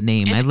love the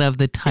name. I love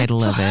the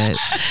title of it.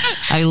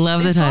 I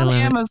love the title of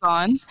it.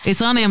 Amazon.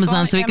 It's on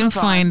Amazon, so we can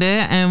find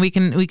it, and we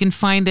can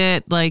find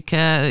it. Like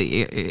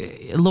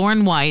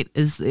Lauren White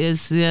is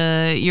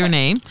your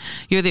name.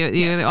 You're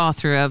the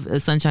author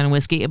of Sunshine and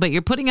Whiskey, but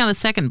you're putting out a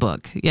second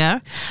book.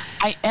 Yeah,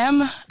 I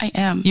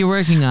am. You're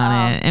working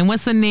on it. And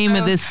what's the name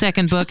of this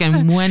second book,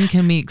 and when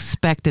can we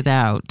expect it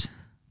out?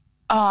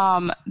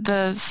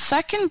 The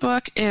second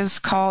book is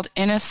called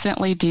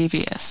Innocently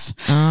Devious.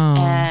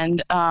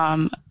 And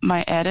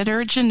my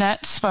editor,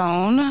 Jeanette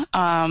Spohn,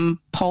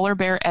 Polar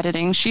Bear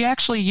Editing, she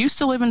actually used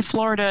to live in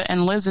Florida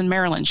and lives in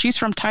Maryland. She's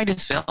from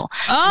Titusville.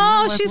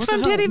 Oh, she's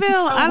from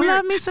Titusville. So I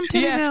love me some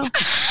Titusville.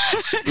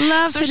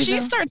 Love so Titusville.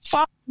 She started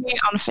following me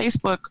on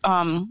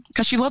Facebook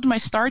because she loved my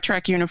Star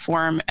Trek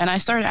uniform, and I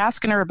started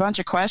asking her a bunch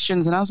of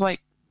questions, and I was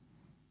like,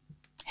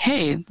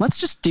 hey, let's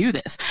just do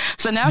this.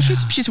 So now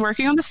she's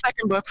working on the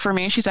second book for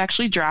me. She's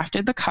actually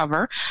drafted the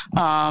cover,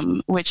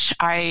 which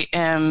I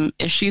am,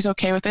 if she's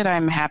okay with it,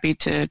 I'm happy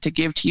to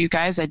give to you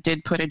guys. I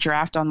did put a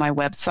draft on my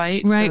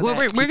website. Right. So well,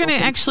 we're going to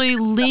actually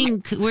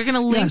link. We're going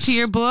to link to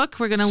your book.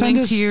 We're going to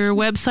link to your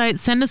website.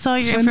 Send us all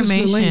your information.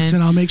 Send us the links,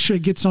 and I'll make sure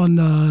it gets on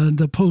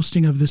the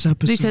posting of this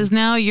episode. Because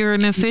now you're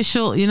an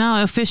official,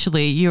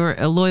 officially you're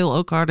a Loyal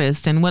Oak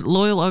artist. And what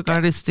Loyal Oak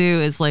artists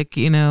do is like,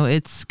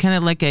 it's kind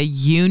of like a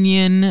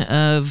union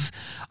of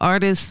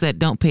artists that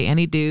don't pay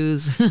any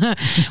dues.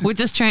 We're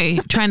just trying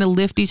to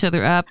lift each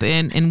other up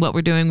in what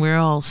we're doing. We're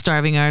all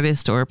starving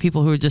artists or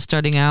people who are just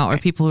starting out or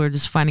people who are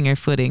just finding our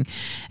footing.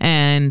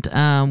 And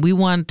we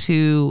want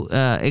to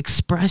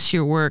express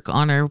your work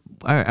on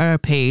our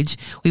page.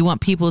 We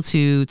want people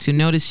to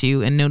notice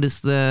you and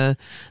notice the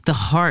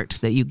heart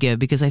that you give,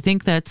 because I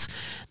think that's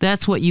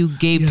what you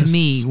gave to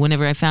me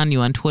whenever I found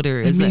you on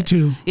Twitter. And me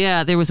too.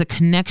 Yeah, there was a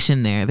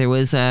connection there. There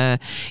was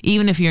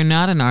even if you're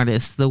not an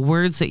artist, the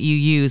words that you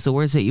use, the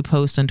words that you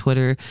post on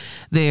Twitter,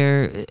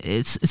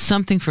 it's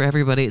something for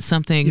everybody. It's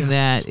something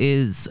that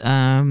is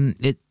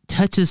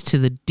touches to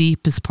the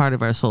deepest part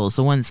of our souls.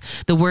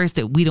 The words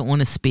that we don't want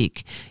to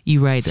speak, you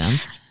write them.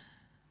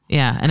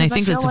 Yeah, and I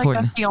think that's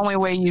important. That's the only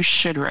way you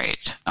should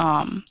write.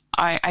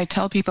 I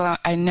tell people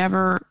I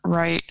never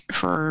write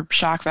for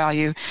shock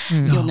value.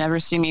 No. You'll never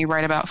see me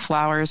write about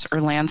flowers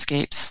or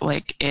landscapes.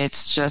 Like,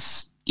 it's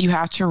just, you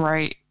have to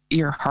write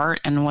your heart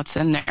and what's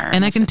in there.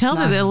 And I can tell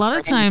that a lot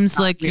of times,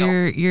 like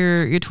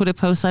your Twitter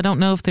posts, I don't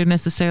know if they're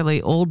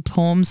necessarily old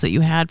poems that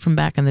you had from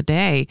back in the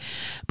day,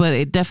 but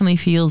it definitely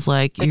feels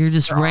like you're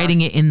just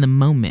writing it in the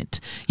moment.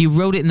 You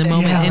wrote it in the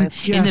moment, and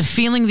in the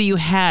feeling that you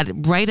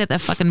had right at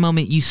that fucking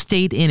moment, you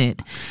stayed in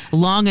it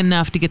long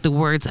enough to get the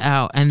words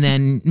out, and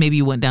then maybe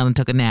you went down and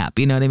took a nap.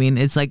 You know what I mean?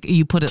 It's like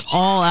you put it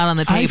all out on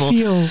the table.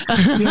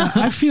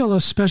 I feel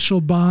a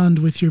special bond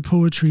with your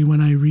poetry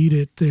when I read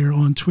it there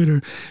on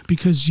Twitter,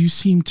 because you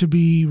seem to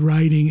be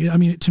writing. I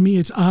mean, to me,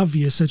 it's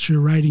obvious that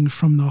you're writing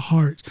from the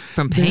heart,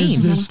 from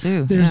pain. There's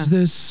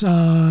this.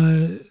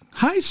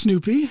 Hi,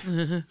 Snoopy.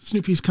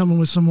 Snoopy's coming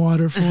with some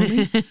water for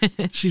me.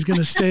 She's going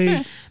to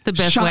stay the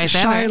best way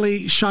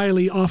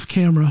shyly off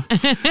camera.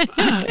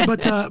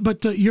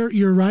 But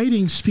your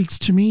writing speaks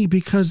to me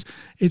because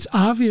it's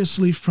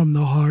obviously from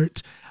the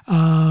heart,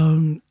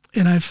 and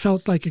I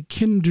felt like a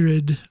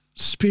kindred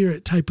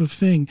spirit type of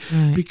thing,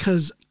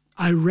 because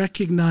I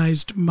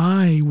recognized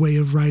my way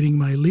of writing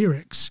my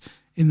lyrics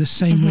in the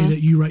same way that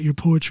you write your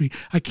poetry.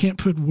 I can't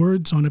put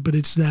words on it, but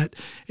it's that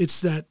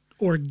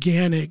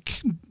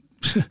organic,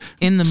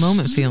 in the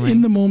moment feeling,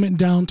 in the moment,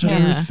 down to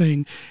earth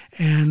thing,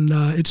 and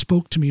it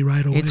spoke to me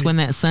right away. It's when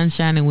that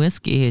sunshine and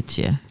whiskey hits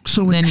you.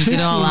 So then you get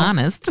all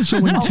honest. So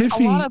when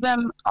Tiffy,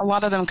 a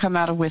lot of them come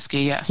out of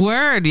whiskey. Yes.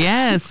 Word.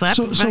 Yes.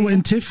 So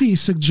when Tiffy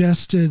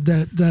suggested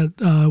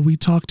that we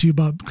talk to you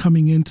about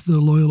coming into the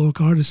Loyal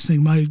Oak Artists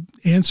thing, my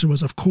answer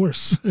was, of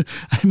course.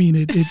 I mean,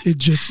 it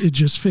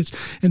just fits.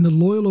 And the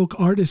Loyal Oak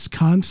Artist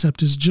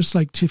concept is just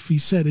like Tiffy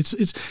said.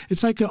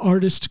 It's like an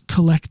artist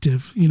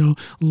collective.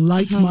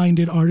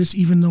 Like-minded artists,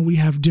 even though we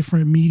have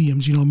different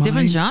mediums.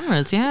 Different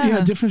genres.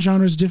 Yeah, different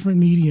genres, different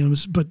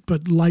mediums,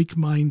 but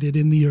like-minded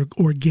in the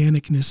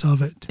organicness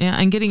of it. Yeah,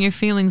 and getting your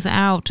feelings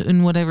out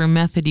in whatever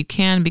method you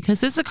can,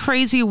 because it's a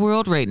crazy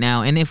world right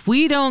now. And if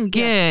we don't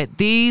get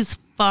these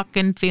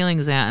fucking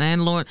feelings out,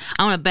 and Lord,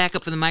 I want to back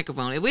up for the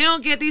microphone. If we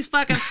don't get these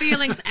fucking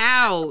feelings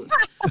out,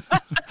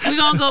 we're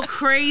gonna go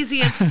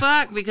crazy as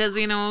fuck, because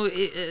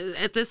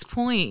at this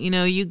point,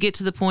 you get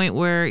to the point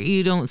where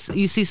you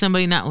see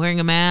somebody not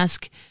wearing a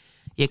mask.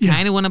 You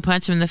kind of want to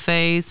punch him in the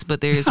face, but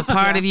there's a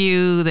part of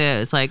you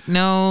that's like,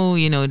 no,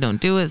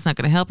 don't do it. It's not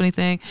going to help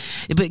anything.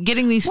 But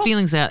getting these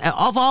feelings out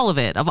of all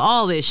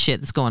this shit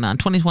that's going on.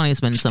 2020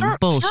 has been some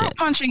bullshit. Throat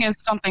punching is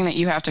something that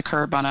you have to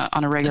curb on a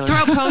regular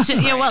basis. Throat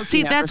punching. Yeah, well,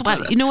 see, that's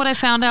what what I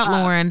found out,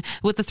 Lauren,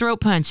 with the throat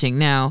punching.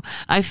 Now,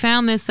 I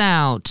found this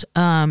out.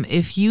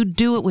 If you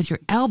do it with your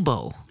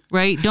elbow.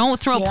 Right? Don't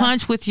throw a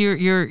punch with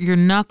your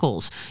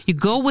knuckles. You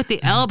go with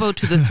the elbow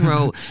to the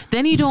throat.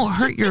 Then you don't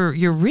hurt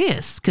your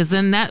wrists, because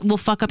then that will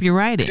fuck up your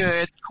writing.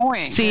 Good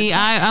point. See,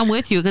 I'm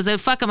with you, because it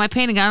fuck up my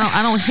painting.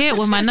 I don't hit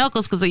with my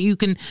knuckles, because you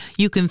can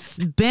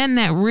bend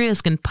that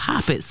wrist and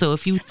pop it. So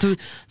if you threw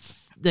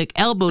like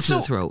elbow to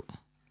the throat.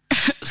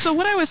 So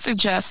what I would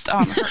suggest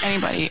for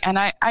anybody, and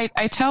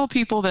I tell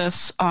people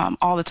this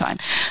all the time.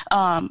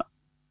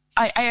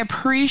 I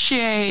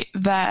appreciate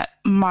that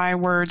my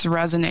words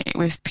resonate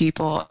with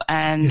people,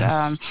 and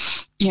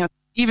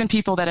even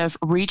people that have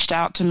reached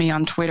out to me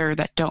on Twitter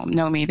that don't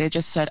know me, they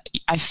just said,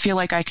 I feel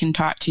like I can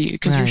talk to you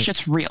because your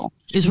shit's real.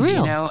 It's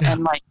real.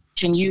 And like,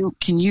 can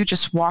you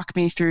just walk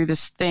me through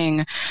this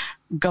thing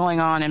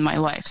going on in my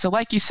life? So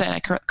like you said,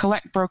 I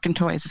collect broken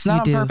toys. It's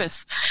not on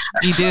purpose.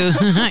 You do.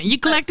 You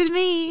collected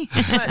me.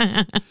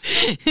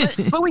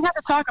 but we have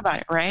to talk about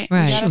it, right? We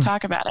got to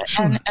talk about it.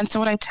 Sure. And so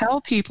what I tell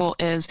people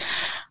is,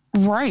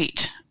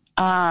 right.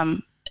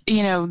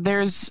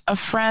 There's a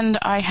friend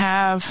I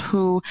have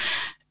who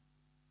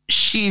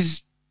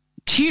she's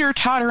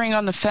teeter-tottering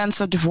on the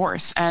fence of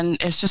divorce,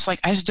 and it's just like,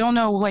 I just don't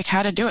know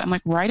how to do it. I'm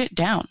like, write it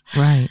down.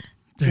 Right.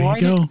 There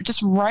you go.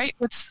 Just write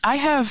what's I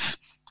have.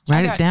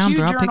 Write it down.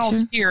 Draw a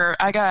journals picture. Here.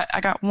 I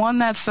got one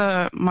that's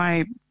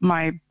my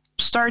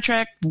Star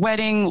Trek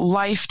wedding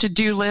life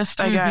to-do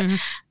list. I got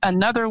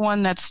another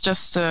one that's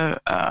just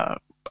I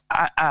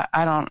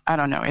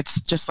don't know.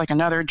 It's just like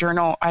another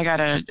journal. I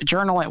got a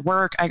journal at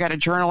work. I got a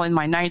journal in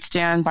my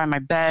nightstand by my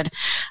bed.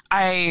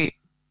 I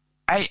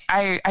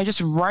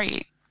just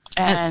write.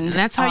 And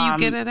that's how you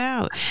get it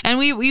out. And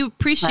we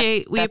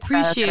appreciate the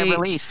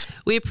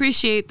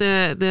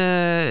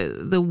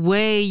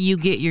way you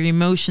get your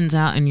emotions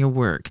out in your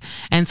work.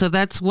 And so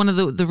that's one of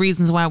the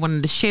reasons why I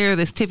wanted to share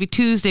this Tiffy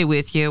Tuesday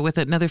with you, with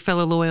another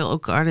fellow Loyal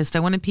Oak artist.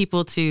 I wanted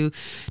people to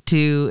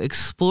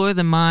explore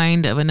the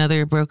mind of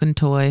another broken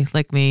toy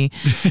like me,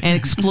 and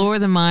explore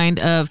the mind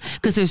of,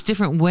 because there's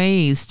different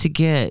ways to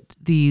get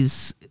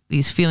these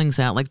feelings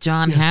out. Like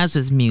John has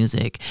his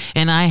music,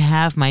 and I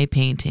have my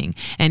painting,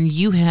 and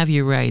you have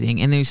your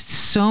writing, and there's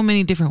so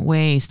many different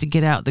ways to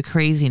get out the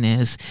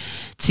craziness,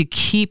 to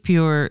keep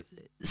your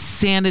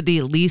sanity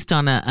at least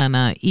on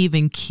a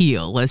even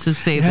keel. Let's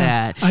just say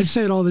that. I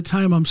say it all the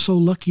time. I'm so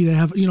lucky to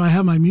have, I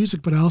have my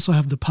music, but I also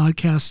have the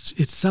podcast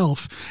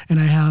itself, and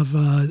I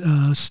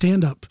have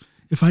stand-up.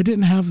 If I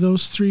didn't have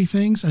those three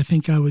things, I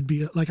think I would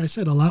be, like I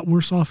said, a lot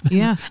worse off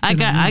than I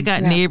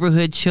got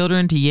neighborhood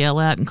children to yell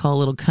at and call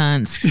little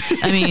cunts.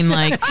 I mean,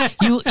 like,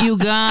 you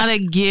gotta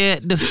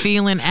get the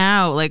feeling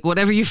out, like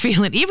whatever you're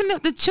feeling. Even though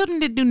the children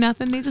didn't do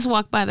nothing, they just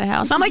walked by the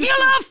house. I'm like, you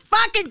little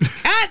fucking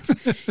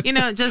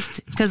cunts!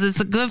 Just because it's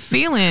a good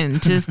feeling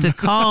just to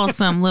call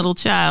some little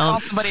child. Call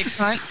somebody a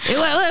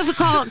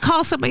cunt.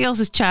 Call somebody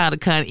else's child a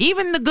cunt.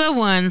 Even the good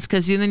ones,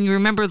 because then you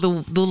remember the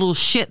little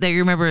shit that you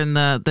remember in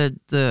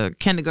the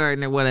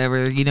kindergarten or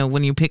whatever,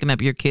 when you're picking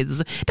up your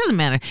kids. It doesn't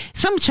matter.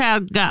 Some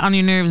child got on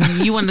your nerves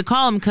and you wanted to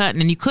call them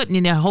cutting and you couldn't,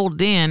 you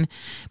hold it in.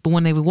 But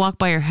when they would walk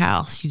by your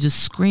house, you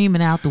just scream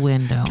it out the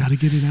window. Gotta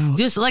get it out.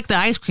 Just like the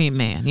ice cream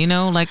man,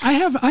 like. I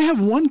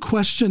have one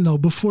question though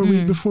before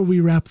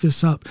we wrap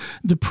this up.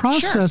 The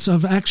process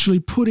of actually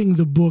putting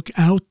the book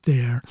out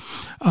there,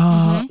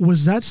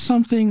 was that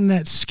something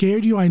that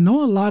scared you? I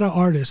know a lot of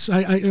artists.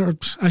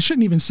 I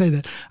shouldn't even say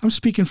that. I'm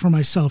speaking for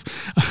myself.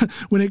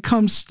 When it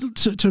comes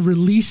to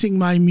releasing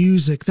my music,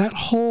 that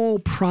whole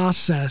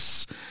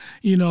process,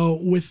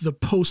 with the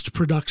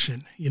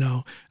post-production,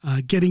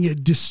 getting it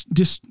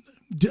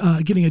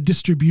getting a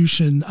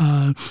distribution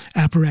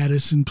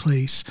apparatus in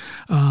place.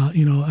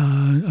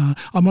 I'm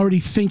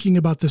already thinking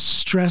about the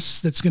stress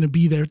that's going to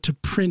be there to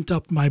print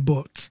up my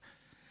book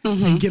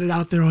and get it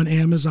out there on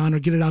Amazon or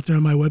get it out there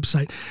on my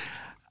website.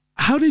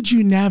 How did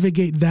you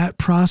navigate that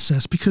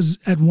process? Because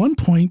at one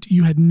point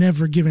you had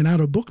never given out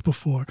a book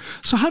before.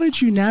 So how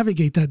did you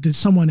navigate that? Did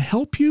someone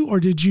help you, or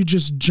did you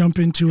just jump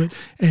into it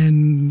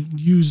and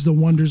use the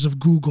wonders of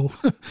Google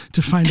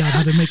to find out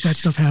how to make that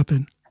stuff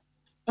happen?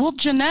 Well,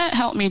 Jeanette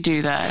helped me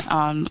do that.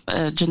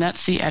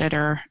 Jeanette's the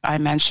editor I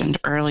mentioned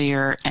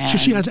earlier. And so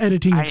she has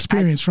editing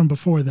experience from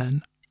before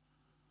then.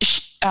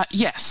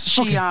 Yes,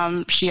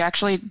 she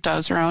actually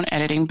does her own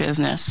editing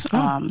business.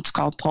 It's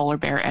called Polar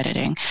Bear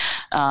Editing,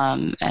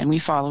 and we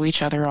follow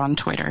each other on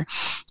Twitter.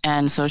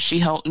 And so she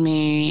helped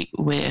me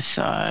with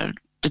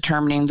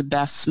determining the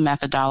best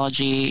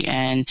methodology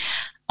and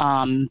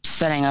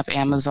setting up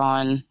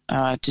Amazon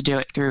to do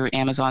it through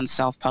Amazon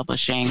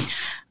self-publishing.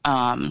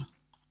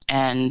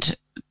 And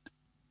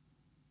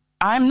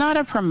I'm not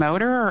a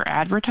promoter or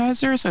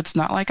advertiser, so it's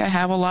not like I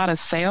have a lot of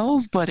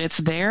sales, but it's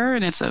there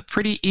and it's a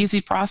pretty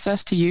easy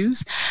process to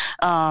use.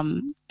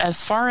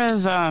 As far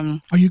as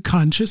are you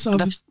conscious of?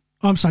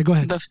 I'm sorry. Go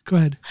ahead. Go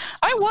ahead.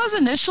 I was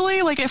initially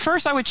at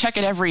first I would check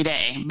it every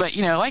day, but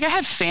I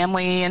had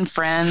family and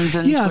friends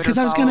and because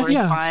I was gonna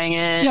buying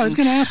it. I was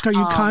gonna ask, are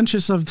you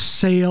conscious of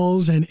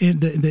sales and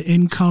the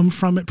income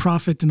from it,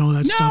 profit and all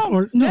that stuff,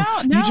 or no?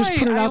 You just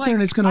put it out there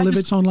and it's gonna live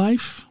its own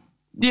life.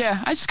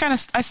 Yeah, I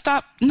just I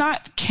stopped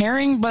not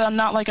caring, but I'm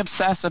not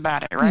obsessed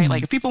about it, right?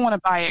 Like if people want to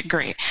buy it,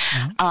 great.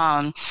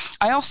 I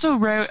also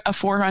wrote a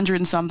 400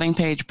 and something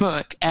page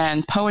book,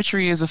 and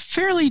poetry is a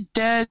fairly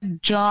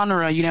dead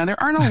genre.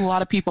 There aren't a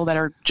lot of people that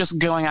are just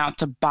going out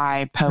to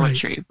buy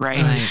poetry,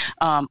 right?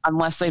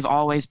 Unless they've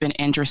always been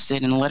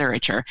interested in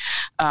literature.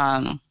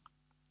 The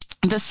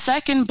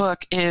second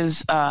book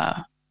is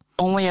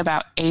only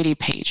about 80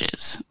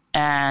 pages.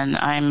 And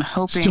I'm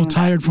hoping still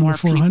tired from the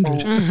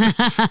 400.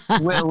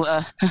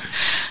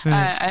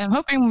 I'm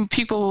hoping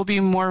people will be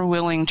more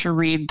willing to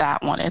read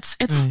that one. It's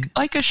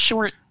like a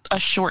short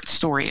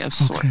story of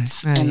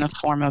sorts in the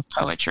form of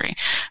poetry.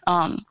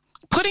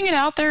 Putting it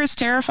out there is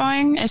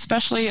terrifying,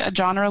 especially a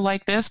genre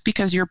like this,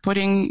 because you're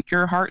putting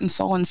your heart and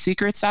soul and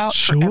secrets out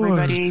for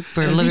everybody.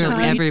 For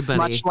literally everybody.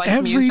 Much like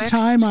every music.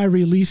 time I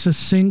release a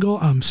single,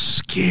 I'm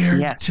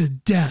scared to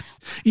death.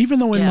 Even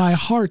though in my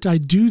heart I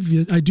do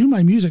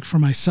my music for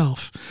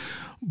myself.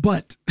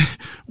 But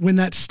when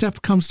that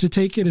step comes to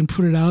take it and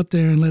put it out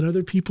there and let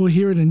other people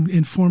hear it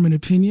and form an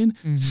opinion,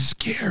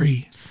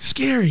 scary.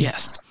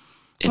 Yes.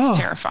 It's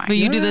terrifying. But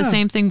you do the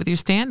same thing with your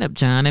stand-up,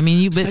 John. I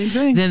mean, same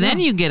thing. Then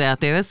you get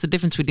out there. That's the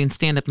difference between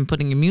stand-up and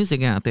putting your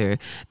music out there.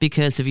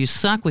 Because if you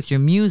suck with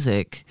your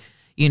music,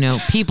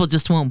 people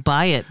just won't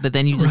buy it. But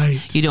then you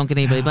don't get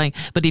anybody buying.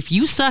 But if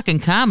you suck in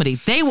comedy,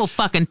 they will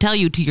fucking tell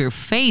you to your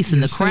face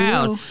in the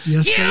crowd.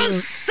 Yes, you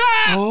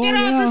suck. Get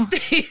off the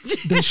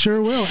stage. They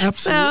sure will.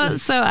 Absolutely.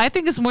 So I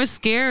think it's more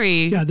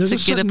scary to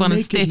get up on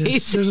a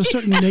stage. There's a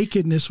certain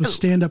nakedness with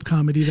stand-up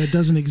comedy that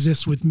doesn't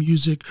exist with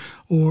music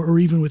or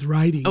even with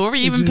writing. Or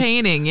even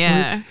painting,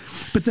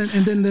 But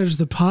then there's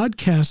the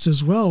podcast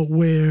as well,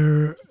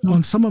 where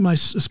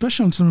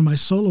especially on some of my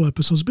solo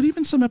episodes, but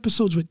even some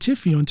episodes with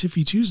Tiffy on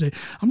Tiffy Tuesday,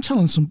 I'm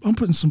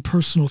putting some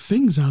personal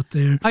things out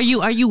there. Are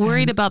you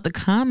worried about the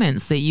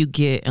comments that you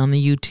get on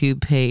the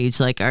YouTube page?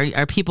 Like,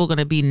 are people going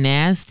to be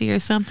nasty or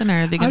something?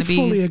 Or are they going to be? I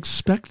fully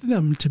expect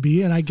them to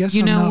be, and I guess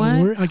I'm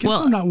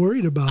not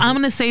worried about it. I'm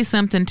going to say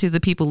something to the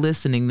people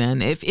listening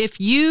then. If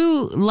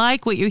you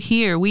like what you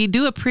hear, we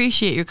do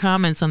appreciate your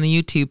comments on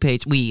the YouTube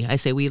page. I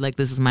say we, like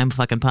this is my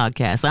fucking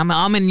podcast.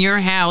 I'm in your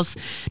house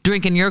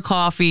drinking your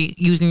coffee,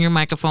 using your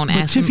microphone.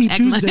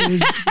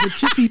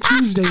 Tiffy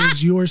Tuesday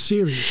is your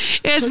series.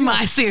 It's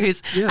my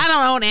series. Yes. I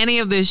don't own any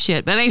of this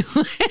shit, but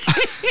anyway.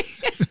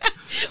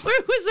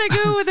 Where was I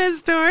going with that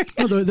story?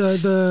 Oh,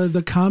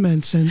 the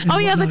comments and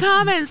the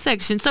comments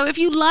section. So if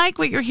you like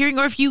what you're hearing,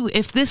 or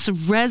if this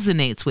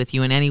resonates with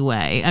you in any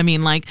way, I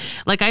mean, like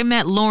I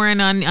met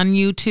Lauren on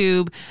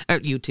YouTube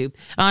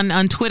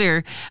on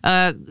Twitter.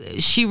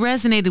 She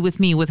resonated with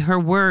me with her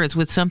words,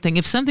 with something.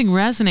 If something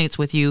resonates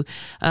with you,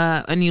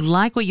 and you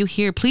like what you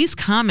hear, please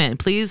comment,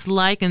 please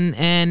like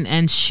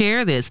and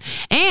share this.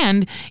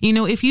 And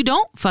if you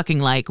don't fucking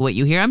like what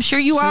you hear, I'm sure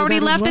you already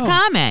left a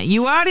comment.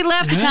 You already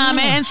left a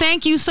comment, and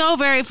thank you so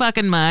very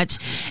fucking much,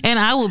 and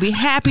I will be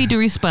happy to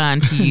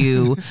respond to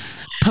you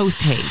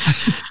post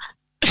haste.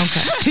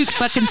 Okay, too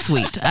fucking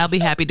sweet. I'll be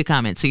happy to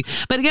comment. So,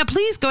 but yeah,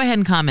 please go ahead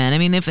and comment. I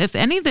mean, if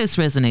any of this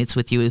resonates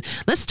with you,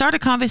 let's start a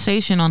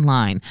conversation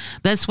online.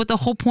 That's what the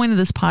whole point of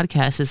this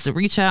podcast is, to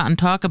reach out and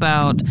talk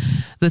about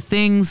the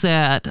things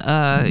that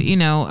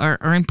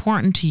are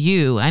important to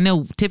you. I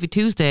know Tiffy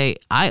Tuesday,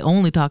 I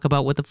only talk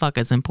about what the fuck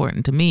is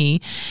important to me,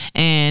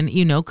 and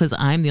because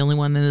I'm the only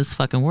one in this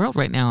fucking world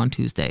right now on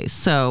Tuesdays,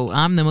 so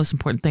I'm the most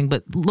important thing.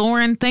 But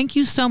Lauren, thank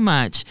you so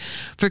much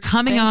for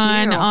coming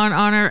on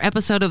our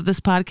episode of this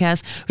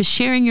podcast, for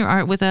sharing your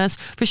art with us,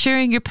 for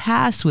sharing your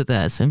past with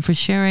us, and for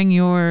sharing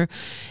your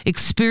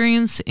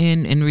experience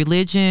in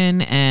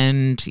religion.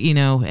 And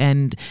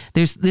and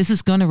this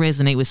is going to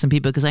resonate with some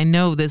people, because I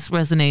know this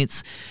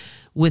resonates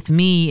with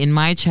me in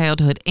my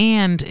childhood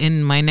and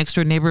in my next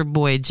door neighbor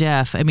boy,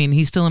 Jeff. I mean,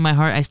 he's still in my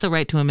heart. I still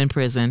write to him in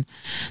prison.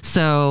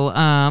 So,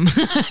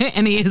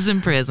 and he is in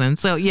prison.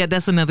 So yeah,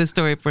 that's another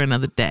story for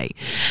another day.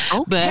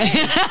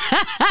 Okay.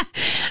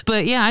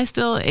 But yeah, I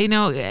still,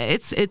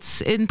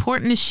 it's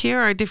important to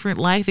share our different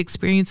life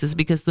experiences,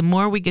 because the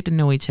more we get to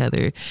know each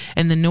other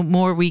and the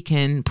more we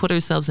can put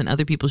ourselves in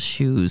other people's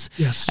shoes,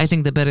 yes, I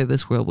think the better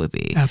this world would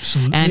be.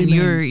 Absolutely. And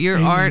Amen. your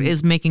Amen. art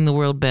is making the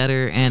world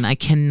better, and I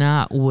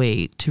cannot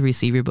wait to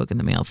receive your book in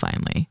the mail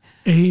finally.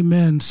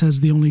 Amen, says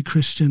the only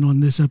Christian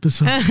on this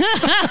episode.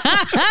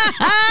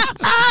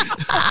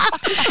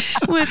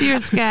 With your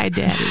sky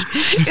daddy.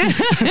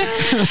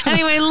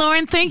 Anyway,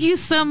 Lauren, thank you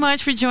so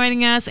much for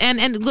joining us.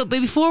 And look,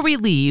 before we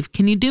leave,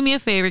 can you do me a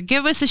favor?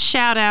 Give us a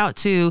shout out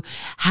to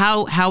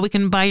how we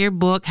can buy your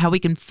book, how we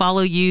can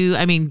follow you.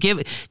 I mean,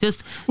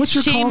 what's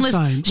your shameless,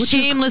 call sign?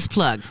 Shameless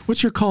plug.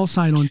 What's your call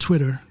sign on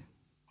Twitter?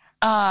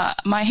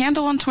 My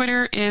handle on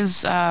Twitter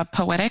is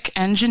Poetic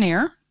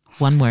Engineer.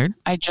 One word.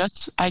 I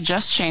just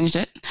changed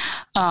it.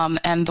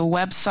 And the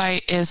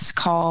website is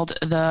called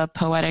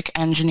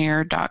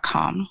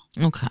thepoeticengineer.com.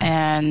 Okay.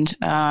 And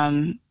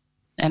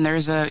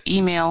there's a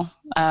email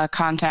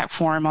contact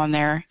form on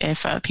there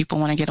if people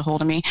want to get a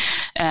hold of me.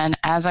 And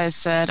as I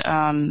said,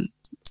 on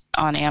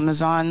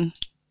Amazon,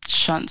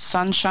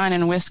 Sunshine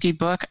and Whiskey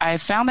book, I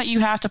found that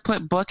you have to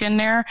put book in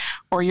there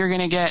or you're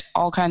going to get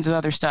all kinds of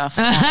other stuff.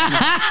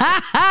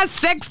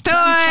 Sex toys.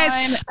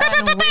 Sunshine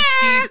and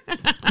Whiskey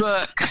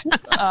book.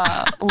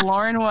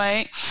 Lauren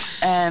White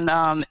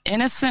and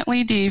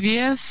Innocently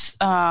Devious.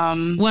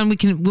 When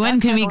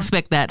can we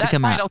expect that to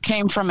come out? That title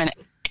came from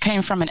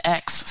an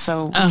ex,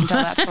 so we can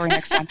tell that story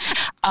next time.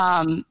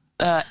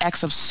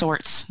 Ex of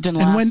sorts.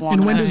 Didn't last long.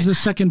 And when is the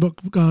second book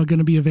going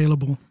to be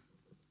available?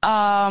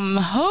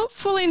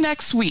 Hopefully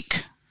next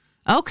week.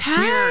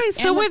 Okay,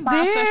 so we're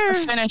there.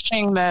 Of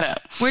finishing that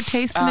up. We're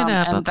tasting it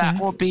up. And okay.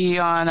 that'll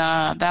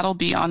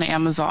be on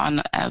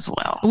Amazon as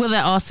well. Will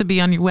that also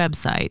be on your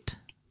website?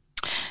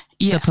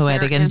 Yes.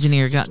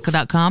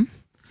 Thepoeticengineer.com?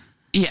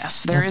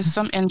 Yes, there is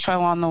some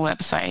info on the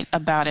website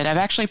about it. I've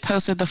actually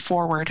posted the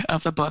foreword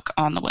of the book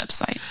on the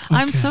website. Okay.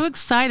 I'm so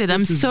excited.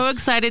 I'm so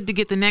excited to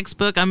get the next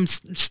book. I'm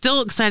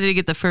still excited to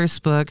get the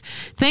first book.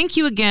 Thank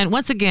you again.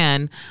 Once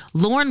again,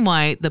 Lauren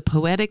White, the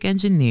Poetic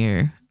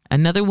Engineer,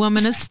 another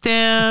woman of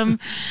STEM.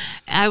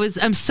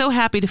 I'm so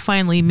happy to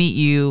finally meet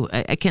you.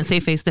 I can't say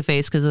face to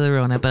face because of the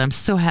Rona, but I'm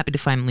so happy to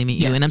finally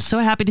meet you. And I'm so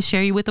happy to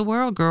share you with the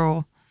world,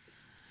 girl.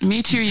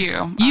 Me too,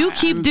 you. You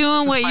keep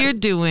doing what you're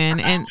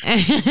doing, and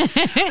first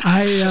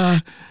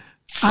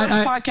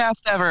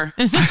podcast ever.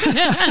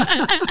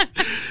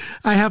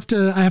 I have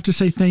to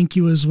say thank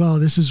you as well.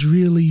 This has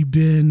really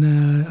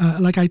been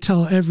like I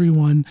tell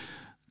everyone.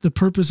 The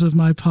purpose of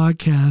my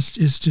podcast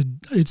is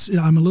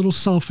I'm a little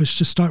selfish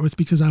to start with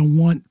because I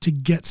want to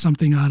get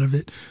something out of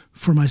it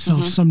for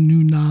myself, some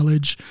new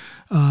knowledge,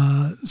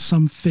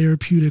 some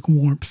therapeutic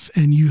warmth,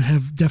 and you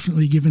have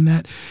definitely given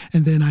that.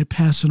 And then I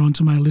pass it on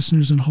to my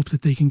listeners and hope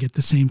that they can get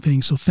the same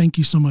thing. So thank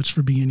you so much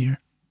for being here.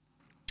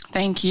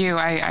 Thank you.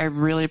 I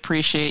really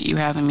appreciate you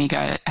having me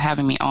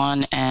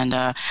on,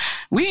 and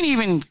we didn't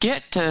even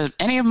get to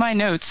any of my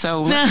notes.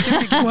 So let's do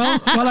it again.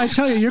 Well, I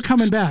tell you, you're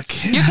coming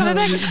back. You're coming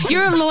back.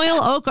 You're a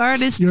loyal Oak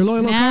artist. You're a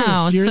loyal Oak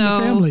artist. You're in the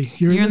family.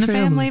 You're in the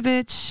family,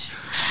 bitch.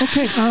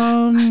 Okay.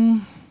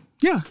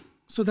 Yeah.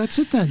 So that's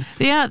it then.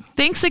 Yeah.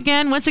 Thanks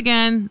again. Once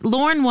again,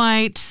 Lauren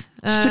White.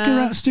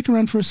 Stick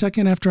around for a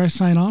second after I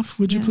sign off,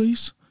 would you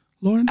please?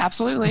 Lauren?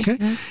 Absolutely.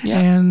 Okay. Yeah.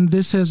 And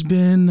this has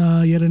been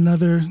yet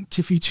another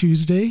Tiffy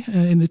Tuesday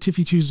in the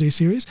Tiffy Tuesday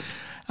series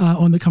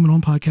on the Coming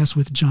Home podcast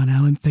with John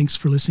Allen. Thanks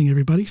for listening,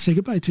 everybody. Say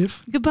goodbye,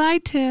 Tiff. Goodbye,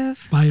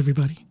 Tiff. Bye,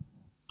 everybody.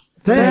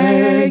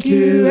 Thank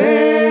you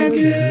and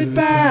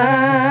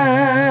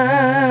goodbye.